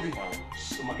 I'm Obi.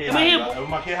 I'm here.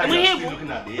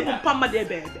 Pamma de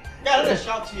baby. Yeah,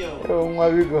 shout here. Oh, my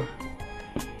go.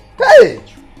 Hey.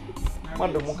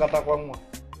 Mando mukata kwa mwa.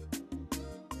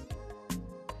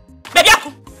 Baby Aku!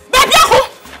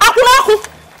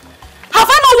 Have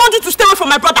I not wanted to stay away from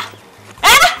my brother? Eh?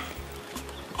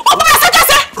 Open your face,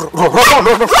 say! No.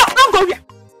 Don't go here.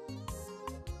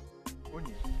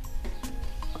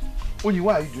 Onyi,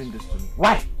 why are you doing this to me?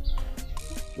 Why?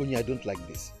 Onyi, I don't like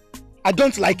this. I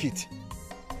don't like it.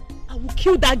 I will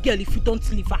kill that girl if you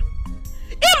don't leave her.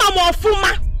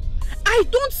 Imamofuma! I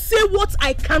don't say what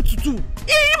I can't do.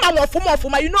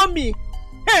 Imamofuma, you know me.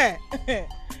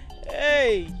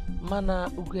 Hey. Mana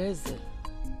Ugeze.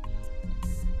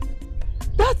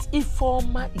 That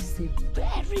Ifeoma is a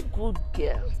very good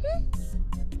girl.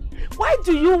 Why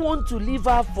do you want to leave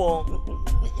her for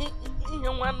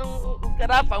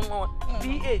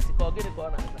V8?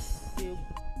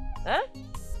 Huh?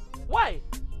 Why?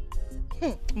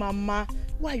 Mama,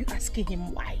 why are you asking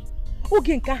him why?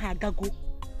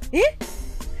 Eh?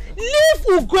 Leave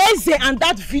Ugeze and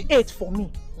that V8 for me.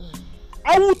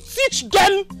 I will teach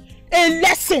them a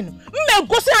lesson.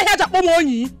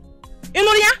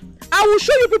 I will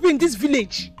show you people in this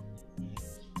village.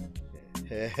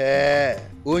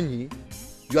 Onyi,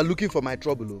 you are looking for my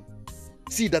trouble.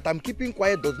 See, that I'm keeping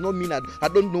quiet does not mean I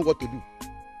don't know what to do.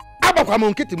 I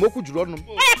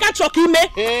can't talk him.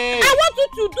 I want you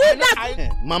to do that.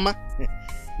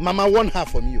 Mama, one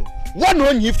half for me. One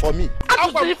Onyi for me.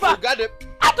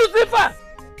 Atu Zifa.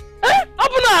 Eh?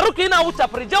 Open a rook in our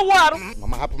chapter, Jawar.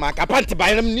 Mama, have my panty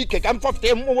by him, Nick. I'm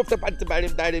 50 more of the panty by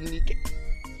him, died him, Nick.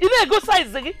 You may go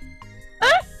size again.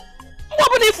 Eh?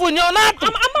 Open if you're not.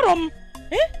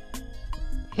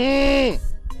 I'm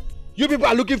You people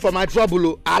are looking for my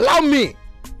trouble. Allow me.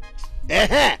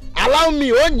 Allow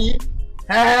me, Oni.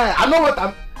 I know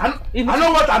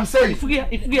what I'm saying.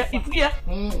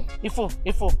 Ifo.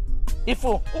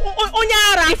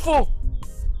 Onyara. Ifo.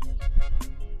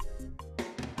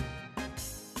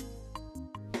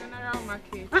 General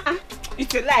market.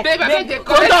 It's a lie. Babe, I made the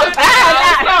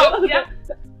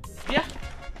Yeah.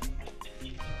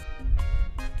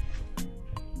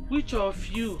 Which of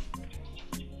you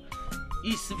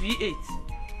is V8?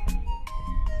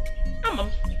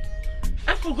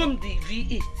 I forgot the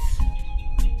V8.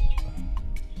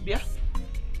 Yeah.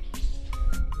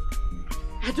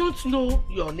 I don't know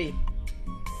your name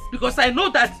because I know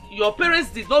that your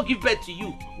parents did not give birth to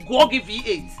you. Go give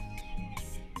V8.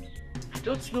 I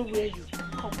don't know where you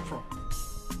come from.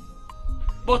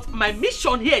 But my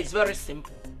mission here is very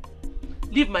simple.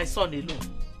 Leave my son alone.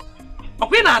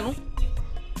 Okay, Nanu?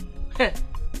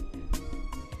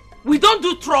 We don't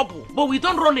do trouble, but we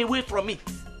don't run away from it.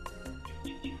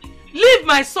 Leave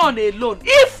my son alone.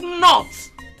 If not,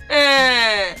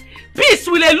 peace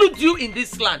will elude you in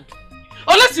this land.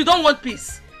 Unless you don't want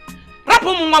peace.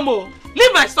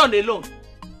 Leave my son alone.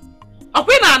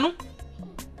 Okay, Nanu?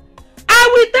 I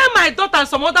will tell my daughter and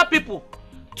some other people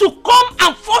to come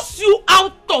and force you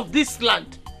out of this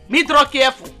land. Me draw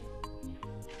careful.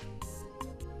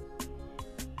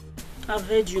 I've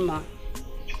heard you, ma.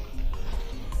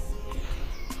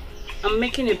 I'm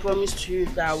making a promise to you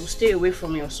that I will stay away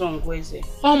from your son, Gweze.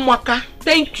 Oh, Maka,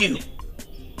 thank you.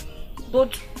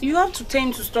 But you have to tell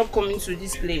him to stop coming to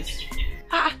this place.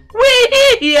 We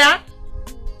here?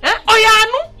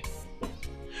 Oyanu?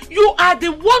 You are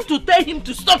the one to tell him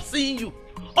to stop seeing you.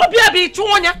 Okay,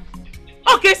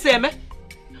 Seme.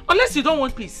 Unless you don't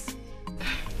want peace.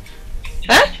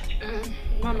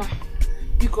 Mama,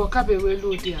 because I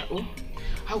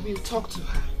will talk to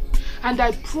her. And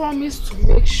I promise to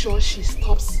make sure she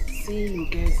stops seeing you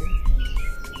guys.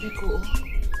 Because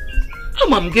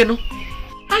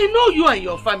I know you and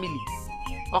your family.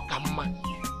 Okama.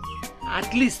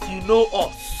 At least you know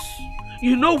us.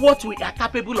 You know what we are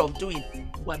capable of doing.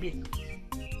 Wabi.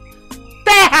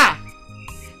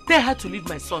 Tell her to leave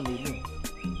my son alone.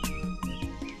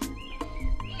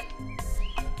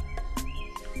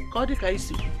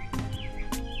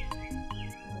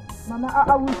 Mama,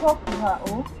 I will talk to her,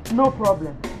 oh? No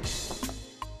problem.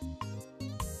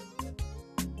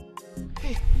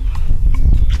 Hey,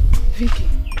 Vicky,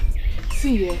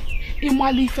 see here,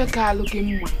 Imali Feka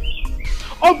looking one.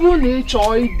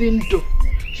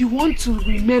 You want to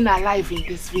remain alive in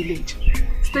this village.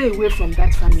 Stay away from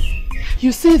that family.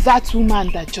 You see that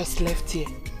woman that just left here?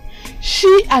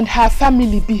 She and her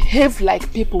family behave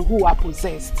like people who are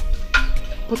possessed.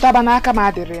 Putabanaka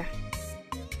Madere.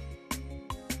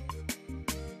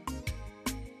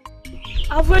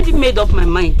 I've already made up my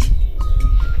mind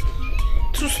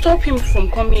to stop him from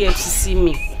coming here to see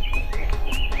me.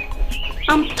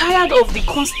 I'm tired of the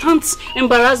constant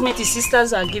embarrassment his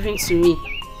sisters are giving to me.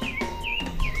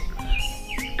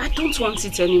 I don't want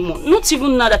it anymore. Not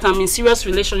even now that I'm in serious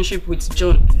relationship with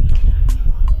John.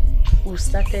 We've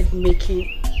started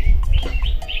making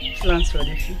plans for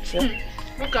the future.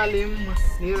 It's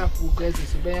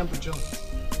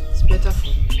better for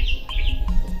you.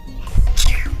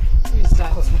 Who is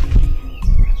that?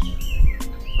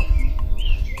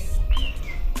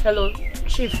 Hello,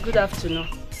 Chief. Good afternoon.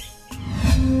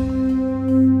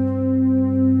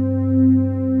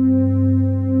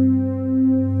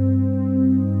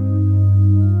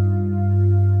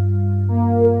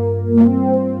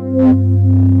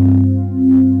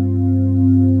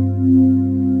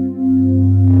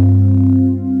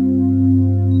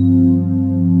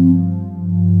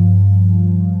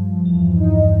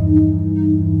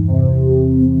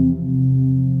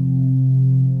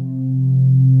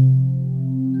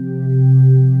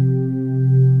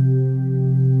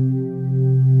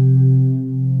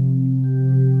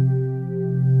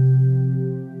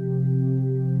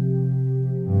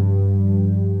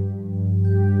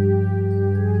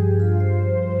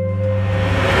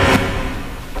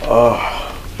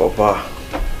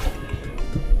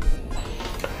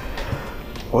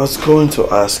 I was going to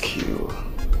ask you,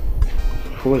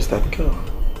 who is that girl?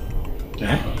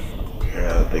 Yeah,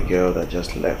 the girl that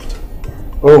just left.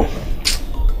 Oh,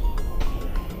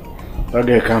 that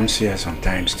girl comes here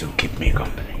sometimes to keep me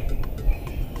company.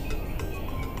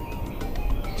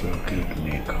 To keep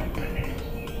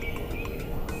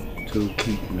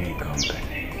me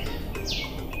company.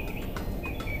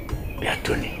 Yeah,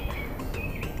 Tony.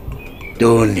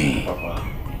 Tony. Papa.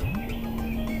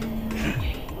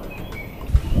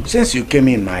 Since you came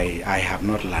in, I have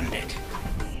not landed.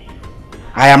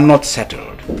 I am not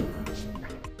settled.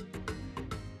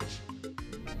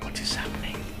 What is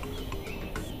happening?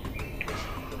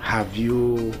 Have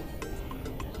you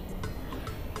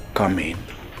come in?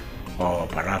 Or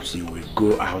perhaps you will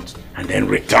go out and then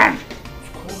return?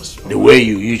 Of course. The way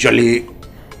you usually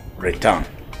return.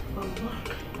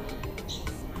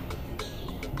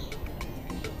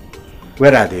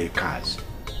 Where are the cars?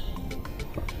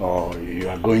 Or you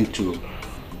are going to...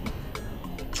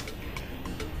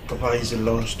 Papa, it's a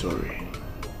long story.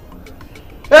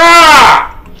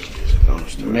 Ah! It's a long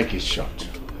story. Make it short.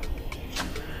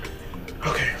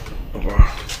 Okay,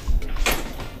 Papa.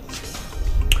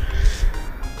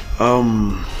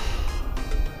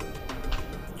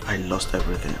 I lost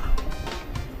everything.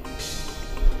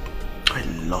 I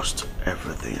lost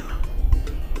everything.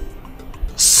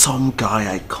 Some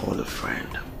guy I call a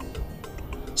friend.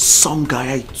 Some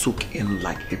guy I took in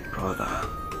like a brother.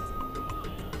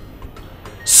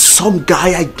 Some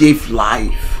guy I gave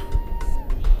life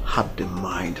had the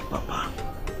mind, Papa.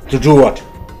 To do what?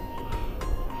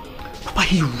 Papa,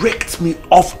 he raked me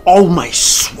off all my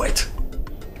sweat.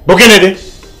 Bokenede?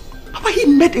 Papa, he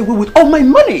made away with all my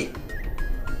money.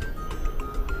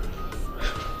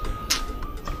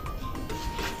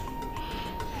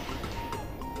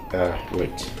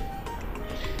 Wait.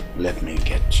 Let me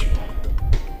get you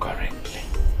correctly.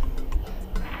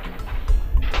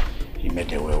 He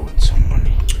made away with some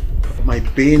money. Papa, my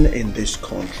being in this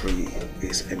country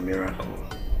is a miracle.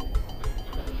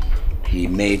 He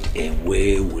made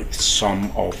away with some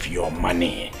of your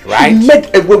money, right? He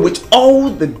made away with all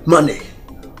the money.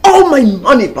 All my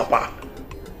money, Papa.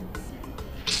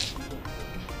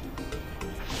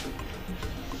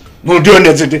 We'll do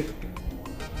anything.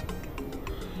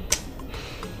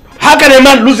 How can a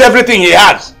man lose everything he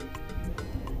has?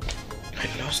 I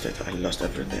lost it. I lost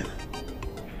everything.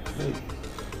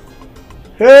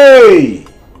 Hey!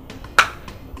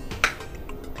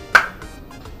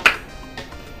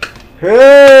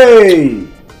 Hey!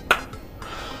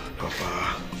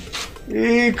 Papa.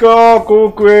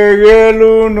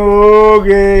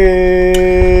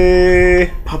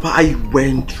 Papa, I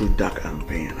went through dark and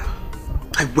pain.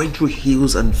 I went through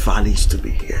hills and valleys to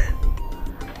be here.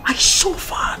 I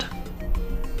suffered.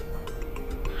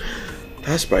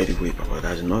 That's by the way, Papa.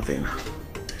 There's nothing.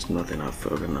 There's nothing I've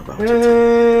forgotten about it.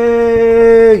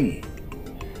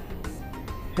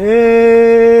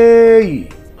 Hey!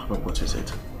 Papa, what is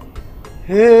it?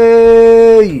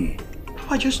 Hey!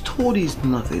 Papa, I just told you it's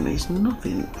nothing. It's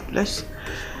nothing. Let's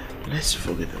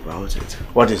forget about it.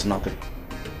 What is nothing?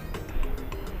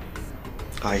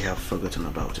 I have forgotten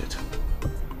about it.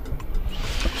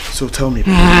 So tell me,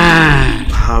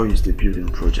 how is the building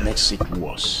project? Makes it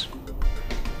worse.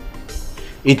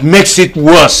 It makes it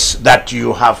worse that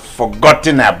you have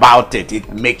forgotten about it. It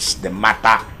makes the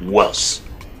matter worse.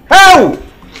 How?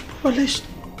 Well, let's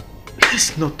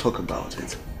not talk about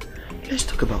it. Let's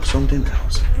talk about something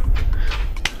else.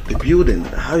 The building.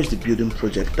 How is the building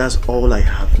project? That's all I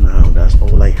have now. That's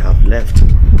all I have left.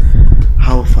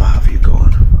 How far have you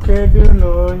gone?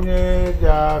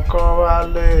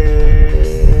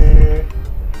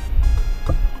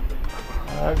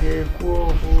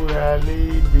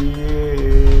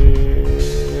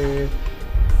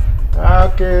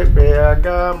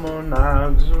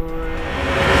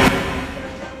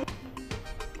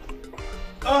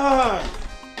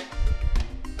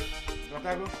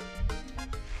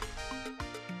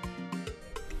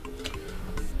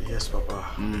 Yes, Papa.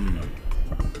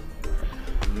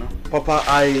 No. Papa,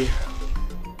 I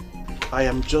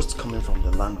am just coming from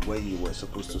the land where you were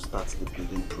supposed to start the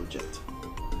building project.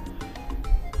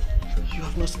 You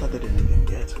have not started anything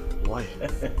yet. Why?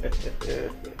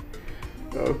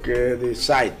 Okay, the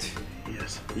site.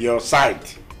 Yes. Your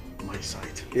site. My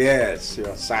site. Yes,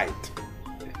 your site.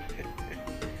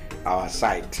 Our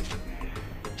site.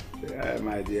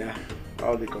 My dear,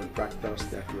 all the contractors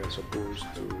that were supposed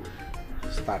to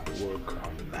start work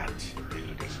on that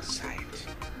building site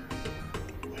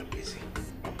were busy.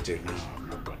 Up till now, I've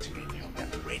not gotten any of them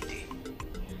ready.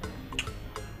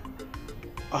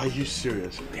 Are you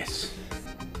serious? Yes.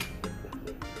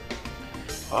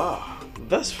 Ah,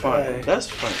 that's fine. That's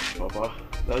fine, Papa.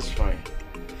 That's fine.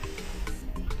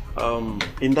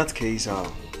 In that case,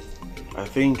 I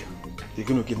think you're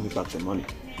gonna give me back the money.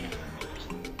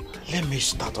 Let me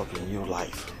start up a new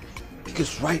life.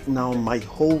 Because right now, my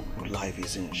whole life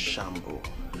is in shambles.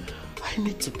 I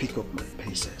need to pick up my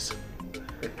paces.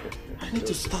 I need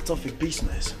to start off a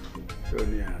business.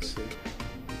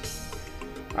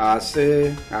 I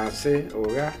say,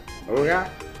 Oga.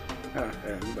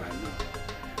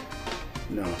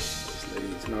 No,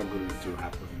 it's not going to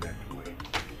happen that way.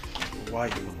 Why,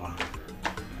 Mama?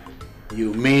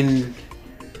 You mean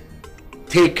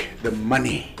take the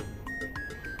money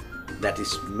that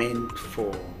is meant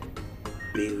for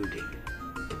building.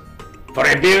 For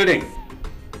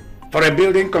a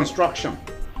building construction.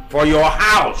 For your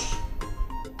house.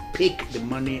 Pick the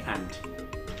money and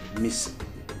this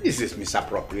is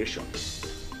misappropriation.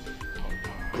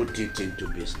 Put it into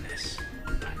business.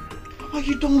 Mama,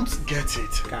 you don't get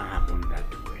it. Can't happen that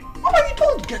way. Mama, you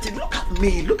don't get it. Look at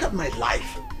me. Look at my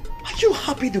life. Are you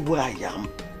happy the way I am?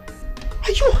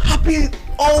 Are you happy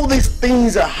all these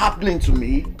things are happening to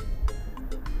me?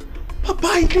 Papa,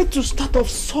 I need to start off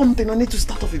something. I need to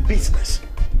start off a business.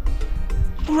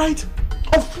 Alright?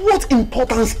 Of what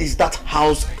importance is that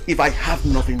house if I have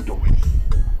nothing doing?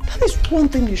 That is one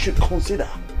thing you should consider.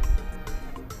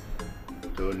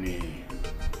 Tony.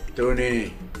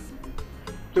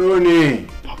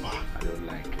 Papa. I don't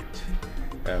like it.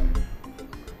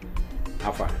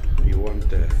 Alpha, you want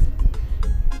to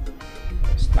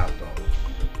start off?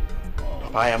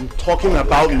 Papa, I am talking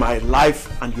about my life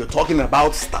and you're talking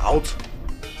about stout.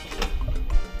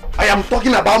 I am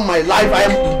talking about my life. I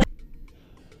am...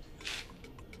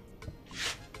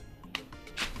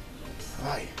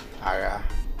 Hi.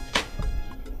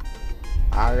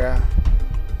 Aga.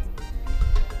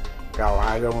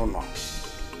 Gawaga no.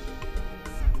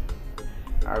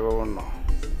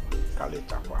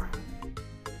 Kalitakwa.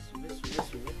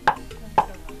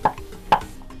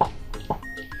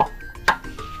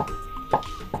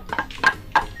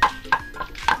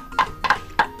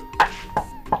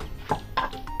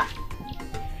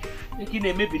 You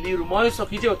may believe more so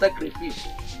you take crayfish.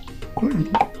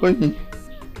 Onye.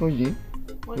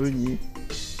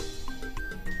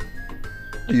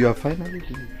 You are finally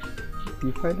doing it.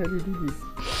 You finally did it.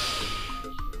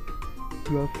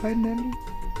 You have finally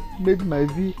made my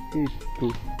V8 to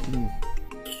me.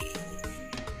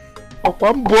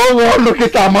 I'm born. Look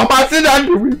at that, Mama. See that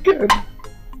the weekend.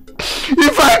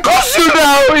 If I curse you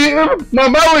now,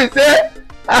 Mama will say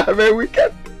I'm a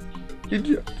wicked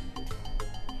idiot.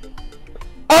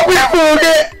 I will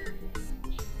forget.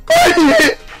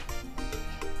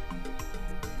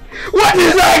 What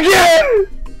is again?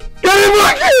 Can you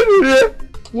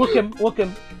walk him.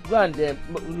 Go and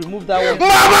remove that one.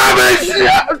 Mama,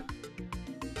 sorry.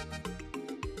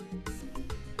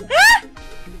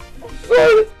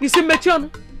 You see, Mechiano?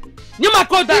 You might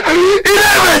call that.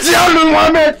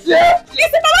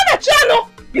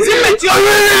 You see,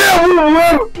 Mechiano?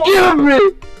 Kill me.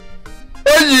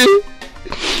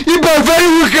 You're a very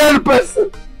wicked person.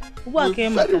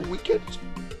 Very wicked.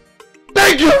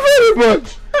 Thank you very much.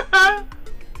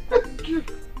 Thank you.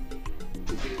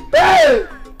 Hey!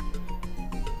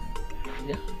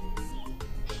 Yeah.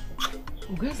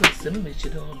 You guys are same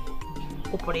Mechiano.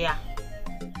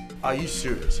 Are you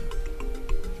serious?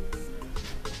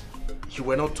 You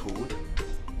were not told?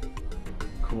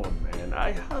 Come on, man.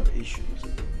 I had issues.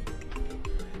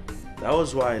 That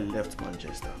was why I left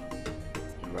Manchester.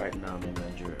 Right now I'm in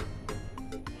Nigeria.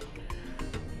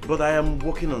 But I am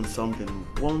working on something.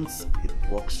 Once it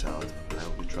works out, I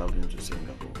will be traveling to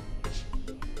Singapore.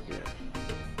 Yeah.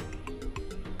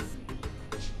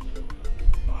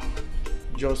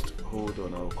 Just hold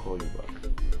on, I'll call you back.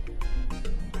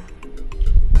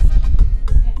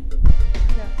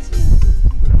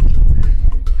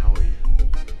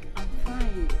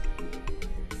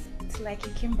 Like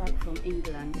he came back from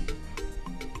England.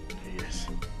 Yes.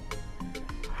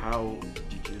 How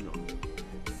did you know?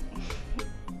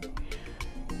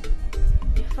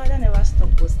 Your father never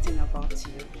stopped boasting about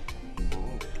you.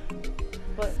 Oh.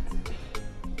 But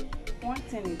one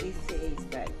thing he did say is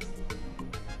that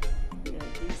you're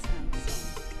this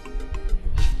handsome.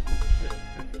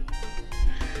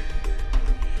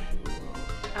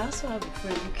 I also have a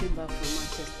friend who came back from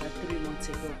Manchester 3 months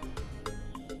ago.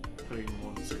 3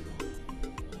 months ago.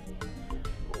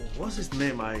 What's his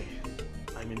name? I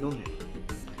may know him.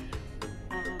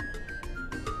 I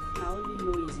only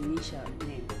know his initial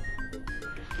name,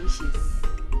 which is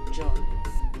John.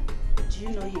 Do you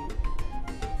know him?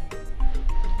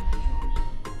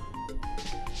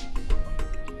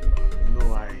 No,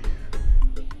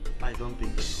 I don't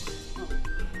think so. Oh.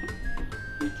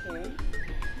 Okay.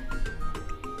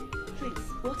 Please,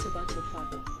 what about your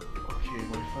father? Okay,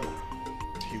 my father.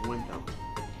 He went out.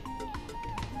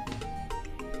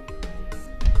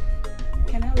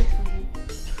 Can I wait for him?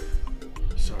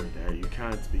 Sorry, Dad, you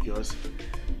can't because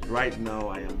right now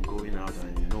I am going out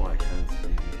and you know I can't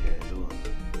leave you here alone.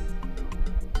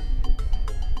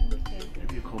 Okay.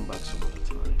 Maybe you come back some other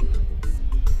time.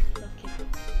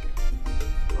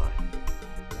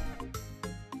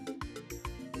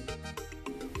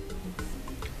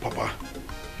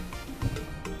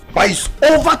 But it's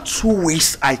over 2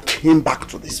 weeks I came back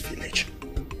to this village.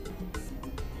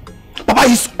 Papa,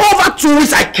 it's over 2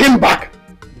 weeks I came back.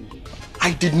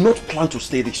 I did not plan to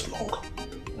stay this long.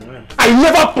 I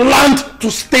never planned to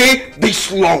stay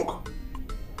this long.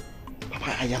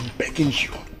 Papa, I am begging you.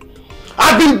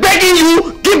 I've been begging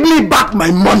you, give me back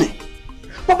my money.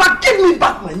 Papa, give me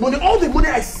back my money. All the money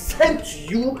I sent to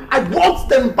you, I want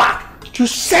them back. You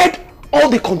said all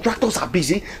the contractors are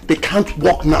busy, they can't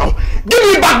work now. Give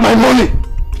me back my money.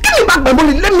 Give me back my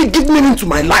money. Let me give meaning to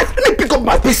my life. Let me pick up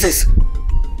my pieces.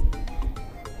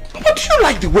 Papa, do you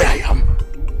like the way I am?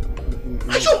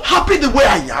 Are you happy the way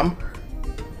I am?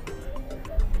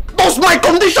 Does my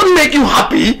condition make you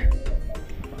happy?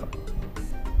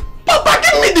 Papa,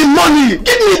 give me the money.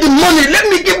 Give me the money. Let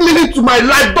me give meaning to my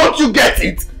life. Don't you get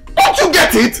it? Don't you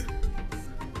get it?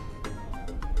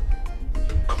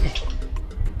 Come on.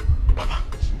 Papa.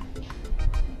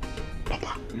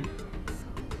 Papa.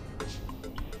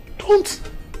 Don't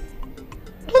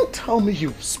tell me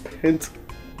you've spent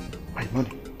my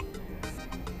money.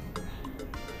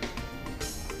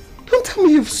 Don't tell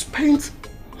me you've spent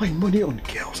my money on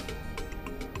girls.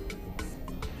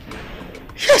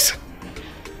 Yes!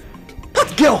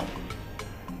 That girl!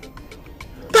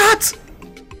 That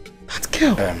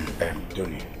girl!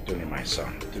 Tony, my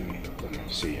son. Tony,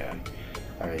 see,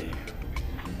 I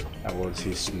was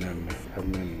his name,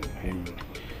 him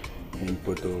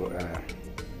photo,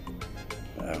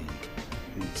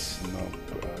 it's not,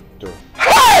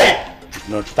 Hey!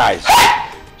 Not ties.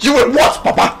 You were what,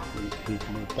 Papa?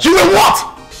 You were what?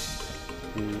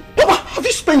 Papa, have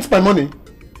you spent my money?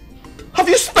 Have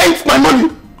you spent my money?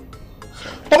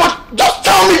 Papa, just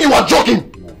tell me you are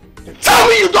joking. Tell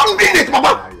me you don't mean it,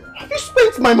 Papa. Have you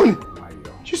spent my money?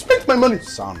 You spent my money.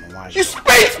 Son, you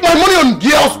spent my money on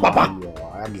girls, Papa.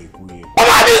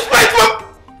 Papa, have you spent my...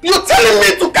 You're telling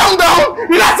me to calm down?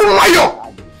 Relax,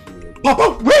 Mayo.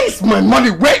 Papa, where is my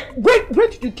money? Where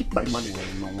did you keep my money?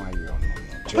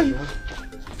 Tony,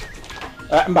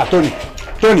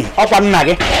 up and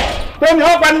nag. Tony,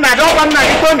 up and nag,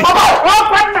 Tony.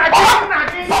 Up and nag.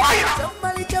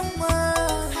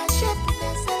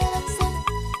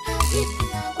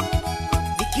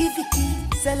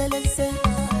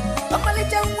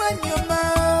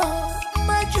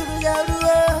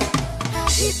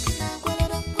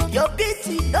 Your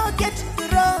beauty don't get to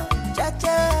run,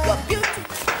 cha-cha. Your beauty.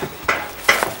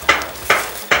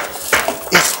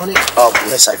 It's funny.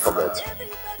 Yes, I forgot.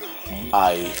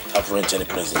 I have rented a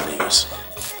place in Lagos,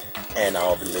 and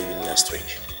I'll be leaving next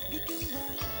week.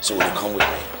 So will you come with me?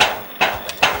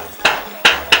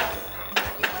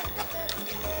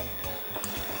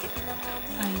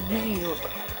 I know you,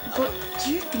 but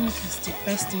do you think it's the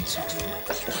best thing to do?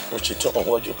 What you talking?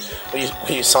 What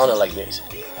you sounding like this?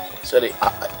 So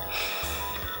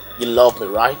you love me,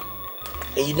 right?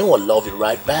 And you know I love you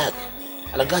right back,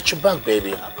 and I got your back,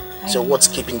 baby. So what's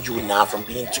keeping you now from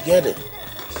being together?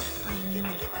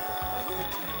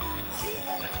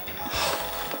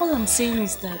 All I'm saying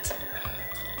is that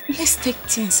let's take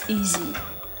things easy.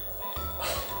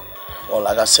 Well,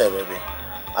 like I said, baby,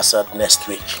 I said next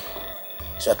week.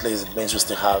 So at least it means we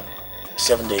still have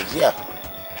 7 days. Yeah,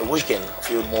 the weekend, a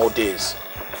few more days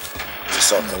to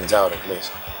sort things out at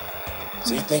least.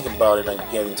 So you think about it and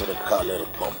get into the car, little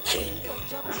pumpkin.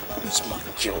 It's my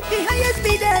joke. The highest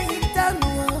bidder in town,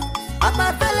 I'm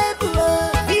available.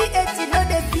 V8 no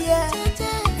dey fear.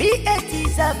 V8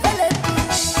 is available.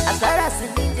 As far as the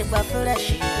need to fresh.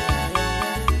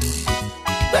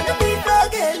 When we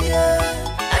forget you,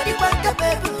 I need one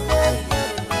capable.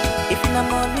 If no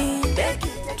money, beg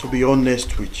it. To be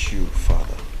honest with you,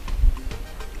 Father,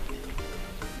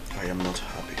 I am not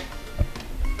happy.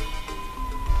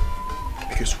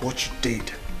 Because what you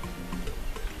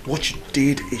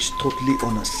did is totally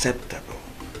unacceptable.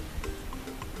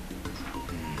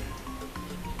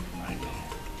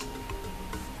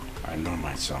 I know,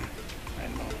 my son. I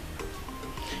know.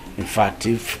 In fact,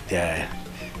 if there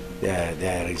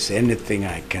is anything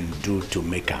I can do to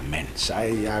make amends,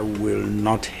 I will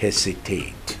not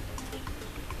hesitate.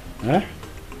 Huh?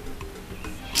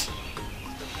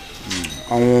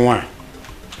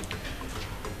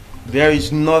 There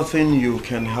is nothing you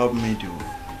can help me do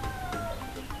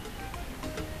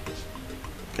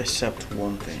except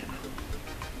one thing.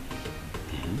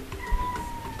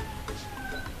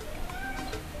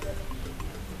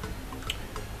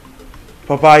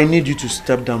 Papa, I need you to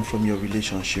step down from your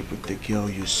relationship with the girl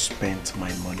you spent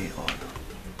my money on.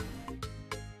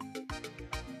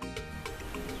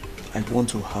 I want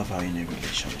to have her in a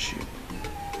relationship.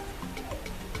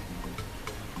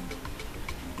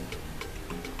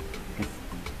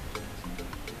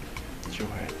 You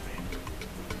heard me.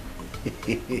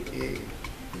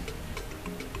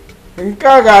 Nke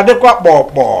a ga-adịkwa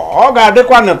kpọkpọ, ọ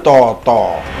ga-adịkwa n'tọtọ.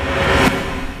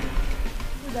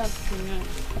 Good afternoon.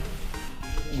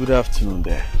 Good afternoon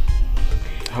there.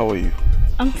 How are you?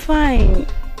 I'm fine.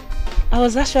 I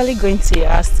was actually going to your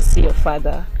house to see your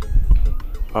father.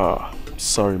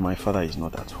 Sorry, my father is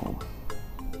not at home.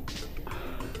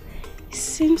 He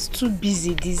seems too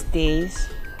busy these days.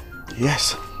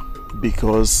 Yes,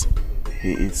 because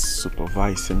he is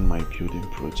supervising my building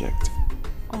project.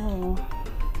 Oh,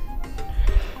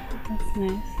 that's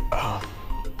nice.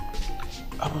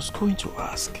 I was going to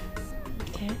ask.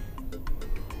 Okay.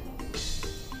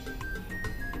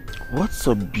 What's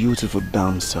a beautiful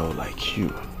damsel like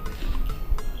you,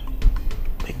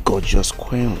 a gorgeous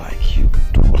queen like you,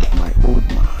 do with my old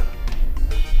man?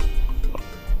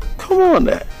 Come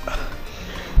on,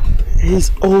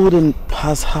 he's old and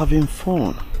past having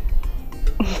fun.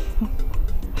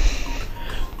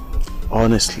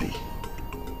 Honestly,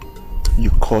 you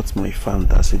caught my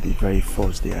fantasy the very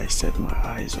first day I set my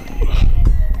eyes on you.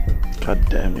 God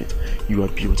damn it, you are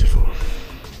beautiful.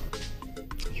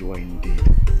 You are indeed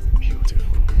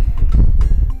beautiful.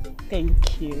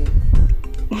 Thank you.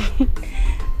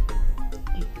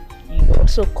 You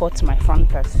also caught my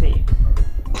fantasy.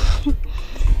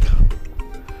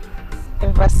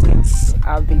 Ever since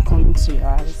I've been coming to your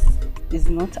house, it's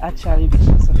not actually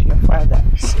because of your father.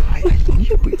 I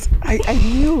knew it. I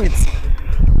knew it.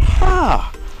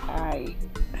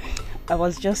 I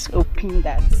was just hoping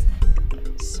that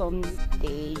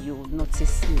someday you'll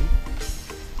notice me.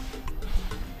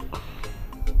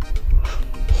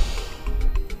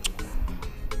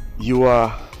 You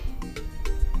are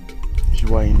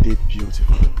indeed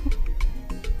beautiful.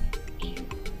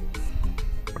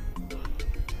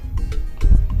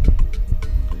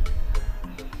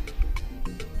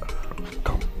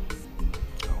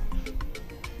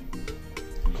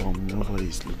 Come,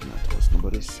 nobody's looking at us,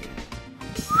 nobody's seeing.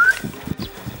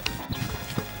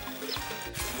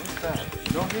 What's that?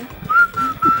 You know him?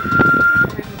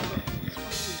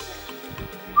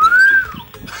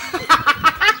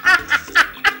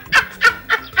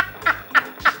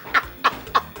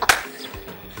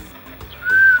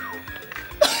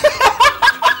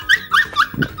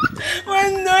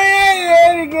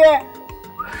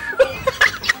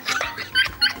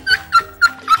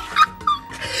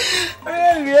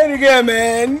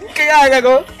 Man, kaya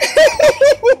go.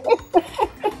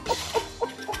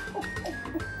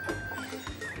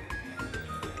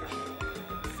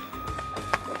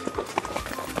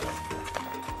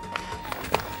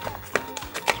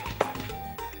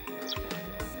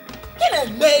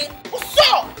 What's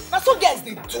up? Now some girls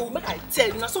they do. Make I tell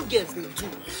you, now some girls they do.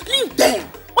 Leave them.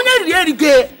 Only really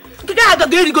gay. Kaya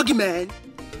go man.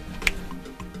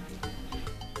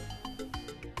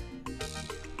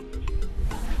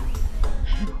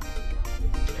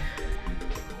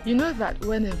 You know that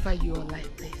whenever you're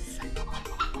like this,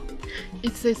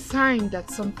 it's a sign that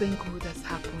something good has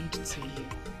happened to you.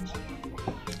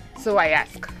 So I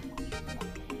ask,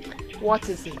 what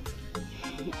is it?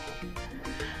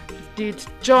 Did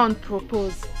John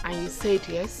propose and you said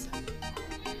yes?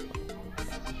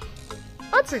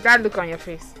 What's that look on your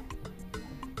face?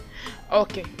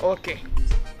 Okay.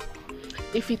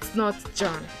 If it's not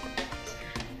John,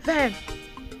 then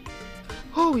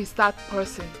who is that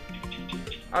person?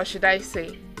 Or should I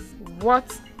say,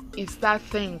 what is that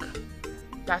thing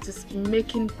that is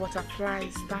making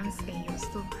butterflies dance in your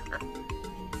stomach?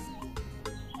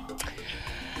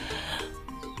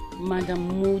 Madam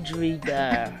Mood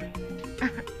Reader.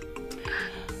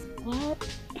 Well,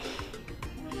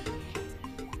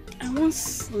 I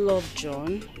once loved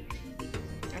John.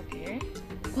 Okay.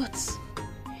 But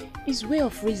his way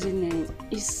of reasoning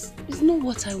is not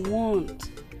what I want.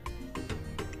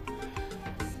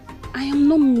 I am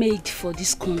not made for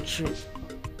this country.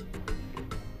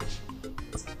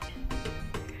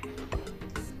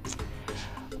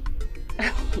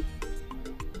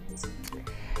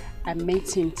 I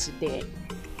met him today.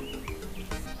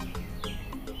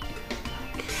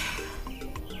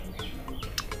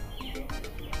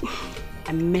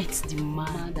 I met the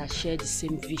man that shared the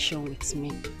same vision with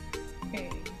me.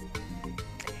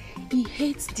 He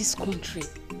hates this country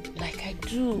like I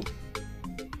do.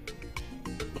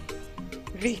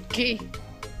 Vicky,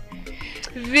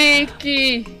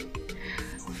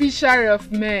 fisher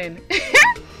of men.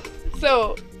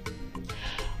 So,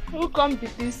 who come be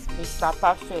this Mr.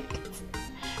 Perfect?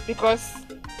 Because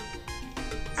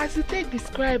as you take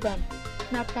describe him,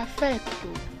 na perfect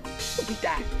too. Be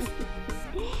that.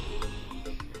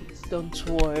 Don't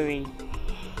worry.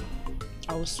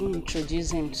 I will soon introduce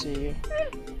him to you.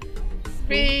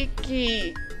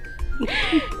 Vicky,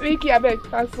 Vicky, I beg,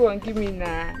 pass one, give me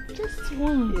now. Just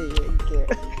one. Yeah.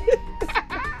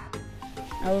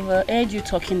 I overheard you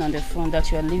talking on the phone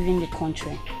that you are leaving the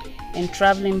country and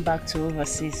traveling back to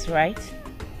overseas, right?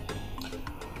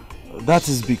 That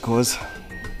is because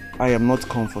I am not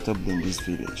comfortable in this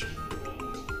village.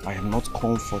 I am not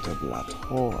comfortable at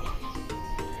all.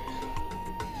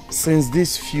 Since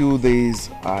these few days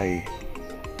I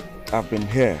have been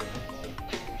here,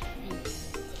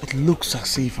 it looks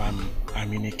as if I'm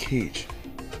in a cage.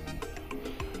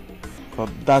 But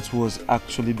that was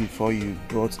actually before you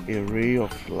brought a ray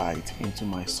of light into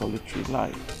my solitary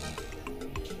life.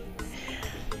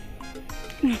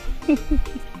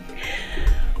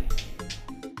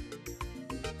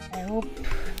 I hope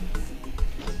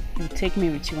you take me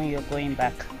with you when you're going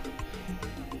back.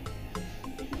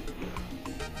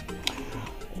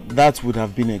 That would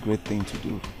have been a great thing to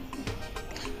do.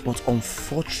 But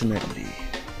unfortunately,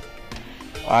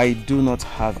 I do not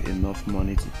have enough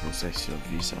money to process your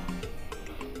visa.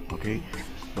 Okay?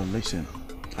 But listen,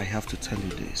 I have to tell you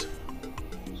this.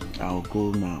 I'll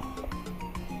go now.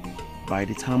 By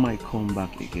the time I come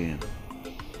back again,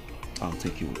 I'll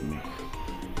take you with me.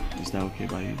 Is that okay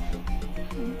by you?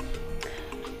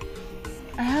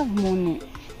 I have money.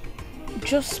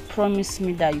 Just promise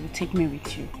me that you take me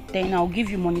with you. Then I'll give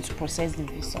you money to process the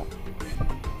visa.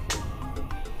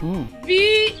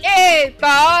 V.A.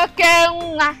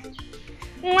 Tokenwa.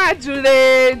 Nwa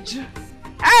Juleju.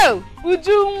 Oh,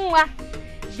 Ujunwa.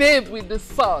 Babe with the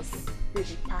sauce.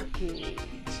 Baby package.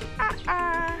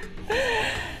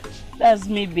 That's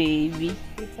me, baby.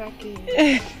 The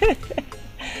package.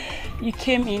 You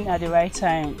came in at the right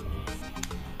time.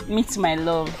 Meet my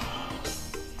love,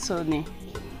 Tony.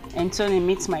 And Tony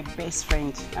meets my best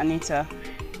friend, Anita.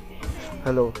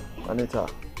 Hello, Anita.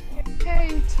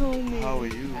 Hey, Tony. How are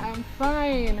you? I'm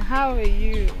fine. How are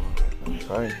you? I'm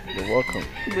fine. You're welcome.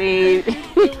 Babe.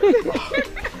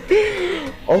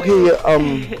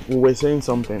 Okay, we were saying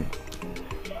something.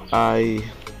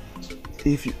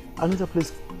 If you, Anita,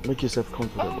 please make yourself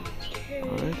comfortable.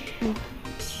 Okay.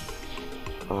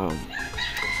 Alright?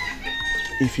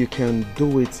 If you can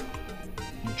do it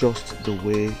just the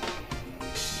way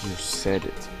you said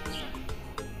it,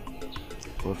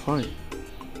 we're fine.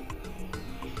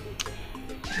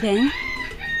 Then,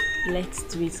 let's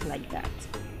do it like that.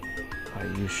 Are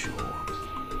you sure?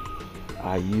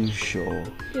 Are you sure?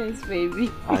 Yes, baby.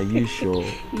 Are you sure?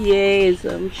 Yes,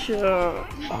 I'm sure.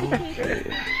 Okay.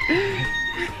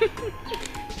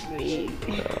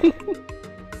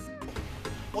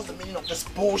 What's the meaning of this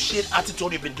bullshit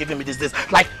attitude you've been giving me these days?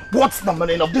 Like, what's the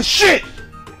meaning of this shit?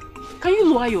 Can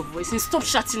you lower your voice and stop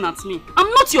shouting at me?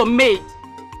 I'm not your maid.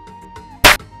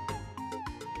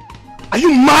 Are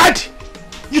you mad?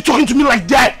 You talking to me like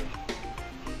that?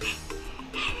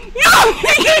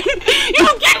 You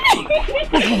give me!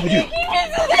 What's wrong with you?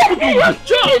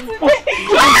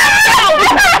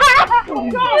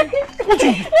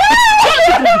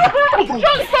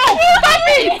 Stop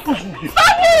it!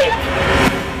 Stop it!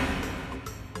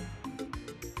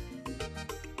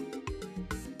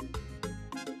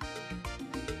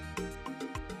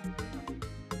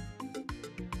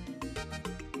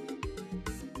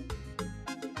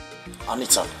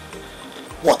 Anita,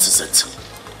 what is it?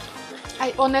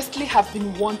 I honestly have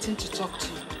been wanting to talk to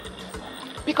you.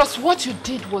 Because what you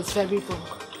did was very wrong.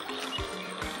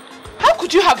 How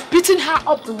could you have beaten her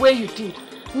up the way you did,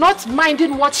 not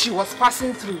minding what she was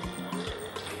passing through?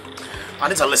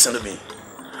 Anita, listen to me.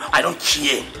 I don't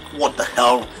care what the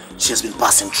hell she has been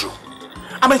passing through.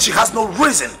 I mean, she has no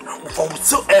reason for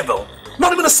whatsoever,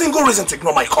 not even a single reason to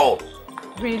ignore my call.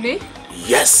 Really?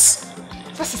 Yes.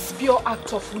 This is pure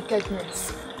act of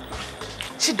wickedness.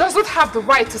 She doesn't have the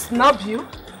right to snub you.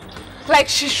 Like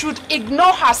she should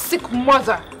ignore her sick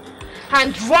mother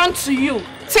and run to you,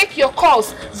 take your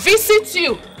calls, visit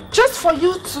you, just for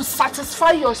you to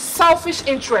satisfy your selfish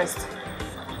interest.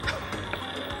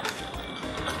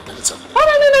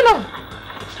 No.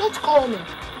 Don't call me.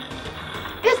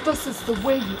 If this is the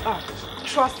way you are,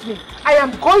 trust me, I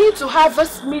am going to have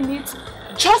this minute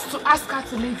just to ask her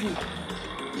to leave you.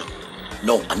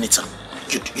 No, Anita.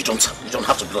 You don't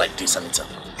have to be like this, Anita.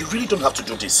 You really don't have to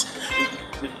do this.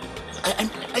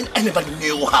 I never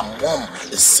knew her mom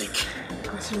is sick.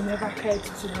 Because you never cared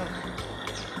to know.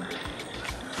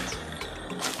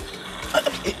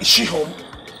 Is she home?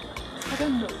 I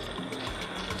don't know.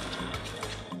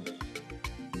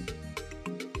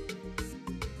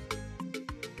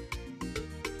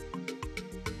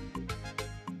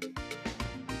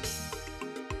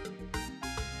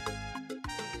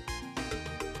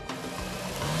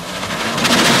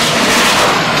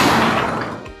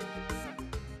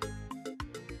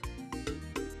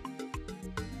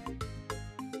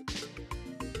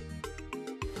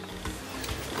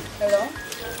 Hello?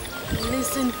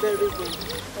 Listen very well.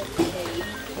 Okay.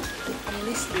 I'm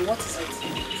listening. What is it?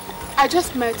 I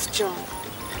just met John.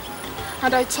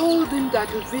 And I told him that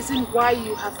the reason why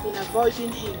you have been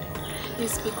avoiding him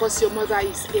is because your mother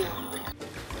is ill.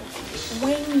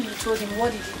 When you told him,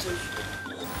 what did you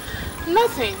do?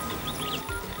 Nothing.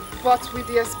 But with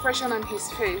the expression on his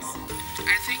face,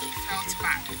 I think he felt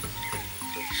bad.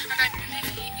 And I believe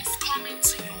he is coming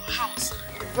to your house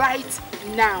right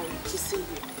now to see you.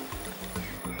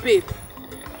 Babe,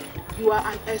 you are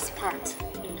an expert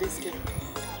in this game.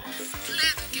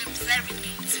 Play the game very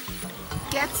neat.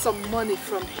 Get some money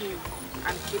from him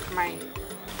and keep mine.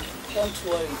 Don't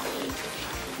worry.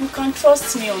 You can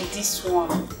trust me on this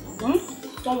one.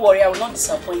 Don't worry, I will not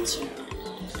disappoint you.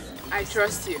 I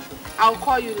trust you. I'll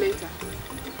call you later.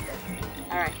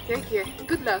 Alright, take care.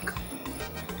 Good luck.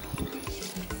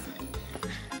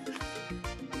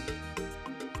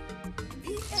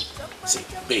 See,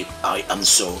 babe, I am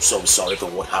so sorry for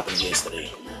what happened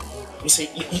yesterday. You see,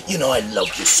 you know I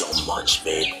love you so much,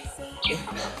 babe.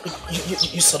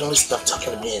 You suddenly stopped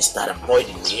talking to me and started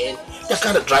avoiding me, and that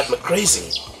kind of drives me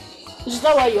crazy. Is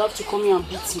that why you have to come here and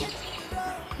beat me?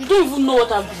 You don't even know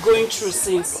what I've been going through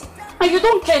since. And you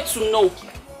don't care to know.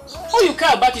 All you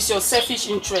care about is your selfish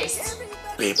interest.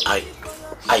 Babe, I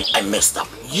messed up.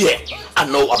 Yeah, I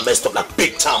know I messed up like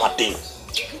big time, I did.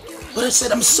 But I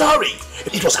said I'm sorry.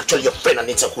 It was actually your friend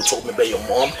Anita who told me about your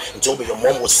mom and told me your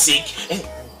mom was sick and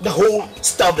the whole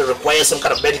stuff that requires some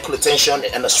kind of medical attention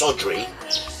and a surgery.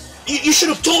 You should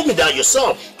have told me that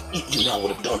yourself. You know I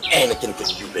would have done anything for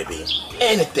you, baby.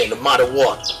 Anything, no matter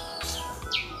what.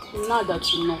 Now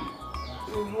that you know,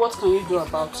 what can you do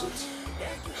about it?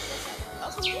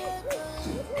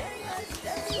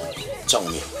 Tell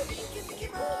me,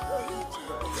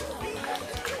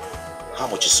 how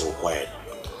much is required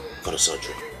for the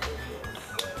surgery?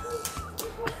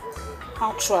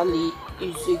 Actually,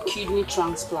 it's a kidney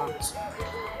transplant.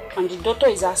 And the doctor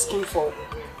is asking for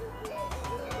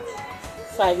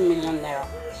 5 million naira.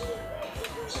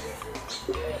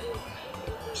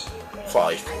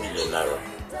 5 million naira.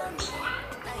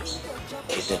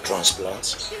 Kidney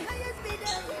transplant?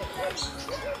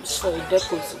 It's for a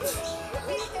deposit.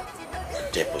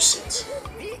 Deposit.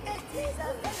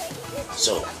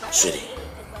 So, sweetie,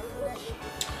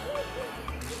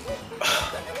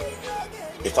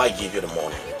 if I give you the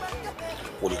money,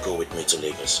 will you go with me to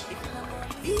Lagos?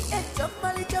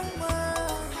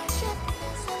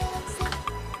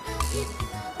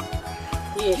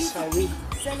 Yes, I will.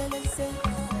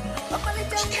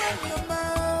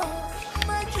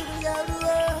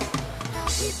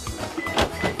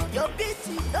 Your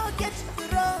beauty don't get to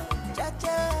run,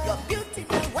 cha-cha. Your beauty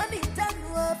the one in town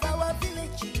of our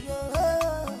village.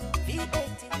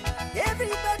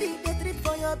 Everybody they trip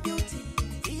for your beauty.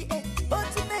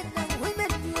 Both men and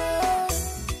women.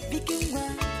 Viking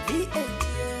one,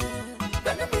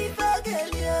 gonna be forget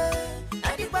you.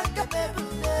 And you back up every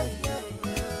day.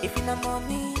 If you know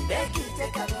mommy, beg you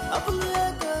take a up a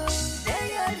logo. They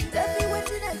are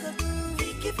waiting I go do.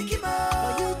 Vicky ma,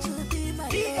 for you to be my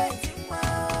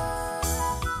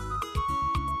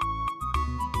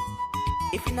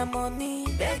if you no money,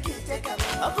 beg you take a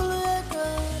up a logo.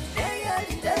 They are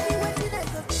waiting I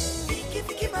go do.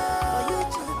 Vicky ma, for you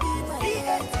to be my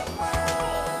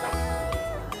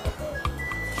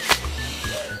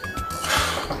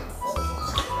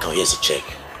Now here's a check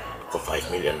for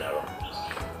 5 million naira.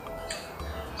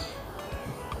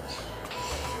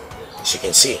 As you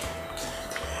can see,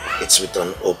 it's with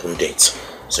an open date,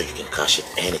 so you can cash it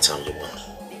anytime you want.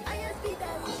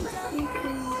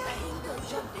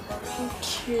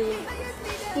 Thank you.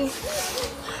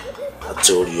 I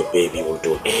told you your baby will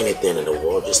do anything in the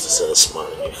world just to set a smile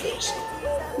on your face.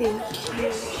 Thank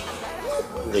you.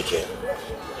 Look here,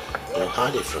 don't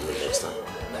hide it from me next time.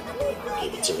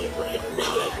 Give it to me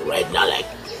right now, like.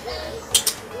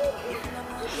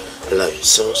 I love you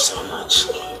so much. I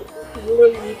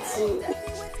love you too.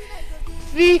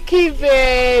 Vicky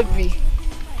baby,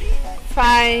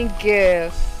 fine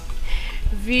girl,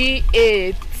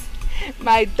 V8,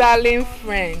 my darling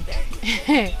friend.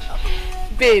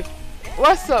 Babe,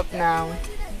 what's up now?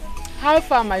 How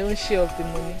far my own share of the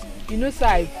money? You know, so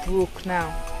I broke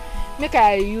now. Make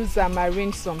I use and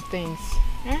arrange some things.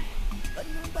 Eh?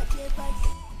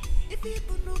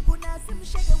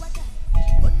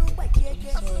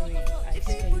 Sorry, I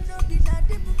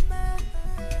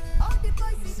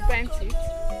spent it.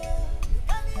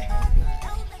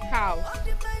 How? I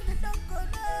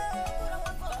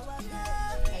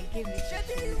gave it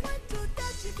to you.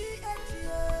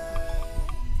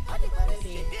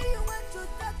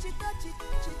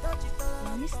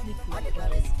 Let me sleep with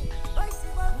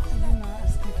you. you're not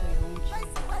asking for your own child.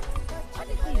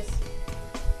 Please,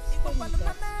 spare me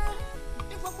that.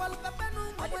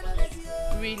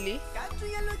 Really?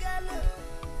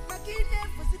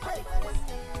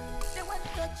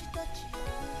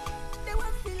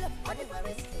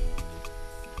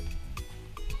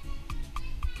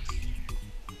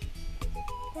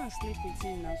 Go and sleep with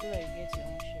him now so that you get your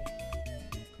own share.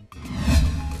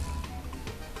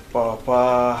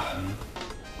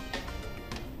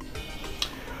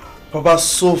 Papa,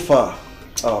 so far,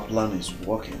 our plan is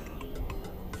working.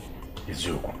 Is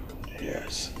you?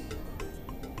 Yes.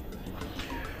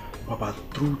 Papa,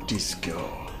 through this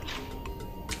girl,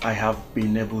 I have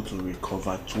been able to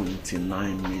recover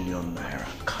 29 million naira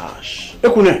cash.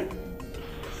 Ekune!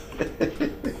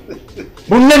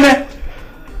 Buneme!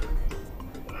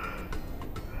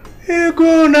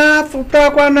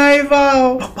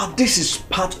 Papa, this is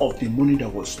part of the money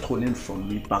that was stolen from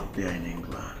me back there in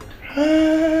England.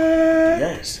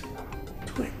 Yes.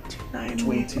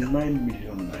 29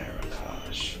 million naira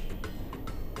cash.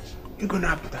 You're gonna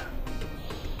have that.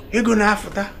 You're gonna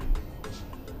have that.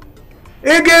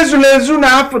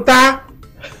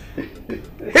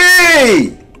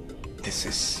 Hey! This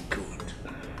is good.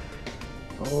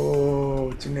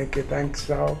 Oh, Chineke, thanks,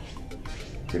 Sal.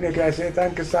 Chineke, I say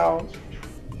thank you, Sal.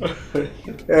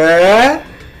 Eh?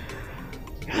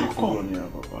 How come?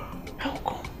 Papa? How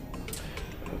come?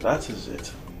 That is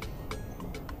it.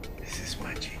 This is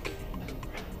magic.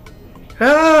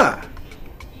 Ah!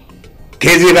 Of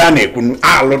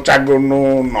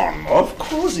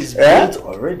course, it's built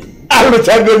already.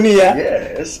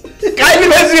 Yes.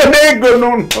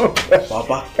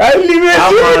 Papa,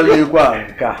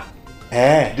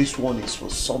 this one is for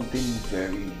something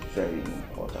very, very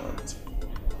important.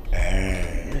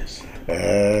 Yes.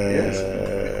 Yes.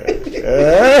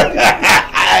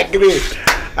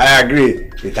 I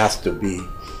agree. It has to be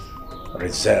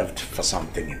reserved for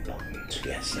something important.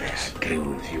 Yes, I agree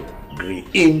with you. Agree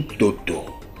in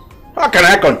toto. How can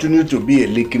I continue to be a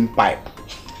leaking pipe?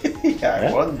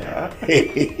 I wonder.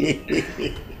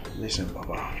 Listen,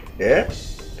 Papa. Yeah?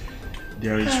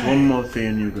 There is one more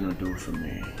thing you're gonna do for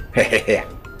me.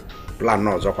 Plan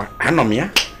no, I'm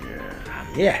here. Yeah.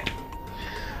 I'm here.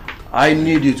 I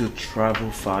need you to travel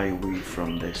far away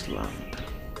from this land.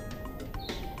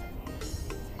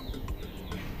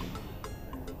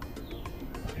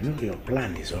 You know, your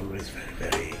plan is always very,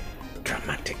 very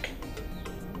dramatic.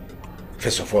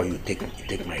 First of all, you take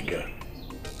my girl.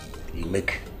 You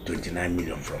make 29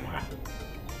 million from her.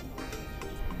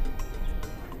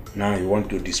 Now you want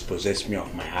to dispossess me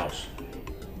of my house.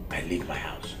 I leave my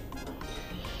house.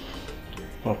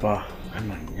 Papa,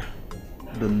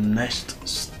 the next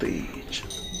stage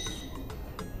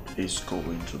is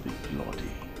going to be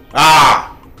bloody.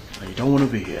 Ah! You don't want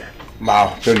to be here.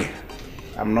 Wow, Tony,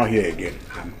 I'm not here again.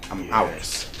 I'm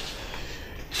out.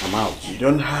 I'm out. You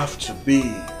don't have to be,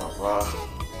 Papa.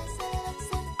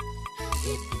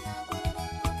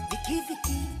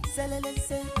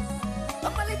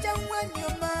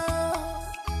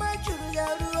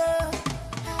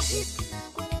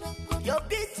 Your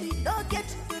beauty don't get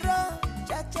to run,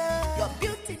 cha-cha. Your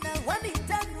beauty now one in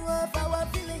town of our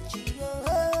village.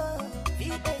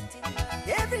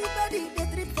 Everybody they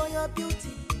trip for your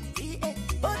beauty.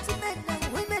 Both men and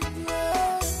women,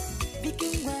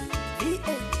 Viking one,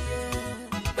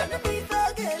 gonna be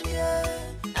for girl,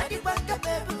 and the back of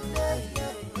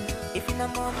if in the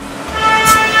morning,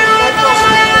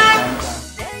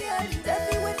 tell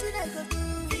me what I go do.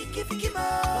 Vicky,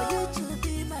 for you to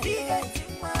be my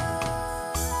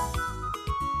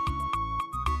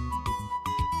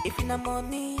if in the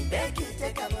morning, beg you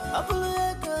take a up a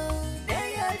little.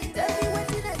 Tell me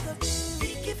what I go do.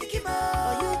 Vicky,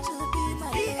 for you to be my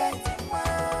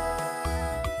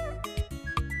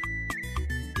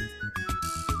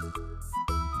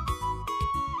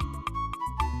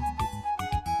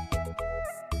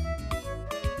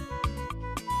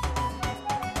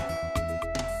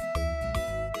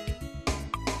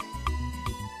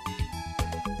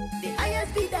the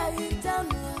highest bidder in town,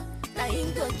 now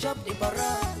ain't gonna chop the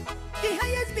borough. The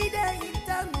highest bidder in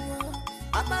town,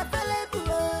 I'm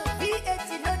available. V8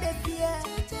 no the fear.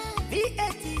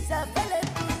 V8 is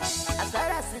available. As far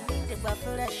as the need the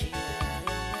buffalo sheep.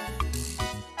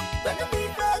 Gonna be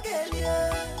for girl,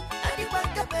 and the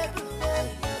back of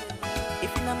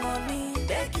if in the morning,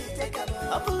 beg you take a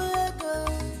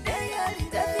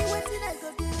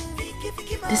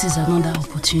This is another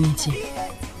opportunity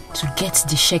to get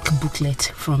the check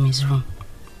booklet from his room.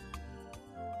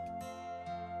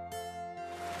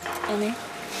 Honey,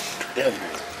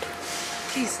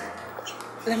 please,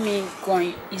 let me go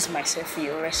and ease myself in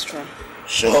your restaurant.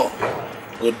 Sure.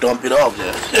 We'll dump it off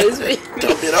there.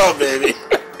 Dump it off, baby.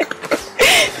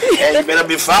 Hey, you better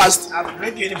be fast. I'm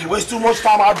drinking. If you waste too much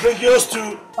time, I'll drink yours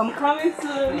too. I'm coming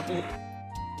soon.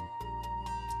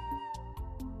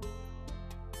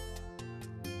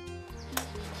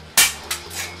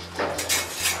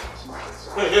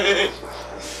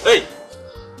 Hey!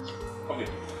 Come here.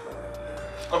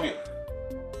 Come here.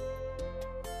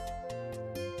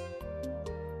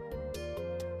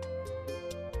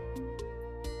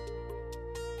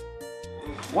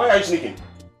 Why are you sneaking?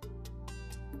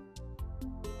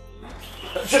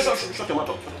 Shut your mouth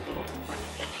up.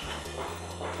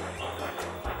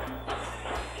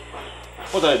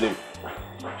 What's that name?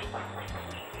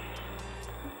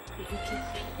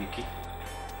 Vicky.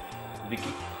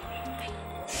 Vicky.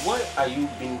 Why are you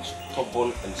being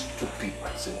stubborn and stupid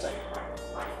at the same time?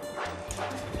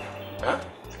 Huh?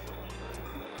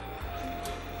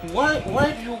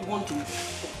 Why do you want to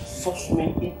force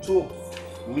me into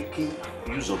making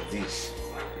use of this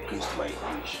against my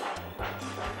wish?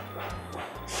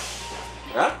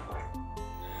 Huh?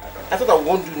 I thought I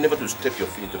warned you never to step your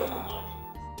feet into the compound.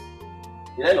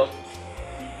 Did I not?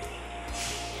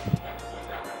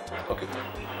 Okay.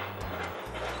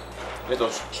 Let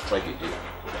us strike a deal.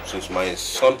 Since my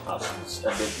son has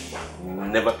decided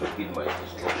never to heed my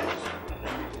instructions.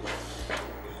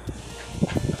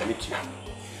 I meet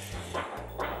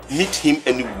you. Meet him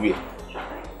anywhere.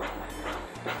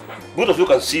 Both of you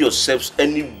can see yourselves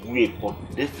anywhere, but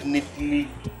definitely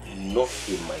not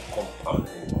in my compound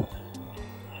anymore.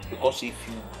 Because if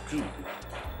you do,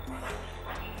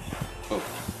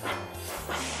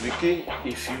 Vicky,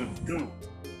 if you do,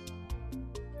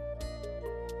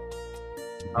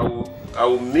 I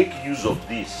will make use of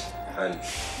this and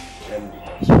end the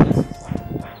consequences.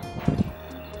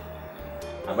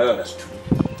 Am I understood?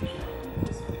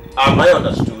 Am I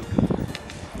understood?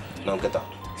 Now get out.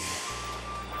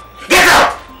 Get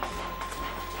out!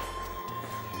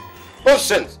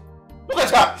 Nonsense! Look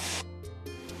at her!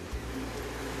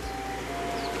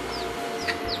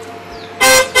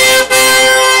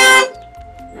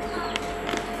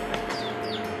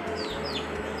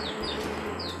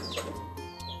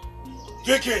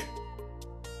 Vicky!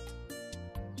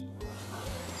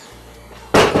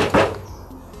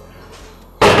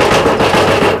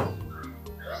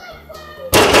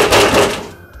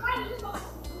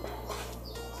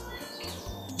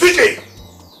 Vicky!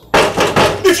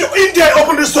 If you're in there,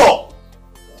 open this door!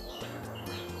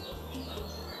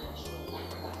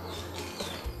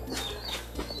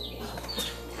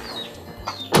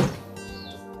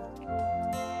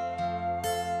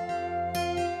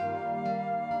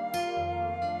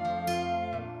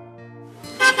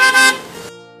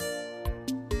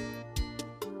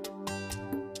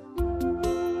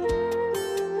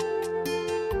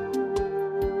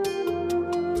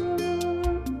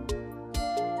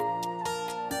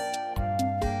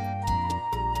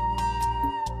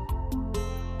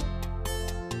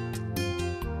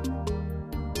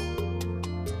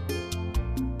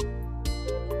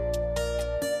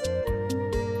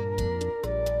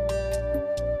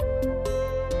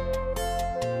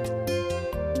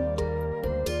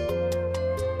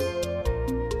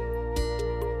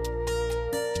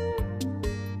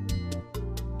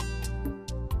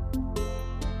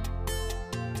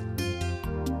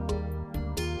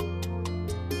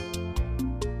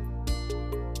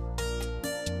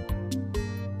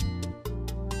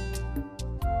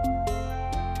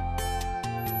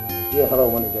 Yeah,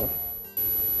 hello, manager.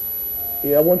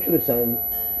 Yeah, I want you to send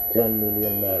 10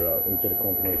 million naira into the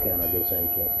company account I just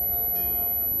sent you.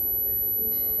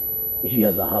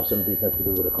 Yes, I have some business to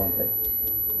do with the company.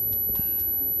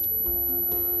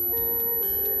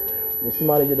 Mr.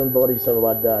 Manager, don't bother yourself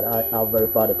about that. I'll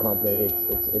verify the company.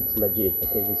 It's legit.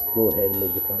 Okay, just go ahead and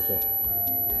make the transfer.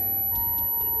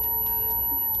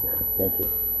 Thank you.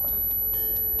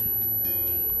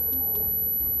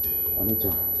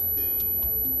 Anita,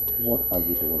 what are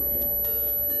you doing here?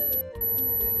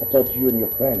 I thought you and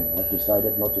your friend have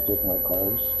decided not to take my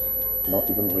calls, not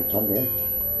even return them,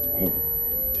 and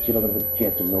you don't even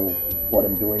care to know what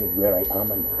I'm doing, where I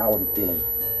am, and how I'm feeling.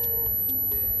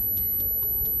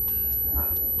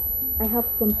 I have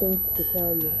something to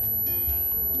tell you.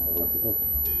 What is it?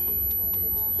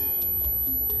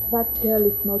 That girl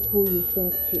is not who you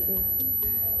think she is.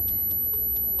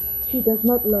 She does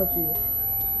not love you.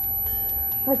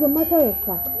 As a matter of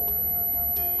fact,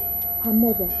 her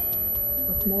mother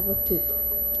was never sick.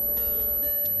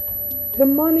 The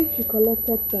money she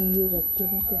collected from you was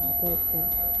given to her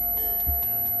boyfriend.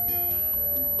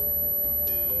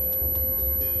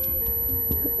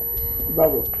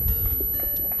 Bravo.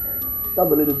 That's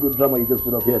a little good drama you just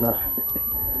put up here now.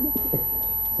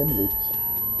 same lips,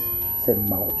 same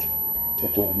mouth. They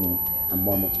told me her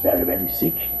mom was very, very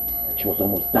sick. She was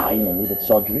almost dying and needed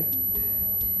surgery.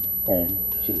 And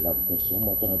she loved me so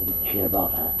much and I didn't care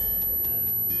about her.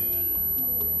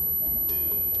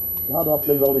 So how do I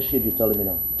place all the shit you're telling me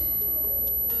now?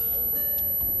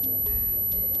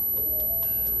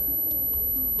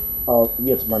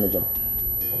 Yes, manager.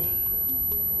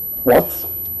 What?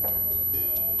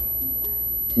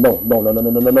 No, don't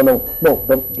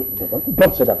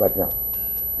say that right now.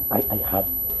 I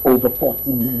have over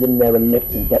 40 million naira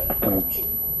left in that account.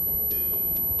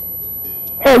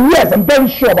 Oh yes, I'm very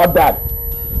sure about that.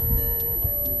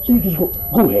 So you just go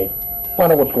ahead,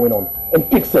 find out what's going on, and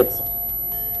fix it.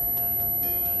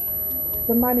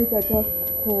 The manager just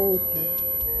told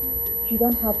you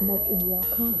don't have much in your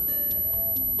account.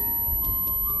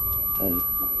 And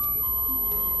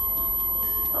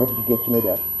how did you get to know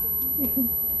that?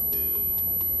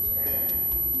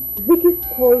 Vicky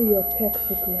stole your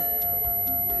textbook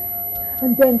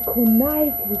and then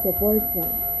connived with your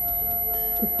boyfriend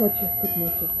to forge your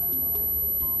signature.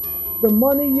 The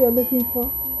money you are looking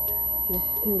for was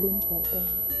stolen by them.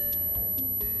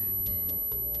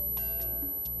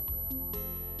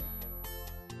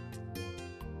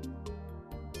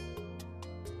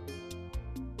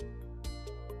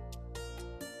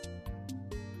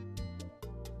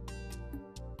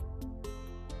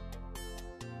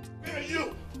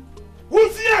 You!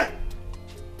 Who's here?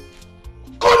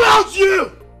 Come out,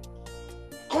 you!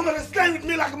 Come and stand with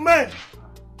me like a man.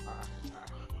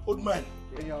 Old man,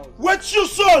 where's your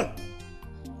son?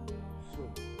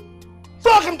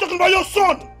 Fuck, I'm talking about your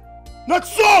son! Not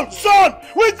son! Son!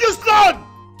 Where's your son?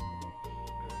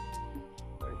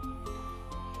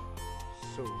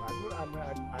 So, I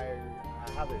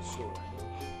have a soul.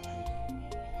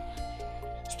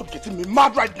 Stop getting me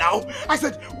mad right now. I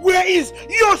said, where is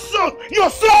your son? Your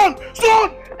son!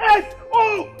 Son!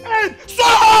 S-O-N!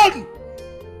 Son!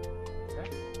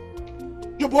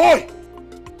 Your boy!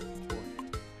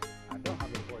 I don't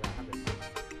have a boy, I have a man.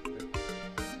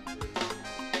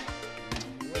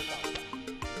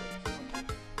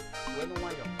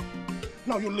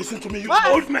 Now you listen to me, you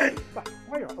old man!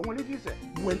 What did you say?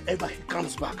 Whenever he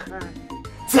comes back,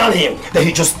 tell him that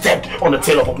he just stepped on the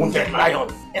tail of a wounded lion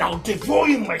and I'll devour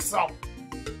him myself.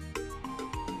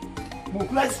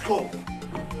 Move, let's go.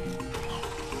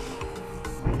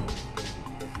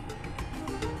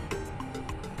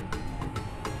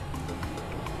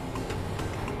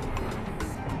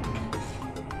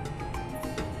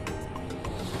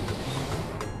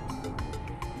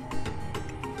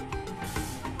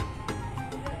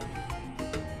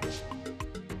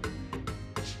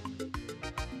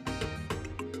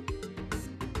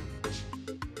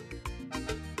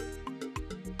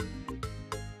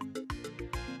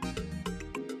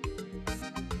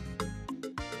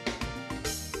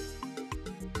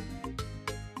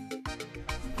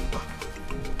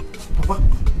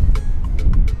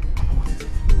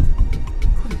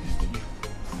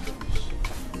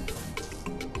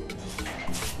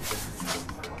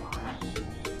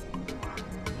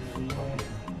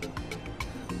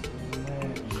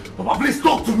 Papa, please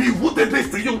talk to me. Who did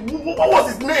this to you? What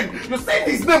was his name? You said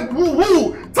his name.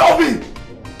 Who? Tell me.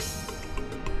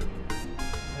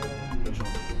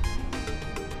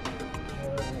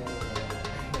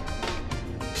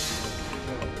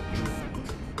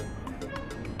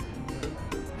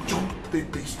 John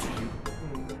did this to you.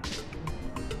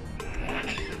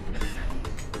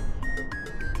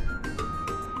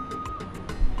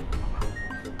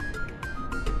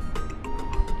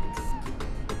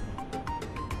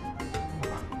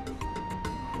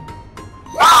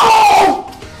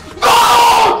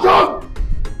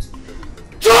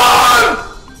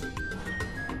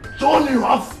 John, you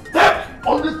have stepped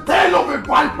on the tail of a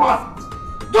viper!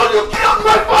 John, you killed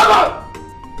my father!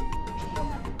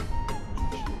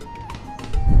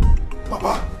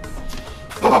 Papa,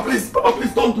 please,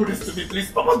 don't do this to me, please.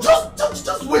 Papa,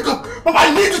 just wake up. Papa, I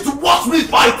need you to watch me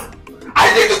fight.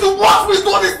 I need you to watch me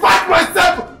do this fight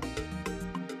myself.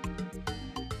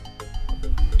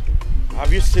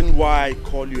 Have you seen why I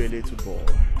call you a little boy?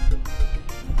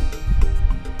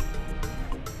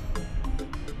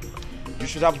 You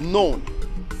should have known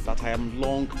that I am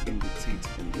long in the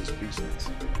teeth in this business.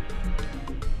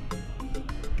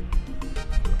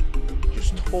 You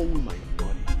stole my money,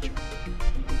 John.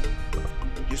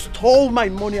 You stole my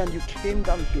money and you came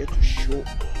down here to show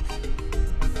off.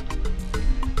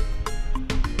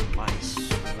 My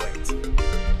sweat.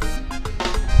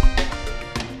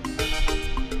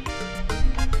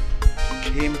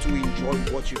 You came to enjoy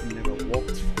what you've never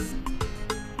worked for.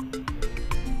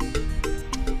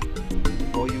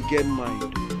 Or you get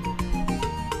mine.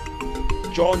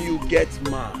 John, you get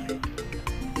mine.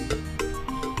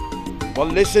 But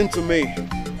listen to me.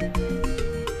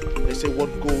 They say what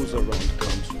goes around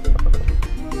comes around.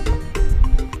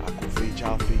 Aku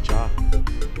feature. Yeah, John,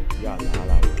 you have the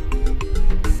right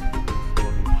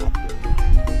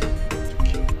to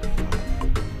kill me.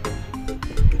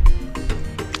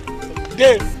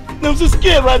 Damn, I'm so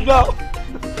scared right now.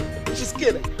 I'm so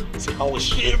scared. See how it's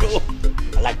bro.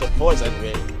 I like the voice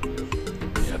anyway.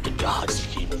 You have to dodge the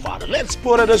king, father. Let's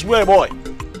put it this way, boy.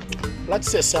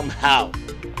 Let's say somehow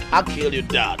I'll kill your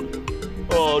dad.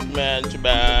 Old man, too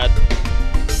bad.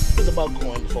 It's about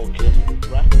going before killing him,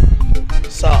 right?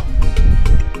 So,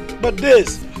 but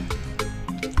this,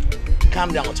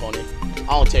 calm down, Tony.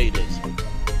 I'll tell you this.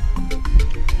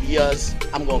 Yes,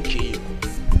 I'm gonna kill you.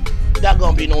 That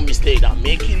gonna be no mistake. Now,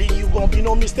 me killing you gonna be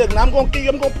no mistake. Now I'm gonna kill you.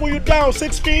 I'm gonna pull you down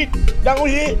 6 feet down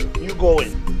here. You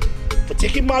going for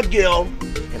taking my girl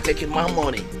and taking my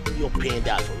money. You're paying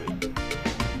that for it.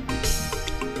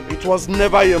 It was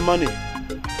never your money.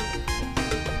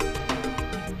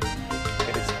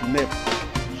 It is never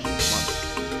your money.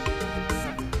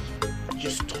 You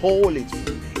stole it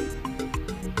from me.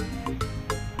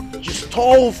 You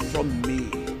stole from me.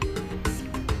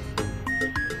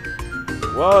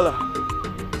 Well,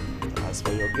 as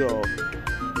for your girl,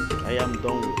 I am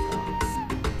done with her.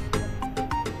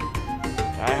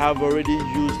 I have already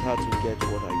used her to get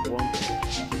what I wanted.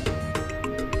 You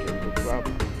can go grab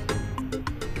her.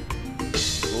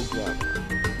 Go grab her.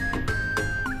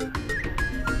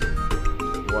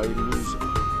 You are a loser.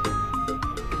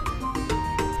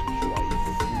 You are a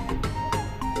fool. You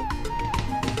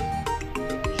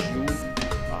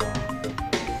are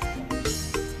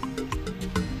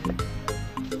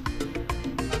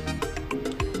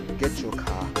get your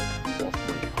car off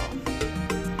my path.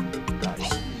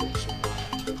 Guys,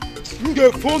 you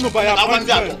get phone by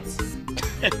appointment.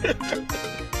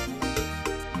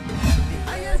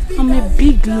 I'm a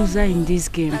big loser in this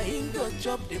game. I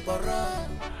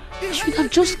should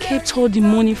have just kept all the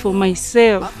money for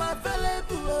myself. I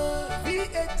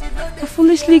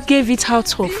foolishly gave it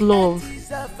out of love,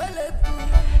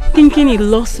 thinking it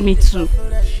lost me too.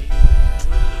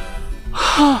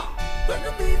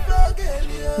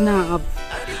 Now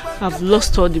I've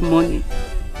lost all the money.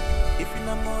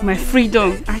 My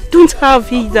freedom, I don't have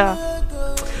either.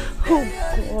 Oh God.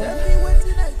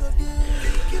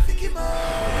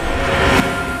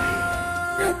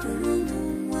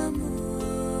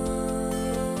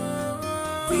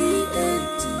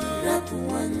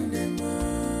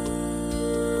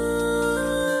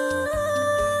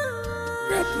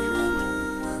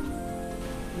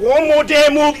 One more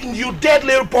damn move, you dead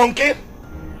little pumpkin.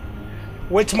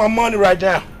 Where's my money right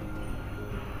now?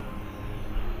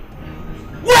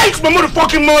 Where's my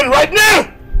motherfucking money right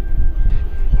now?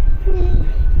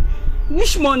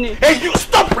 Which money? Hey, you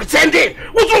stop pretending!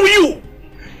 What's wrong with you?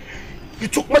 You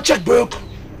took my checkbook,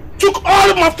 took all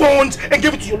of my phones, and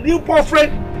gave it to your little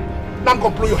boyfriend. Now I'm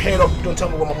gonna blow your head up if you don't tell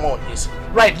me where my money is.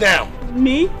 Right now.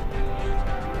 Me?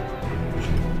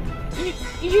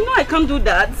 You know I can't do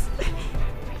that.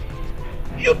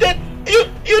 You did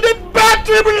bad,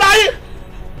 terrible liar!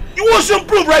 You want some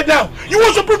proof right now? You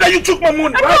want some proof that you took my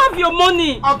money, right? I don't have your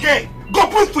money. Okay,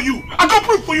 got proof for you. I got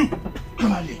proof for you.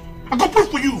 Come on, I got proof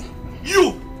for you.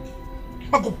 You!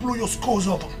 I'm gonna blow your skulls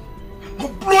up. I'm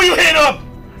gonna blow your head up.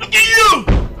 Look at you!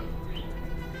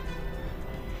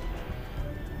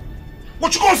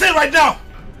 What you gonna say right now?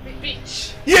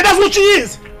 Bitch. Yeah, that's what she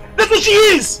is. That's what she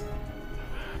is.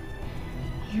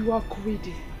 You are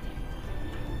greedy.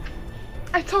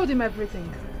 I told him everything.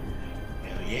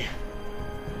 Hell yeah.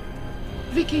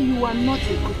 Vicky, you are not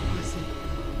a good person.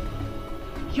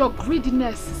 Your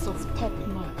greediness is of top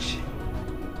notch.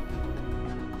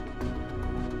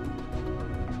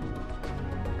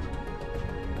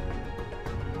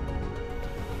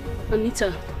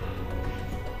 Anita,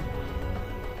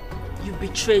 you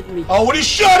betrayed me. Oh, will you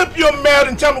shut up your mouth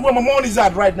and tell me where my money's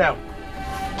at right now?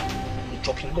 You're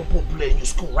joking, go put play in your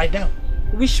school right now.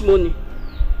 Which money?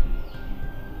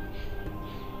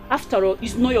 After all,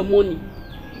 it's not your money.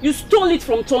 You stole it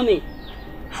from Tony.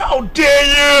 How dare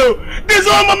you? This is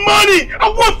all my money! I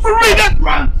work for it! That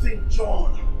Grand St.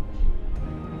 John!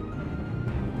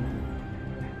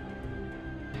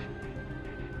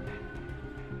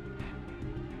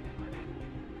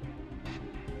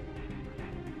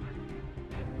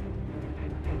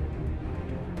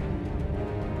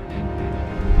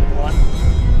 One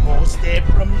more step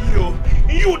from you,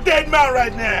 and you a dead man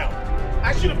right now!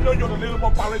 I should have known you're the little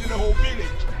more pilot in the whole village.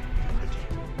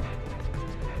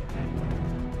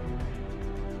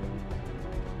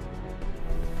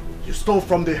 You stole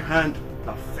from the hand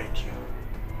that fed you.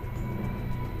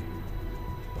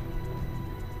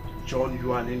 John,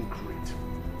 you are an ingrate.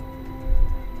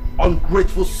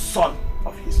 Ungrateful son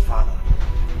of his father.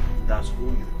 That's who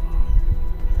you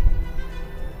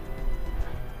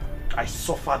are. I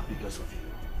suffered because of you.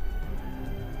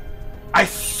 I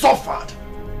suffered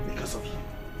because of you.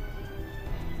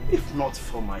 If not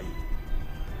for my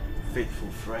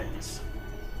faithful friends,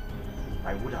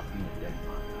 I would have been a dead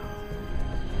man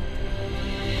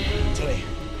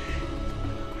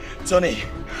now. Tony,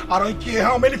 I don't care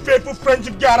how many faithful friends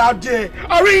you've got out there.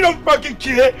 I really don't fucking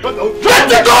care. Drop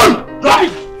the gun! Drop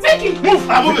it! Vicky! Move!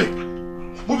 Move it!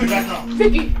 Move it right now.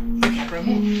 Vicky! Move.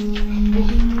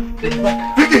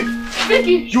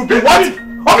 Vicky! You've been what?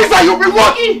 Officer, you've been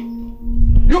what?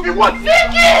 You've been what? Vicky!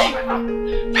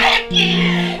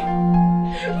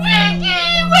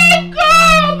 Wake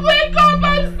up! Wake up!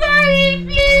 I'm sorry!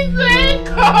 Please wake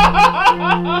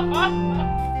up!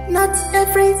 Not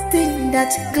everything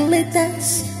that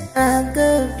glitters are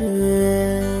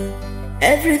good.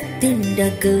 Everything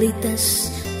that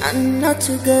glitters are not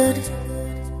too good.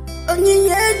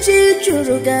 Onyinyechi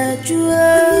jurugajua.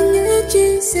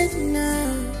 Onyinyechi said no.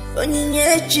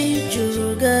 Onyinyechi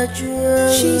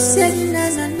jurugajua. She said na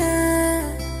na na.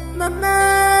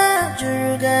 Mama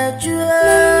jurugajua.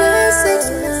 Mama said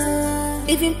no.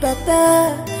 Even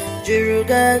Papa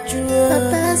jurugajua.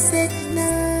 Papa said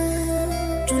no.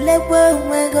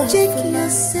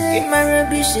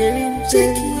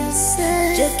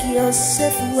 Check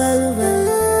yourself well.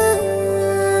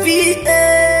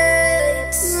 V8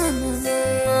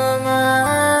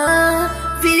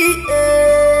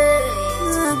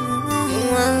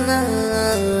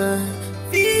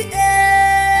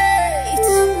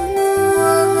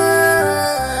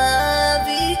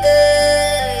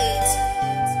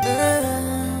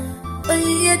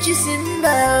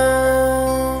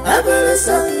 Abolo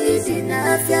songi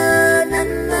nafya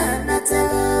nana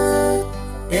natalo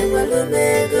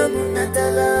Ewalumego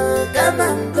munatalo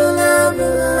Kamangolo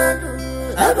mulano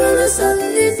Abolo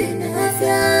songi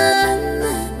nafya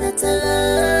nana natalo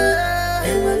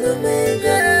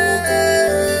Ewalumego munatalo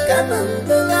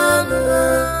Kamangolo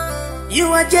mulano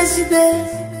You are Jezebel,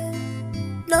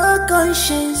 no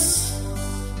conscience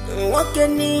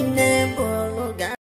Walking in a